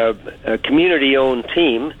was a community-owned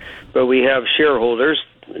team, but we have shareholders.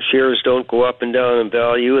 Shares don't go up and down in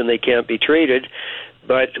value, and they can't be traded,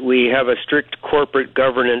 but we have a strict corporate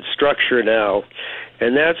governance structure now,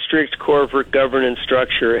 and that strict corporate governance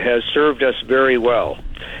structure has served us very well.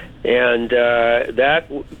 And that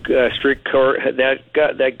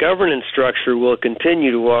governance structure will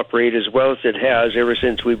continue to operate as well as it has ever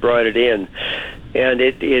since we brought it in, and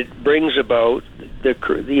it brings about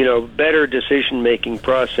the better decision-making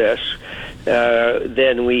process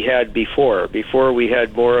than we had before. Before we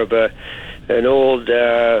had more of an old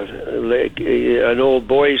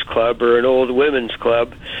boys club or an old women's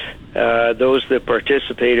club. Those that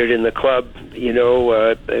participated in the club,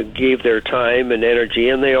 gave their time and energy,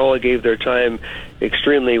 and they all gave their time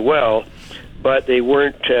extremely well, but they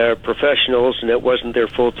weren't professionals, and it wasn't their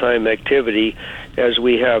full-time activity as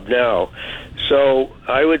we have now. So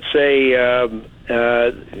I would say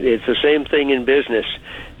it's the same thing in business.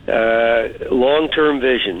 Long-term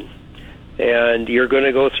vision, and you're going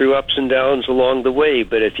to go through ups and downs along the way,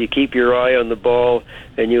 but if you keep your eye on the ball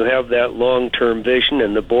and you have that long-term vision,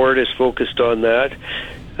 and the board is focused on that,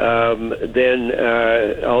 then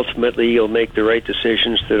ultimately you'll make the right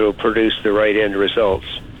decisions that will produce the right end results.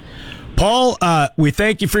 Paul, we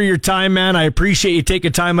thank you for your time, man. I appreciate you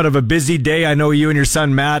taking time out of a busy day. I know you and your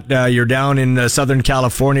son, Matt, you're down in Southern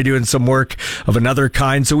California doing some work of another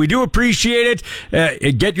kind, so we do appreciate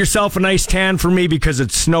it. Get yourself a nice tan for me, because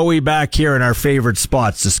it's snowy back here in our favorite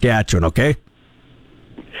spot, Saskatchewan, okay?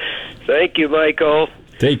 Thank you, Michael.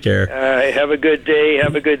 Take care. Have a good day.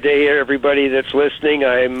 Have a good day, everybody that's listening.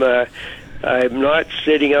 I'm not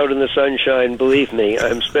sitting out in the sunshine, believe me.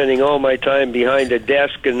 I'm spending all my time behind a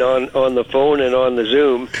desk and on the phone and on the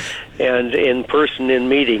Zoom and in person in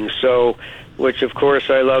meetings, which of course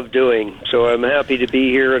I love doing. So I'm happy to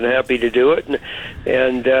be here and happy to do it.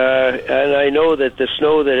 And I know that the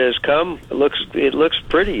snow that has come, it looks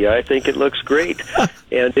pretty. I think it looks great.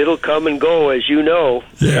 And it'll come and go, as you know.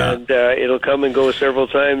 Yeah. And it'll come and go several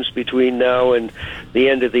times between now and the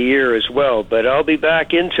end of the year as well. But I'll be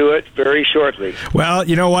back into it very shortly. Well,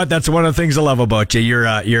 you know what? That's one of the things I love about you. You're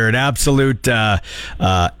an absolute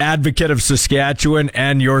advocate of Saskatchewan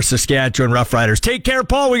and your Saskatchewan Roughriders. Take care,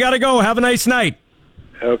 Paul. We got to go. Have a nice night.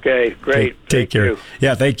 Okay, great. Take care. You.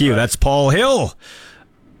 Yeah, thank you. Bye. That's Paul Hill.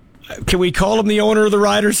 Can we call him the owner of the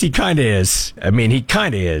Riders? He kind of is. I mean, he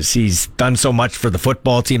kind of is. He's done so much for the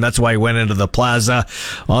football team. That's why he went into the Plaza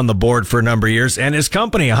on the board for a number of years. And his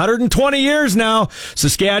company, 120 years now,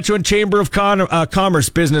 Saskatchewan Chamber of Commerce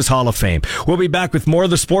Business Hall of Fame. We'll be back with more of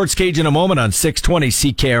the Sports Cage in a moment on 620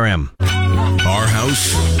 CKRM. Our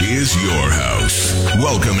house is your house.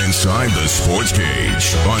 Welcome inside the Sports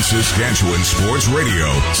Cage on Saskatchewan Sports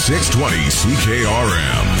Radio, 620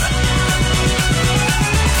 CKRM.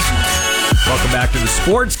 Welcome back to the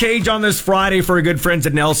Sports Cage on this Friday for our good friends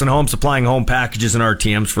at Nelson Home, supplying home packages and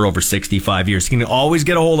RTMs for over 65 years. You can always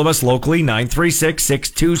get a hold of us locally,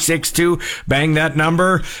 936-6262. Bang that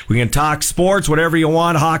number. We can talk sports, whatever you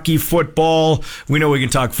want, hockey, football. We know we can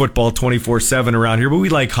talk football 24/7 around here, but we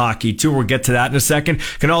like hockey too. We'll get to that in a second.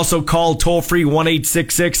 Can also call toll-free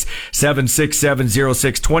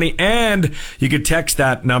 1-866-767-0620, and you can text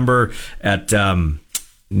that number at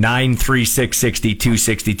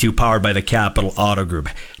 936-6262, powered by the Capital Auto Group.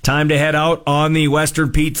 Time to head out on the Western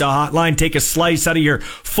Pizza Hotline. Take a slice out of your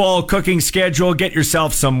fall cooking schedule. Get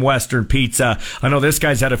yourself some Western Pizza. I know this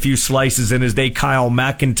guy's had a few slices in his day. Kyle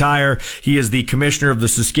McIntyre. He is the commissioner of the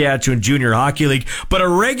Saskatchewan Junior Hockey League, but a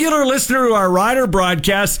regular listener to our Rider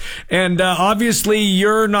broadcast. And obviously,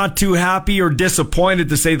 you're not too happy or disappointed,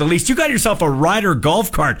 to say the least. You got yourself a Rider golf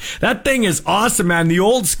cart. That thing is awesome, man. The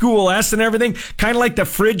old school S and everything. Kind of like the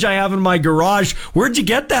fridge I have in my garage. Where'd you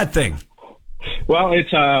get that thing? Well,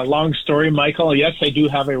 it's a long story, Michael. Yes, I do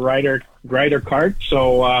have a rider cart.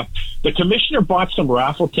 So the commissioner bought some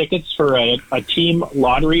raffle tickets for a team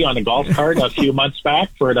lottery on a golf cart a few months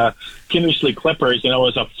back for the Kindersley Clippers. And it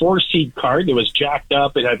was a 4-seat cart. It was jacked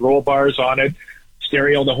up. It had roll bars on it,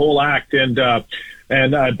 stereo, the whole act. And a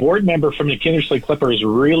board member from the Kindersley Clippers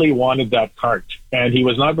really wanted that cart. And he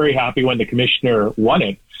was not very happy when the commissioner won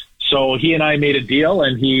it. So he and I made a deal,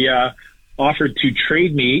 and he offered to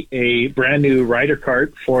trade me a brand new rider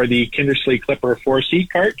cart for the Kindersley Clipper 4-seat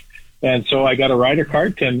cart. And so I got a rider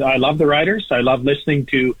cart, and I love the Riders. I love listening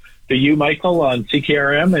to you, Michael, on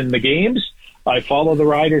CKRM and the games. I follow the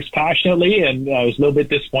Riders passionately, and I was a little bit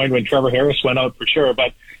disappointed when Trevor Harris went out for sure.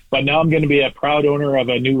 But now I'm going to be a proud owner of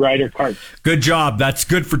a new rider cart. Good job. That's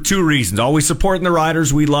good for two reasons. Always supporting the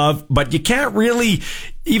Riders we love, but you can't really,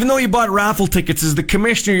 even though you bought raffle tickets as the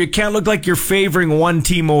commissioner, you can't look like you're favoring one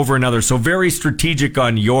team over another. So very strategic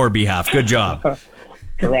on your behalf. Good job.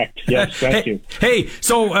 Correct. Yes, thank you. Hey,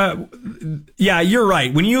 so, yeah, you're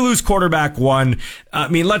right. When you lose quarterback one, I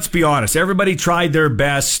mean, let's be honest. Everybody tried their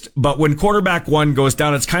best, but when quarterback one goes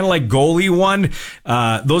down, it's kind of like goalie one.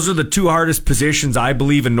 Those are the two hardest positions, I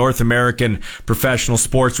believe, in North American professional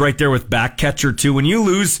sports, right there with back catcher too. When you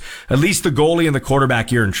lose at least the goalie and the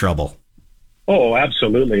quarterback, you're in trouble. Oh,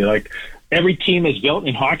 absolutely. Like every team is built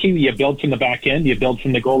in hockey. You build from the back end, you build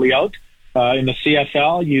from the goalie out. In the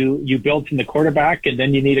CFL, you build from the quarterback, and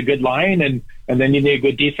then you need a good line, and then you need a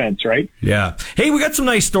good defense, right? Yeah. Hey, we got some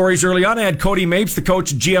nice stories early on. I had Cody Mapes, the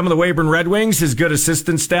coach and GM of the Weyburn Red Wings, his good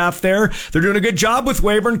assistant staff there. They're doing a good job with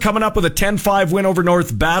Weyburn, coming up with a 10-5 win over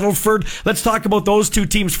North Battleford. Let's talk about those two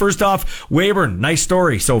teams. First off, Weyburn, nice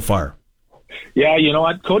story so far. Yeah, you know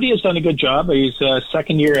what? Cody has done a good job. He's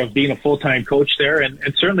second year of being a full-time coach there, and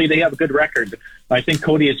certainly they have a good record. I think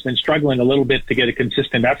Cody has been struggling a little bit to get a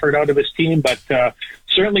consistent effort out of his team, but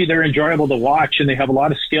certainly they're enjoyable to watch, and they have a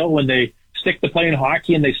lot of skill when they stick to playing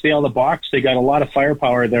hockey and they stay on the box. They got a lot of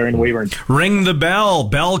firepower there in Weyburn. Ring the bell.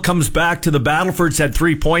 Bell comes back to the Battlefords, had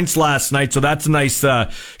 3 points last night, so that's a nice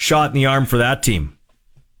shot in the arm for that team.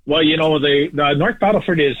 Well, you know, the North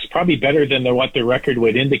Battleford is probably better than what their record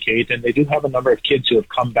would indicate, and they do have a number of kids who have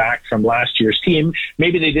come back from last year's team.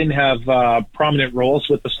 Maybe they didn't have prominent roles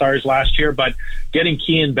with the Stars last year, but getting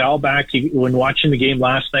Kean Bell back, when watching the game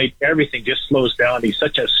last night, everything just slows down. He's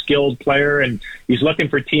such a skilled player, and he's looking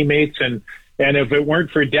for teammates, and if it weren't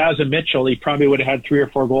for Daz and Mitchell, he probably would have had 3 or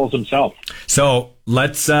 4 goals himself. So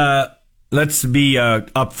let's be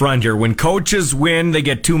up front here. When coaches win, they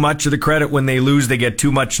get too much of the credit. When they lose, they get too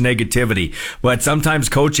much negativity. But sometimes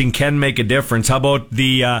coaching can make a difference. How about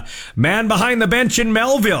the man behind the bench in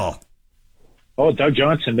Melville? Oh, Doug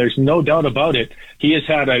Johnson. There's no doubt about it. He has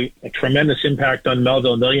had a tremendous impact on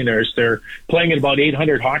Melville Millionaires. They're playing at about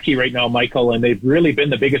 800 hockey right now, Michael, and they've really been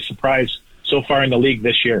the biggest surprise so far in the league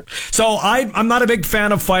this year. So I'm not a big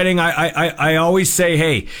fan of fighting. I always say,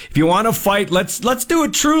 hey, if you want to fight, let's do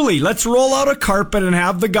it truly. Let's roll out a carpet and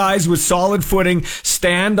have the guys with solid footing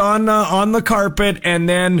stand on the carpet, and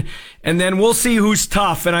then we'll see who's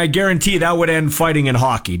tough. And I guarantee that would end fighting in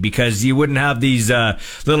hockey, because you wouldn't have these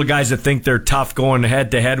little guys that think they're tough going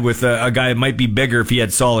head to head with a guy that might be bigger if he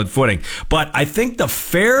had solid footing. But I think the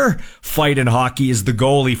fair fight in hockey is the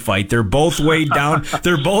goalie fight. They're both weighed down.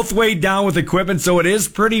 They're both weighed down with equipment, so it is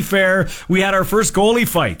pretty fair. We had our first goalie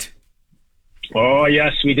fight. Oh,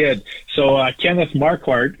 yes, we did. So Kenneth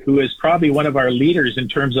Marquardt, who is probably one of our leaders in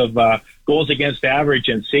terms of goals against average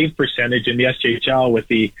and save percentage in the SJHL with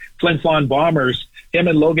the Flin Flon Bombers, him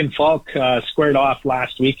and Logan Falk squared off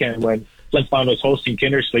last weekend when Flin Flon was hosting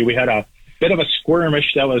Kindersley. We had a bit of a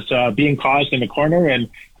skirmish that was being caused in the corner, and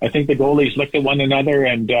I think the goalies looked at one another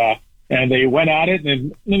and and they went at it.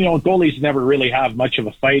 And, goalies never really have much of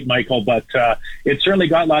a fight, Michael, but it certainly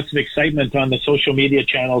got lots of excitement on the social media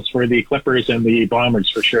channels for the Clippers and the Bombers,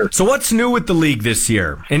 for sure. So what's new with the league this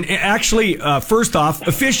year? And actually, first off,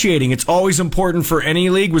 officiating. It's always important for any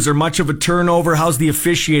league. Was there much of a turnover? How's the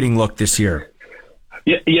officiating look this year?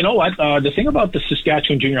 Yeah, you know what? The thing about the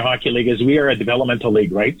Saskatchewan Junior Hockey League is we are a developmental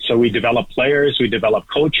league, right? So we develop players, we develop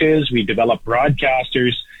coaches, we develop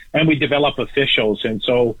broadcasters, and we develop officials. And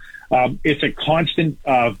so it's a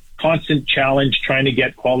constant challenge trying to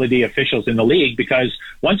get quality officials in the league, because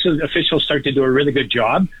once the officials start to do a really good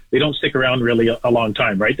job, they don't stick around really a long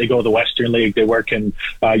time, right? They go to the Western League, they work in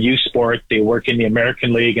youth sport, they work in the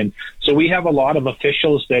American League. And so we have a lot of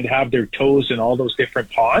officials that have their toes in all those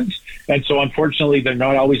different ponds. And so unfortunately, they're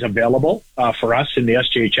not always available for us in the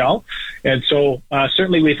SJHL. And so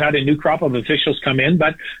certainly we've had a new crop of officials come in,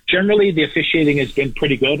 but generally the officiating has been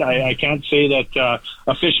pretty good. I can't say that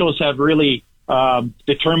officials have really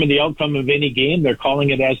determine the outcome of any game. They're calling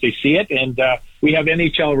it as they see it. And we have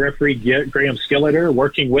NHL referee Graham Skilleter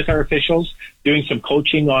working with our officials, doing some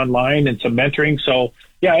coaching online and some mentoring. So,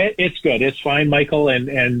 yeah, it's good. It's fine, Michael.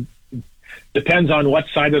 And depends on what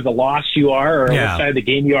side of the loss you are or what side of the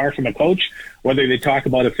game you are from a coach, whether they talk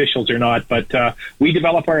about officials or not. But we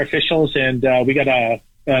develop our officials, and we got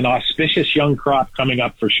an auspicious young crop coming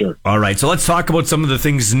up for sure. All right, so let's talk about some of the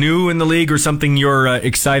things new in the league, or something you're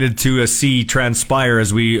excited to see transpire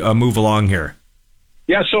as we move along here.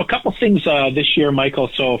 Yeah, so a couple things this year, Michael.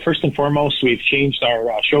 So first and foremost, we've changed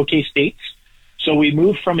our showcase dates. So we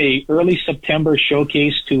moved from a early September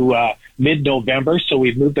showcase to mid-November. So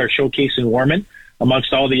we've moved our showcase in Warman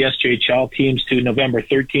amongst all the SJHL teams to November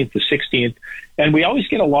 13th to 16th. And we always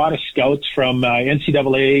get a lot of scouts from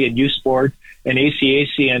NCAA and U Sport and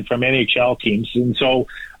ACAC and from NHL teams. And so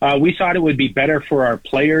we thought it would be better for our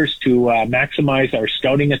players to maximize our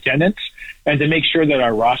scouting attendance and to make sure that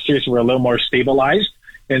our rosters were a little more stabilized.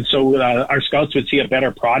 And so our scouts would see a better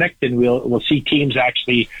product, and we'll see teams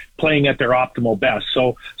actually playing at their optimal best.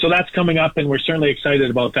 So that's coming up, and we're certainly excited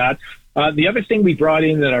about that. The other thing we brought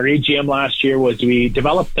in at our AGM last year was we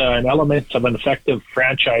developed an element of an effective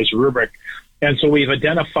franchise rubric. And so we've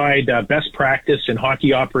identified best practice in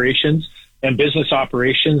hockey operations and business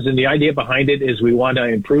operations. And the idea behind it is we want to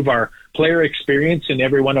improve our player experience in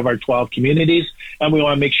every one of our 12 communities. And we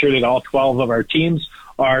want to make sure that all 12 of our teams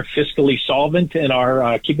are fiscally solvent and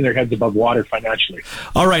are keeping their heads above water financially.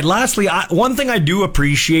 All right. Lastly, one thing I do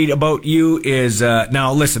appreciate about you is,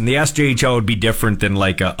 now listen, the SJHL would be different than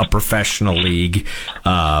like a professional league.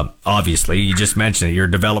 Obviously, you just mentioned it, you're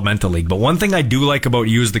a developmental league. But one thing I do like about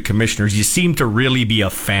you as the commissioner is you seem to really be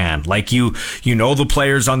a fan. Like you know the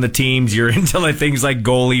players on the teams, you're into like things like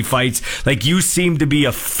goalie fights. Like you seem to be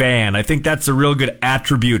a fan. I think that's a real good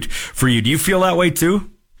attribute for you. Do you feel that way too?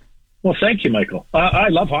 Well, thank you, Michael. I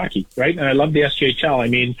love hockey, right? And I love the SJHL. I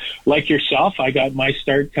mean, like yourself, I got my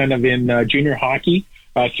start kind of in junior hockey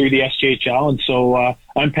through the SJHL. And so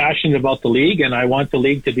I'm passionate about the league, and I want the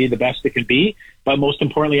league to be the best it can be. But most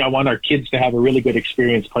importantly, I want our kids to have a really good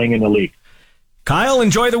experience playing in the league. Kyle,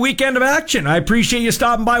 enjoy the weekend of action. I appreciate you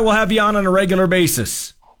stopping by. We'll have you on a regular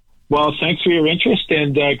basis. Well, thanks for your interest,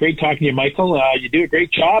 and great talking to you, Michael. You do a great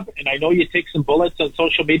job, and I know you take some bullets on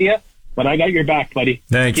social media, but I got your back, buddy.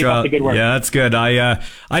 Thanks. Keep up the good work. Yeah, that's good. I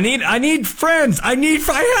need friends. I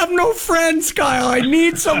have no friends, Kyle. I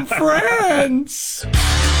need some friends.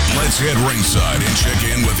 Let's hit ringside and check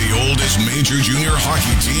in with the oldest major junior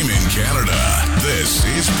hockey team in Canada. This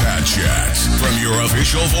is Pat Chats from your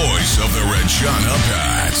official voice of the Regina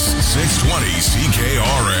Pats, 620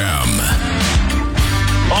 CKRM.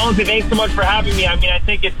 Lindsay, thanks so much for having me. I mean, I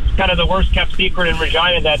think it's kind of the worst kept secret in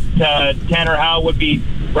Regina that Tanner Howe would be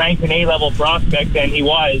ranked an A-level prospect, and he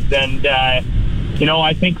was. And,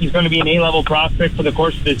 I think he's going to be an A-level prospect for the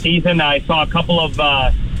course of the season. I saw a couple of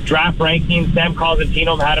draft rankings. Sam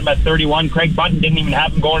Cosentino had him at 31. Craig Button didn't even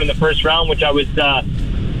have him going in the first round, which I was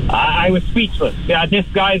speechless. Yeah, this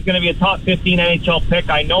guy is going to be a top 15 NHL pick.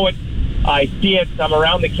 I know it. I see it. I'm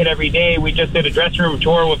around the kid every day. We just did a dressing room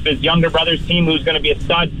tour with his younger brother's team, who's going to be a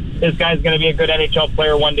stud. This guy's going to be a good NHL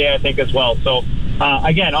player one day, I think, as well. So,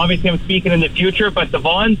 again, obviously I'm speaking in the future, but the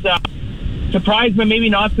Vaughns, surprised but maybe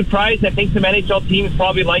not surprised. I think some NHL teams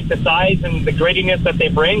probably like the size and the grittiness that they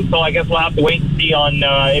bring, so I guess we'll have to wait and see on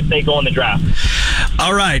if they go in the draft.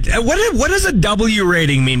 All right. What does a W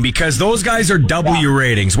rating mean? Because those guys are W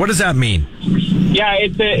ratings. What does that mean? Yeah,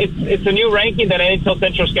 it's a new ranking that NHL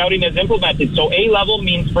Central Scouting has implemented. So A level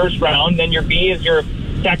means first round, then your B is your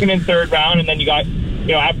second and third round, and then you got,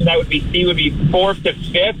 after that would be C would be fourth to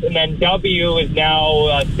fifth, and then W is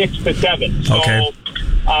now 6th to 7th. So, okay.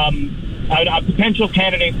 a potential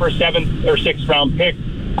candidate for a 7th or 6th round pick.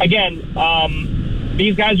 Again,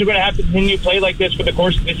 these guys are going to have to continue to play like this for the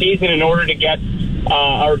course of the season in order to get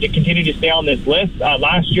or to continue to stay on this list.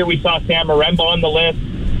 Last year we saw Sam Maremba on the list,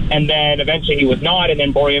 and then eventually he was not, and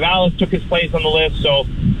then Borealis took his place on the list. So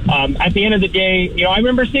at the end of the day, I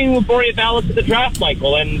remember seeing with Borealis at the draft,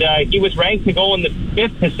 Michael, and he was ranked to go in the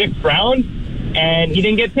 5th to 6th round, and he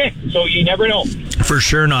didn't get picked. So you never know. For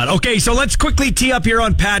sure not. Okay, so let's quickly tee up here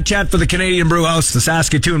on Pat Chat for the Canadian Brewhouse, the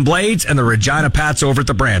Saskatoon Blades, and the Regina Pats over at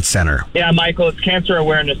the Brandt Center. Yeah, Michael, it's Cancer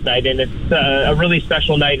Awareness Night, and it's a really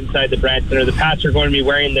special night inside the Brandt Center. The Pats are going to be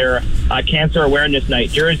wearing their Cancer Awareness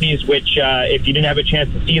Night jerseys, which if you didn't have a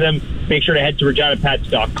chance to see them, make sure to head to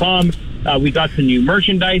reginapats.com. We got some new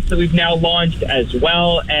merchandise that we've now launched as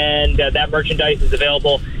well, and that merchandise is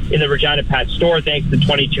available in the Regina Pats store thanks to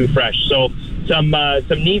 22 Fresh. So some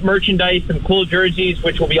neat merchandise, some cool jerseys,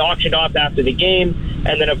 which will be auctioned off after the game.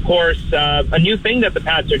 And then, of course, a new thing that the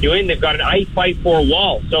Pats are doing, they've got an I Fight For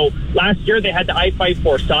wall. So last year they had the I Fight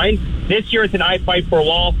For sign. This year it's an I Fight For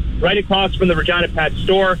wall right across from the Regina Pats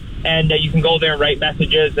store. And you can go there and write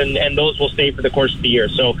messages, and those will stay for the course of the year.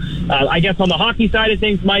 So I guess on the hockey side of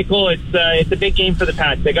things, Michael, it's a big game for the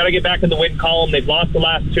Pats. They got to get back in the win column. They've lost the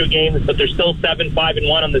last 2 games, but they're still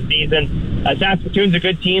 7-5-1 on the season. Saskatoon's a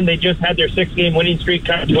good team. They just had their 6-game winning streak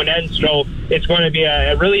come to an end, so it's going to be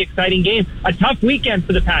a really exciting game. A tough weekend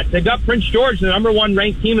for the Pats. They've got Prince George, the number 1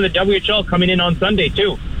 ranked team in the WHL, coming in on Sunday,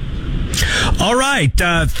 too. All right.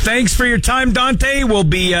 Thanks for your time, Dante. We'll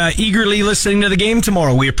be eagerly listening to the game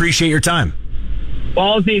tomorrow. We appreciate your time.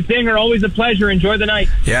 Ballsy, Singer, always a pleasure. Enjoy the night.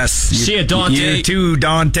 Yes. See you, Dante. You too,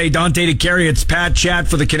 Dante. Dante DeCarry. It's Pat Chat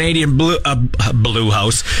for the Canadian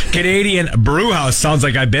Canadian Brewhouse. Sounds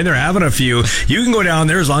like I've been there having a few. You can go down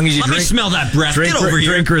there as long as you Let me smell that breath. Get over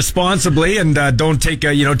here. Drink responsibly, and don't take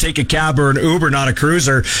a cab or an Uber, not a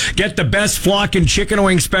cruiser. Get the best flocking chicken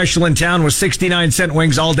wing special in town with 69-cent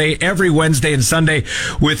wings all day, every Wednesday and Sunday,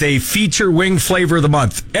 with a feature wing flavor of the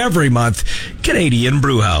month every month. Canadian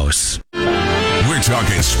Brewhouse. We're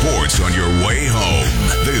talking sports on your way home.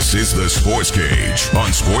 This is the Sports Cage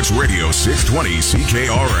on Sports Radio 620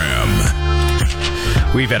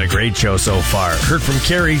 CKRM. We've had a great show so far. Heard from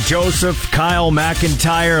Kerry Joseph, Kyle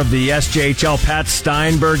McIntyre of the SJHL, Pat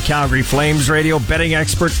Steinberg, Calgary Flames radio, betting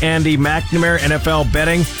expert Andy McNamara, NFL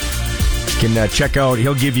betting. You can check out,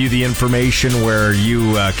 he'll give you the information where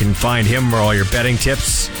you can find him for all your betting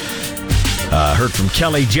tips. Heard from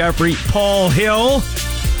Kelly Jeffrey, Paul Hill,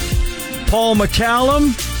 Paul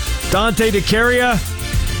McCallum, Dante DeCaria,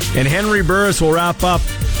 and Henry Burris will wrap up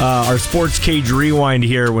our Sports Cage Rewind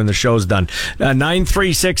here when the show's done.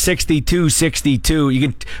 936-6262. You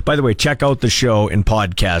can, by the way, check out the show in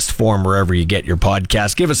podcast form wherever you get your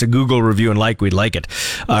podcast. Give us a Google review and we'd like it.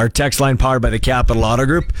 Our text line powered by the Capital Auto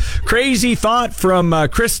Group. Crazy thought from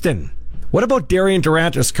Kristen. What about Darian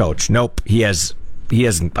Durantis, coach? Nope, he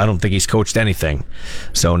hasn't. I don't think he's coached anything.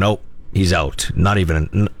 So nope. He's out. Not even,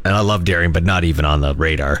 and I love Darian, but not even on the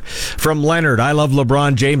radar. From Leonard, I love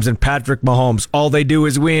LeBron James and Patrick Mahomes. All they do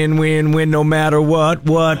is win, win, win, no matter what.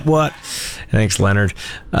 Thanks, Leonard.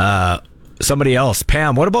 Somebody else.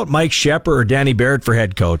 Pam, what about Mike Shepard or Danny Barrett for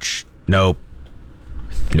head coach? Nope.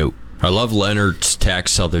 I love Leonard's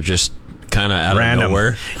texts, how they're just kind of out random. Of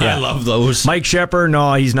nowhere. Yeah. I love those. Mike Shepard,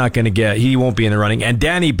 no, he's not going to he won't be in the running. And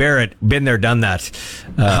Danny Barrett, been there, done that.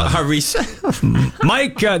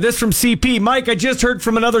 Mike, this from CP. Mike, I just heard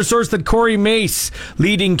from another source that Corey Mace,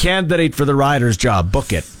 leading candidate for the Riders job.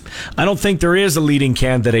 Book it. I don't think there is a leading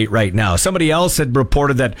candidate right now. Somebody else had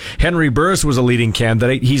reported that Henry Burris was a leading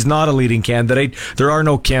candidate. He's not a leading candidate. There are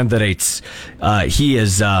no candidates. He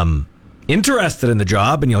is interested in the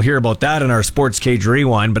job, and you'll hear about that in our Sports Cage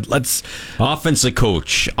Rewind. But let's offensive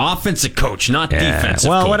coach, not defensive coach.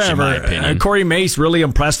 Well, whatever. In my opinion. Corey Mace really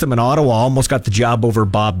impressed him in Ottawa. Almost got the job over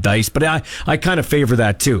Bob Dice, but I kind of favor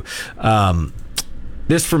that too.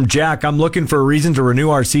 This from Jack. I'm looking for a reason to renew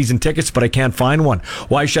our season tickets, but I can't find one.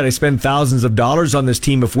 Why should I spend thousands of dollars on this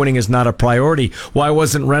team if winning is not a priority? Why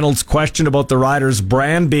wasn't Reynolds questioned about the Riders'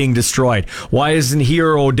 brand being destroyed? Why isn't he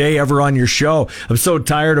or O'Day ever on your show? I'm so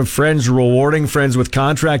tired of friends rewarding friends with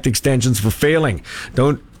contract extensions for failing.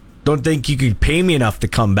 Don't think you could pay me enough to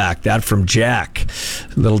come back. That from Jack.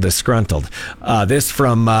 A little disgruntled. This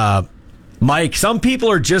from Mike, some people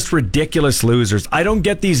are just ridiculous losers. I don't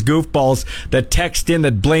get these goofballs that text in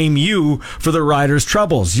that blame you for the Riders'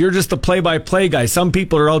 troubles. You're just a play-by-play guy. Some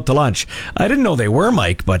people are out to lunch. I didn't know they were,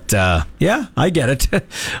 Mike, but yeah, I get it.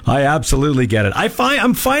 I absolutely get it.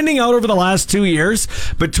 I'm finding out over the last 2 years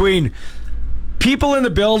between people in the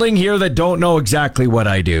building here that don't know exactly what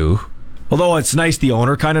I do, Although it's nice the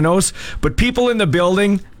owner kind of knows. But people in the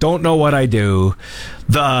building don't know what I do.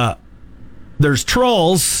 There's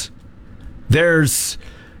trolls.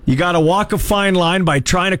 You got to walk a fine line by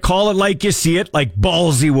trying to call it like you see it, like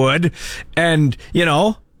Ballsy would. And,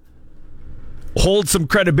 hold some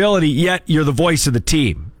credibility, yet you're the voice of the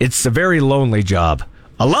team. It's a very lonely job.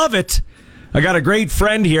 I love it. I got a great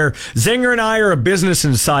friend here. Zinger and I are a business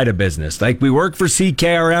inside a business. Like, we work for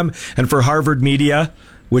CKRM and for Harvard Media,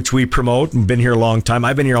 which we promote, and been here a long time.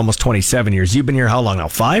 I've been here almost 27 years. You've been here how long now?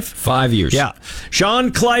 5? 5 years. Yeah.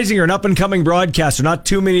 Sean Kleisinger, an up-and-coming broadcaster. Not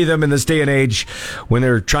too many of them in this day and age when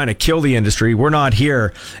they're trying to kill the industry. We're not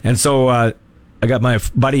here. And so I got my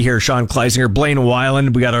buddy here, Sean Kleisinger, Blaine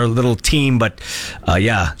Weiland. We got our little team, but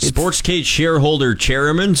SportsCage shareholder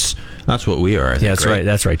chairmans. That's what we are. I think, that's right.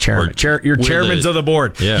 That's right. Chairman. You're chairmans of the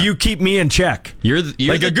board. Yeah. You keep me in check. You're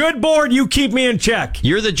a good board. You keep me in check.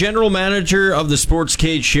 You're the general manager of the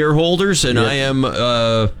SportsCage shareholders, and I am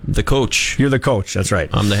the coach. You're the coach. That's right.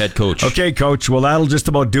 I'm the head coach. Okay, Coach. Well, that'll just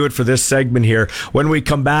about do it for this segment here. When we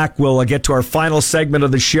come back, we'll get to our final segment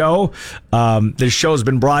of the show. This show has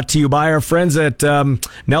been brought to you by our friends at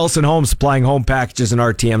Nelson Homes, supplying home packages and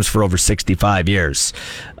RTMs for over 65 years.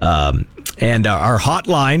 And our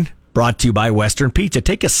hotline, brought to you by Western Pizza.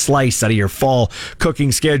 Take a slice out of your fall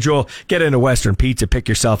cooking schedule. Get into Western Pizza. Pick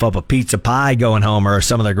yourself up a pizza pie going home, or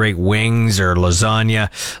some of their great wings or lasagna.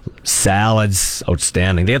 Salads,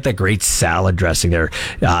 outstanding. They have that great salad dressing there,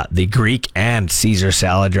 the Greek and Caesar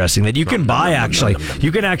salad dressing that you can buy, actually.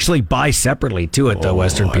 You can actually buy separately, too, at the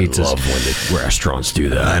Western Pizzas. I love when the restaurants do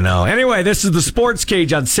that. I know. Anyway, this is the Sports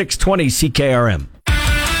Cage on 620 CKRM.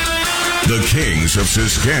 The Kings of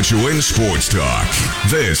Saskatchewan Sports Talk.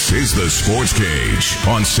 This is the Sports Cage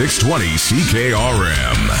on 620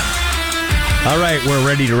 CKRM. All right, we're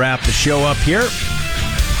ready to wrap the show up here.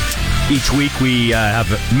 Each week we have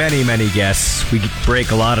many, many guests. We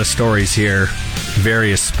break a lot of stories here,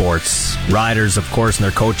 various sports. Riders, of course, and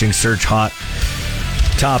their coaching search, hot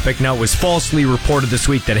topic. Now, it was falsely reported this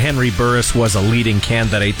week that Henry Burris was a leading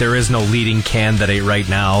candidate. There is no leading candidate right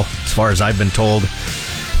now, as far as I've been told.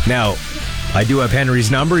 Now, I do have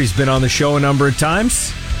Henry's number. He's been on the show a number of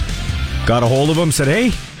times. Got a hold of him, said,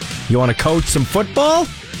 hey, you want to coach some football?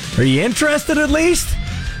 Are you interested at least?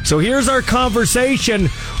 So here's our conversation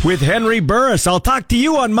with Henry Burris. I'll talk to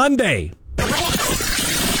you on Monday.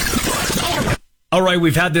 All right,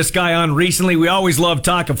 we've had this guy on recently. We always love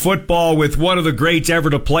talking football with one of the greats ever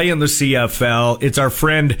to play in the CFL. It's our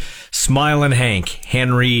friend, Smilin' Hank,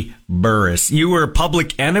 Henry Burris. You were a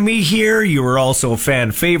public enemy here. You were also a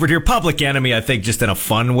fan favorite here. Public enemy, I think, just in a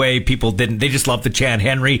fun way. People they just love to chant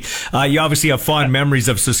Henry. You obviously have fond memories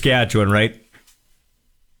of Saskatchewan, right?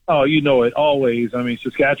 Oh, you know it, always. I mean,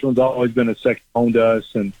 Saskatchewan's always been a second home to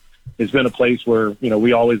us, and it's been a place where,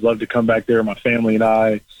 we always love to come back there, my family and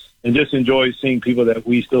I, and just enjoy seeing people that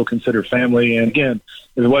we still consider family. And again,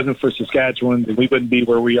 if it wasn't for Saskatchewan, we wouldn't be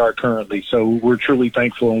where we are currently. So we're truly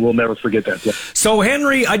thankful, and we'll never forget that. So,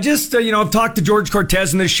 Henry, I just, I've talked to George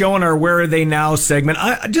Cortez in this show in our Where Are They Now segment.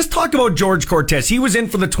 I just talk about George Cortez. He was in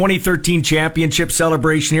for the 2013 championship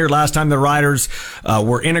celebration here last time the Riders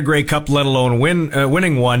were in a Grey Cup, let alone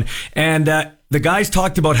winning one. And the guys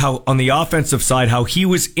talked about how, on the offensive side, how he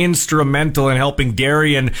was instrumental in helping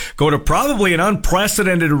Darien go to probably an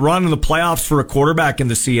unprecedented run in the playoffs for a quarterback in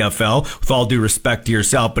the CFL, with all due respect to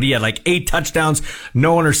yourself. But he had like 8 touchdowns,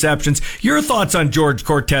 no interceptions. Your thoughts on George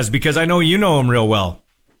Cortez, because I know you know him real well.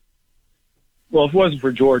 Well, if it wasn't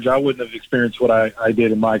for George, I wouldn't have experienced what I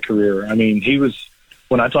did in my career. I mean, he was,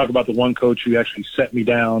 when I talk about the one coach who actually set me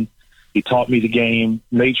down, he taught me the game,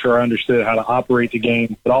 made sure I understood how to operate the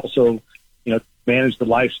game, but also, manage the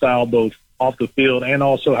lifestyle both off the field and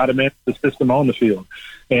also how to manage the system on the field.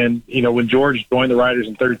 And, when George joined the Riders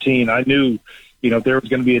in 2013, I knew, if there was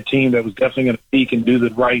going to be a team that was definitely going to peak and do the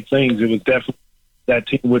right things, it was definitely that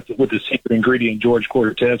team with the secret ingredient, George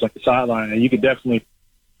Cortez, on the sideline. And you could definitely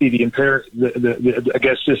see I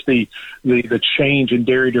guess just the change in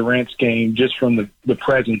Derry Durant's game just from the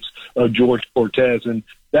presence of George Cortez. And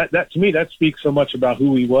that to me, that speaks so much about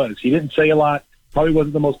who he was. He didn't say a lot. Probably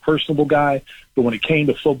wasn't the most personable guy, but when it came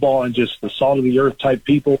to football and just the salt of the earth type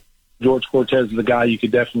people, George Cortez is the guy you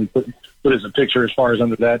could definitely put as a picture as far as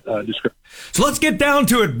under that description. So let's get down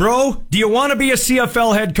to it, bro. Do you want to be a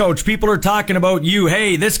CFL head coach? People are talking about you.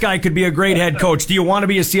 Hey, this guy could be a great head coach. Do you want to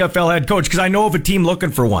be a CFL head coach? Because I know of a team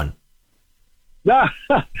looking for one. Well,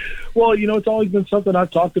 it's always been something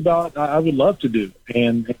I've talked about. I would love to do.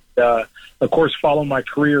 And of course, following my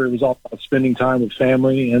career, it was all about spending time with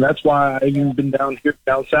family. And that's why I've even been down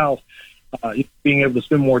south, being able to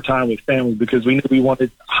spend more time with family, because we knew we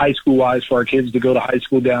wanted high school wise for our kids to go to high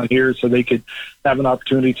school down here so they could have an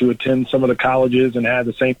opportunity to attend some of the colleges and have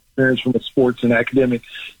the same experience from a sports and academic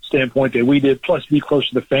standpoint that we did, plus be close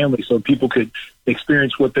to the family so people could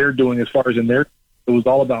experience what they're doing as far as in their, it was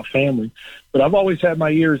all about family. But I've always had my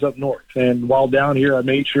ears up north, and while down here I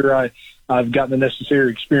made sure I've gotten the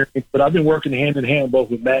necessary experience, but I've been working hand in hand both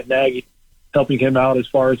with Matt Nagy, helping him out as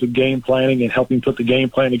far as the game planning and helping put the game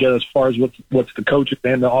plan together as far as what's the coaches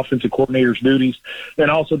and the offensive coordinator's duties.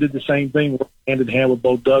 And also did the same thing hand in hand with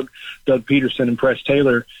both Doug Peterson and Press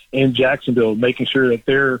Taylor in Jacksonville, making sure that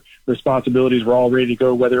their responsibilities were all ready to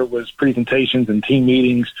go, whether it was presentations and team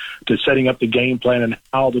meetings to setting up the game plan and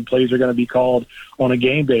how the plays are going to be called on a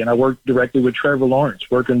game day. And I worked directly with Trevor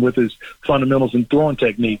Lawrence, working with his fundamentals and throwing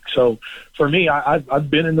technique. So for me,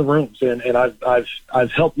 I've been in the rooms and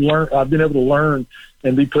I've helped learn. I've been able to learn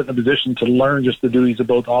and be put in a position to learn just the duties of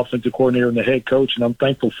both offensive coordinator and the head coach. And I'm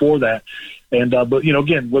thankful for that. And, but,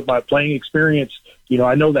 again, with my playing experience,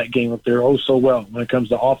 I know that game up there so well when it comes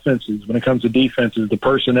to offenses, when it comes to defenses, the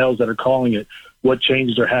personnel that are calling it, what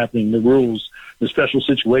changes are happening, the rules, the special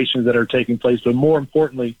situations that are taking place. But more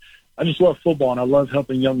importantly, I just love football, and I love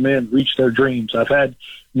helping young men reach their dreams. I've had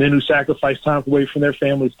men who sacrifice time away from their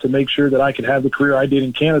families to make sure that I could have the career I did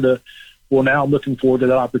in Canada. Well, now I'm looking forward to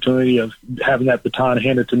that opportunity of having that baton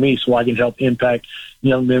handed to me so I can help impact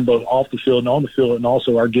young men both off the field and on the field, and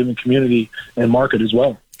also our given community and market as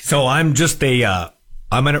well. So I'm just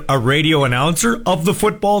I'm a radio announcer of the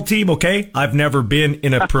football team, okay? I've never been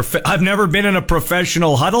in a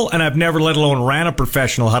professional huddle, and I've never, let alone, ran a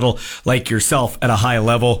professional huddle like yourself at a high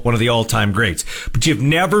level, one of the all-time greats. But you've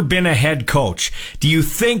never been a head coach. Do you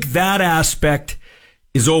think that aspect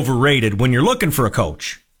is overrated when you're looking for a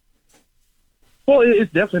coach? Well,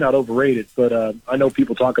 it's definitely not overrated, but I know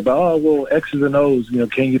people talk about, X's and O's,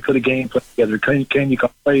 can you put a game plan together? Can you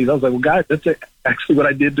call plays? I was like, well, guys, that's actually what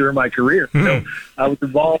I did during my career. I was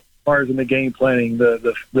involved as far as in the game planning,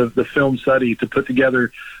 the film study to put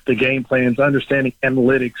together the game plans, understanding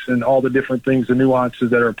analytics and all the different things, the nuances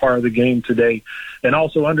that are a part of the game today, and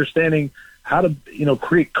also understanding how to,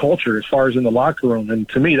 create culture as far as in the locker room. And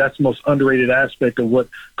to me, that's the most underrated aspect of what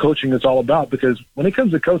coaching is all about, because when it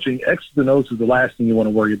comes to coaching, X's and O's is the last thing you want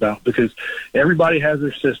to worry about, because everybody has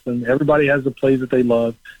their system, everybody has the plays that they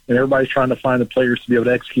love, and everybody's trying to find the players to be able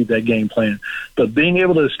to execute that game plan. But being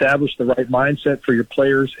able to establish the right mindset for your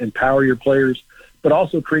players, empower your players, but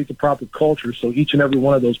also create the proper culture so each and every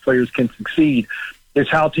one of those players can succeed is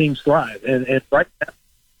how teams thrive. And right now,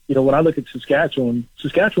 when I look at Saskatchewan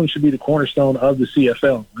should be the cornerstone of the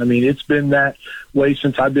CFL. I mean, it's been that way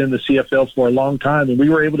since I've been in the CFL for a long time, and we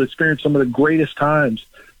were able to experience some of the greatest times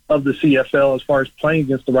of the CFL as far as playing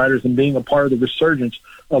against the Riders and being a part of the resurgence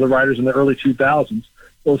of the Riders in the early 2000s.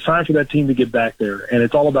 Well, it's time for that team to get back there, and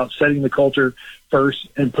it's all about setting the culture first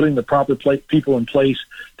and putting the proper people in place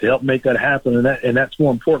to help make that happen, and that's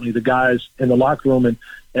more importantly the guys in the locker room.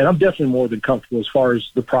 And I'm definitely more than comfortable as far as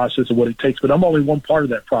the process of what it takes, but I'm only one part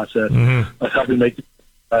of that process of helping make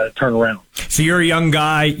it turn around. So you're a young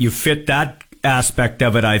guy. You fit that aspect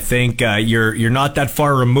of it, I think. You're not that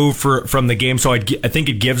far removed from the game, so I think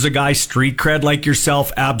it gives a guy street cred like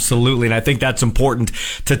yourself, absolutely, and I think that's important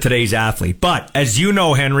to today's athlete. But as you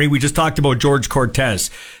know, Henry, we just talked about George Cortez,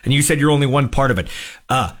 and you said you're only one part of it.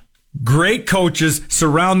 Great coaches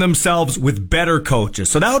surround themselves with better coaches.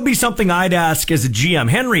 So that would be something I'd ask as a GM.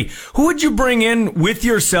 Henry, who would you bring in with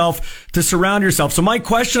yourself to surround yourself? So my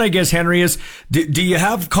question, I guess, Henry, is do you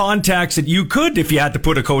have contacts that you could, if you had to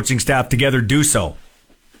put a coaching staff together, do so?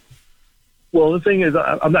 Well, the thing is,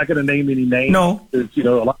 I'm not going to name any names. No. A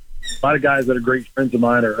lot of guys that are great friends of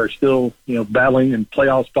mine are still, battling in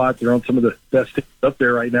playoff spots. They're on some of the best teams up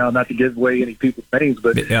there right now, not to give away any people's names,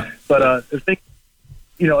 but the thing,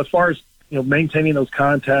 as far as, maintaining those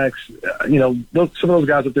contacts, some of those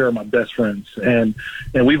guys up there are my best friends. And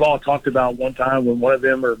we've all talked about one time when one of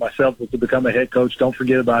them or myself was to become a head coach, don't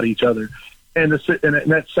forget about each other. And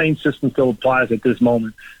that same system still applies at this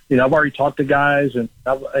moment. I've already talked to guys, and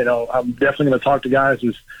I'm definitely going to talk to guys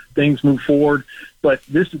as things move forward. But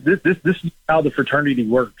this is how the fraternity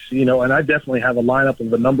works, and I definitely have a lineup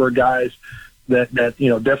of a number of guys that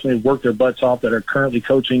definitely work their butts off that are currently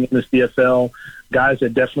coaching in the CFL. Guys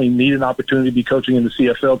that definitely need an opportunity to be coaching in the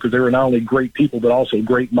CFL because they were not only great people but also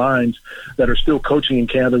great minds that are still coaching in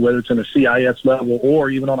Canada, whether it's in a CIS level or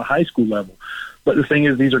even on a high school level. But the thing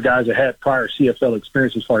is, these are guys that had prior CFL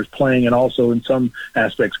experience as far as playing and also in some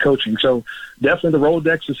aspects coaching. So definitely the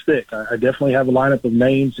Rolodex is thick. I definitely have a lineup of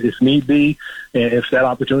names if need be, if that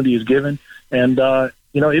opportunity is given. And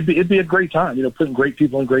it'd be a great time, putting great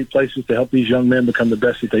people in great places to help these young men become the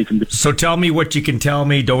best that they can be. So tell me what you can tell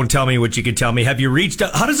me. Don't tell me what you can tell me. Have you reached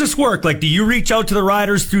out? How does this work? Like, do you reach out to the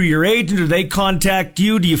riders through your agent? Do they contact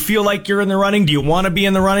you? Do you feel like you're in the running? Do you want to be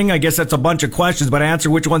in the running? I guess that's a bunch of questions, but answer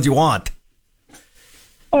which ones you want.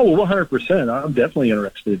 Oh, 100%. I'm definitely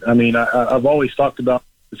interested. I mean, I've always talked about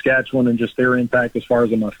Saskatchewan and just their impact as far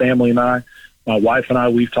as my family and I. My wife and I,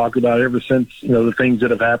 we've talked about it ever since, the things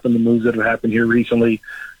that have happened, the moves that have happened here recently.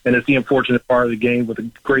 And it's the unfortunate part of the game with a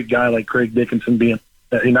great guy like Craig Dickinson being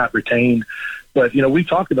not retained. But, we've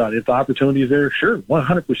talked about it. If the opportunity is there, sure,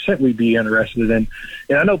 100% we'd be interested in.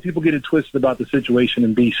 And I know people get it twisted about the situation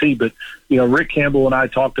in BC, but, Rick Campbell and I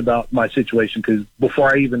talked about my situation because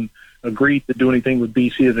before I even agreed to do anything with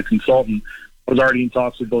BC as a consultant, I was already in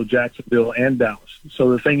talks with both Jacksonville and Dallas.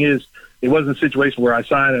 So the thing is, it wasn't a situation where I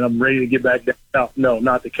signed and I'm ready to get back down. No,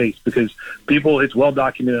 not the case, because it's well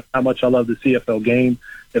documented how much I love the CFL game.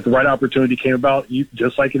 If the right opportunity came about,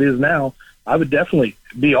 just like it is now, I would definitely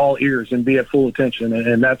be all ears and be at full attention,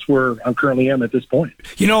 and that's where I'm currently am at this point.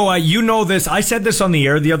 You know this. I said this on the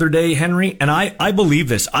air the other day, Henry, and I believe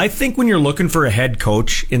this. I think when you're looking for a head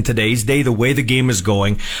coach in today's day, the way the game is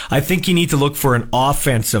going, I think you need to look for an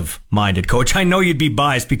offensive-minded coach. I know you'd be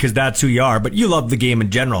biased because that's who you are, but you love the game in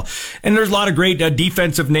general. And there's a lot of great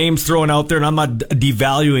defensive names thrown out there, and I'm not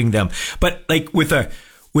devaluing them. But like with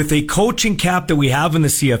a coaching cap that we have in the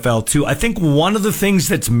CFL too, I think one of the things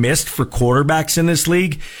that's missed for quarterbacks in this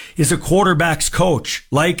league is a quarterback's coach,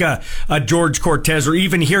 like a George Cortez, or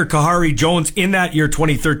even here, Kahari Jones in that year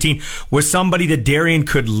 2013 was somebody that Darian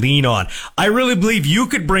could lean on. I really believe you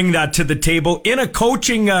could bring that to the table in a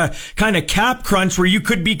coaching kind of cap crunch where you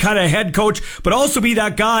could be kind of head coach, but also be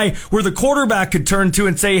that guy where the quarterback could turn to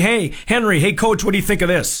and say, hey, Henry, hey, coach, what do you think of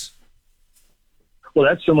this? Well,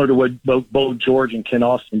 that's similar to what both George and Ken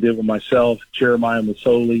Austin did with myself, Jeremiah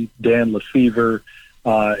Masoli, Dan Lefevre,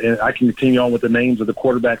 and I can continue on with the names of the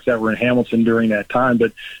quarterbacks that were in Hamilton during that time.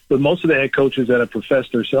 But most of the head coaches that have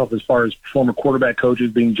professed themselves as far as former quarterback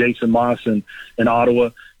coaches, being Jason Moss and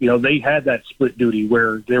Ottawa, they had that split duty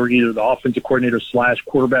where they were either the offensive coordinator /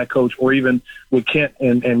 quarterback coach, or even with Kent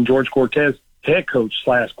and George Cortez, head coach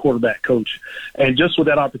 / quarterback coach. And just with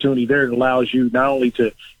that opportunity there, it allows you not only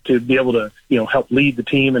to be able to, help lead the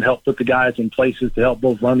team and help put the guys in places to help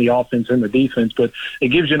both run the offense and the defense, but it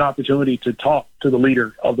gives you an opportunity to talk to the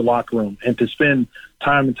leader of the locker room and to spend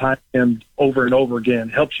time and time and over and over again.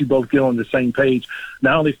 Helps you both get on the same page,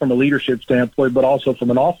 not only from a leadership standpoint, but also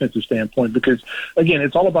from an offensive standpoint, because again,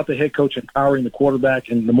 it's all about the head coach empowering the quarterback,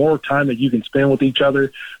 and the more time that you can spend with each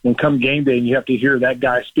other when come game day and you have to hear that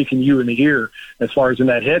guy speaking you in the ear as far as in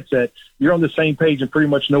that headset, you're on the same page and pretty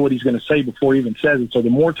much know what he's going to say before he even says it. So the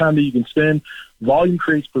more time that you can spend, volume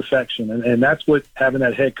creates perfection. And that's what having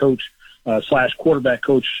that head coach / quarterback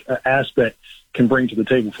coach aspect can bring to the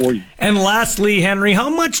table for you. And lastly, Henry, how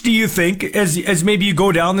much do you think, as maybe you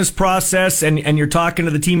go down this process and you're talking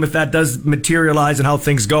to the team, if that does materialize and how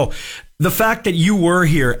things go, the fact that you were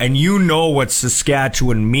here and you know what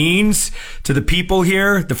Saskatchewan means to the people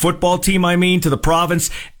here, the football team, to the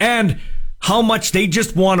province, and how much they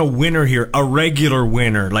just want a winner here, a regular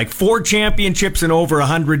winner, like 4 championships in over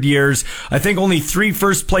 100 years. I think only 3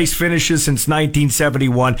 first-place finishes since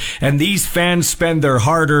 1971, and these fans spend their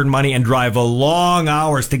hard-earned money and drive long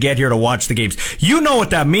hours to get here to watch the games. You know what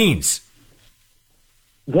that means.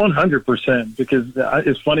 100%, because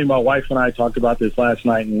it's funny, my wife and I talked about this last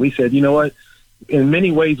night, and we said, you know what? In many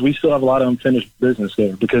ways, we still have a lot of unfinished business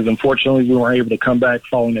there, because unfortunately we weren't able to come back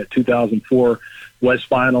following that 2004 West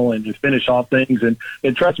Final and just finish off things. And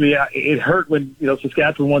trust me, it hurt when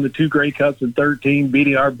Saskatchewan won the 2 Grey Cups in 13,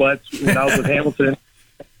 beating our butts when I was with Hamilton,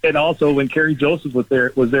 and also when Kerry Joseph was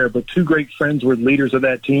there. But 2 great friends were leaders of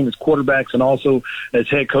that team as quarterbacks and also as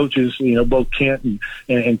head coaches. Both Kent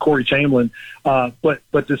and Corey Chamberlain. But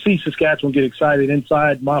to see Saskatchewan get excited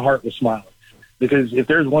inside, my heart was smiling. Because if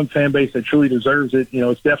there's one fan base that truly deserves it,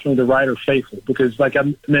 it's definitely the Rider faithful. Because like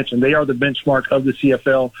I mentioned, they are the benchmark of the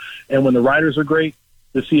CFL. And when the Riders are great,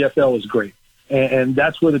 the CFL is great. And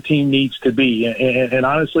that's where the team needs to be. And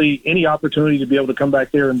honestly, any opportunity to be able to come back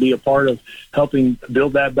there and be a part of helping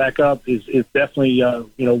build that back up is definitely,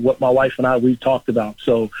 what my wife and we've talked about.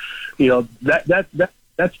 So,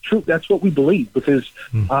 that's true. That's what we believe, because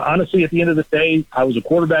honestly, at the end of the day, I was a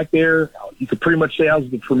quarterback there. You could pretty much say I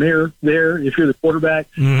was the premier there if you're the quarterback,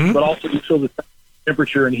 but also you feel the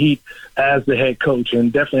temperature and heat as the head coach.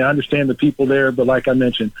 And definitely I understand the people there, but like I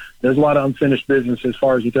mentioned, there's a lot of unfinished business as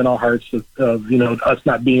far as within our hearts of us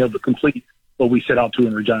not being able to complete what we set out to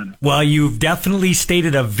in Regina. Well, you've definitely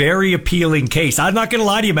stated a very appealing case. I'm not going to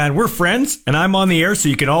lie to you, man. We're friends, and I'm on the air, so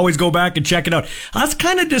you can always go back and check it out. I was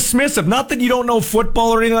kind of dismissive. Not that you don't know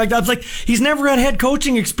football or anything like that. It's like, he's never had head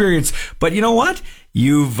coaching experience. But you know what?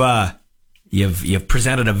 You've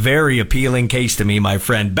presented a very appealing case to me, my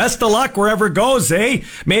friend. Best of luck wherever it goes, eh?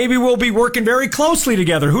 Maybe we'll be working very closely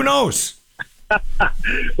together. Who knows?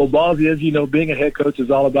 Well, Ballsy, as you know, being a head coach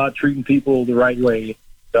is all about treating people the right way.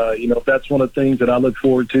 That's one of the things that I look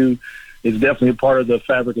forward to. Is definitely a part of the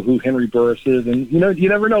fabric of who Henry Burris is. And, you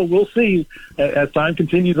never know. We'll see as time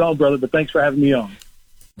continues on, brother. But thanks for having me on.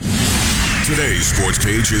 Today's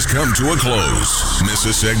SportsCage has come to a close. Miss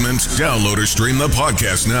a segment? Download or stream the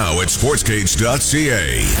podcast now at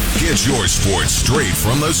sportscage.ca. Get your sports straight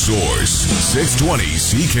from the source. 620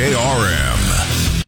 CKRM.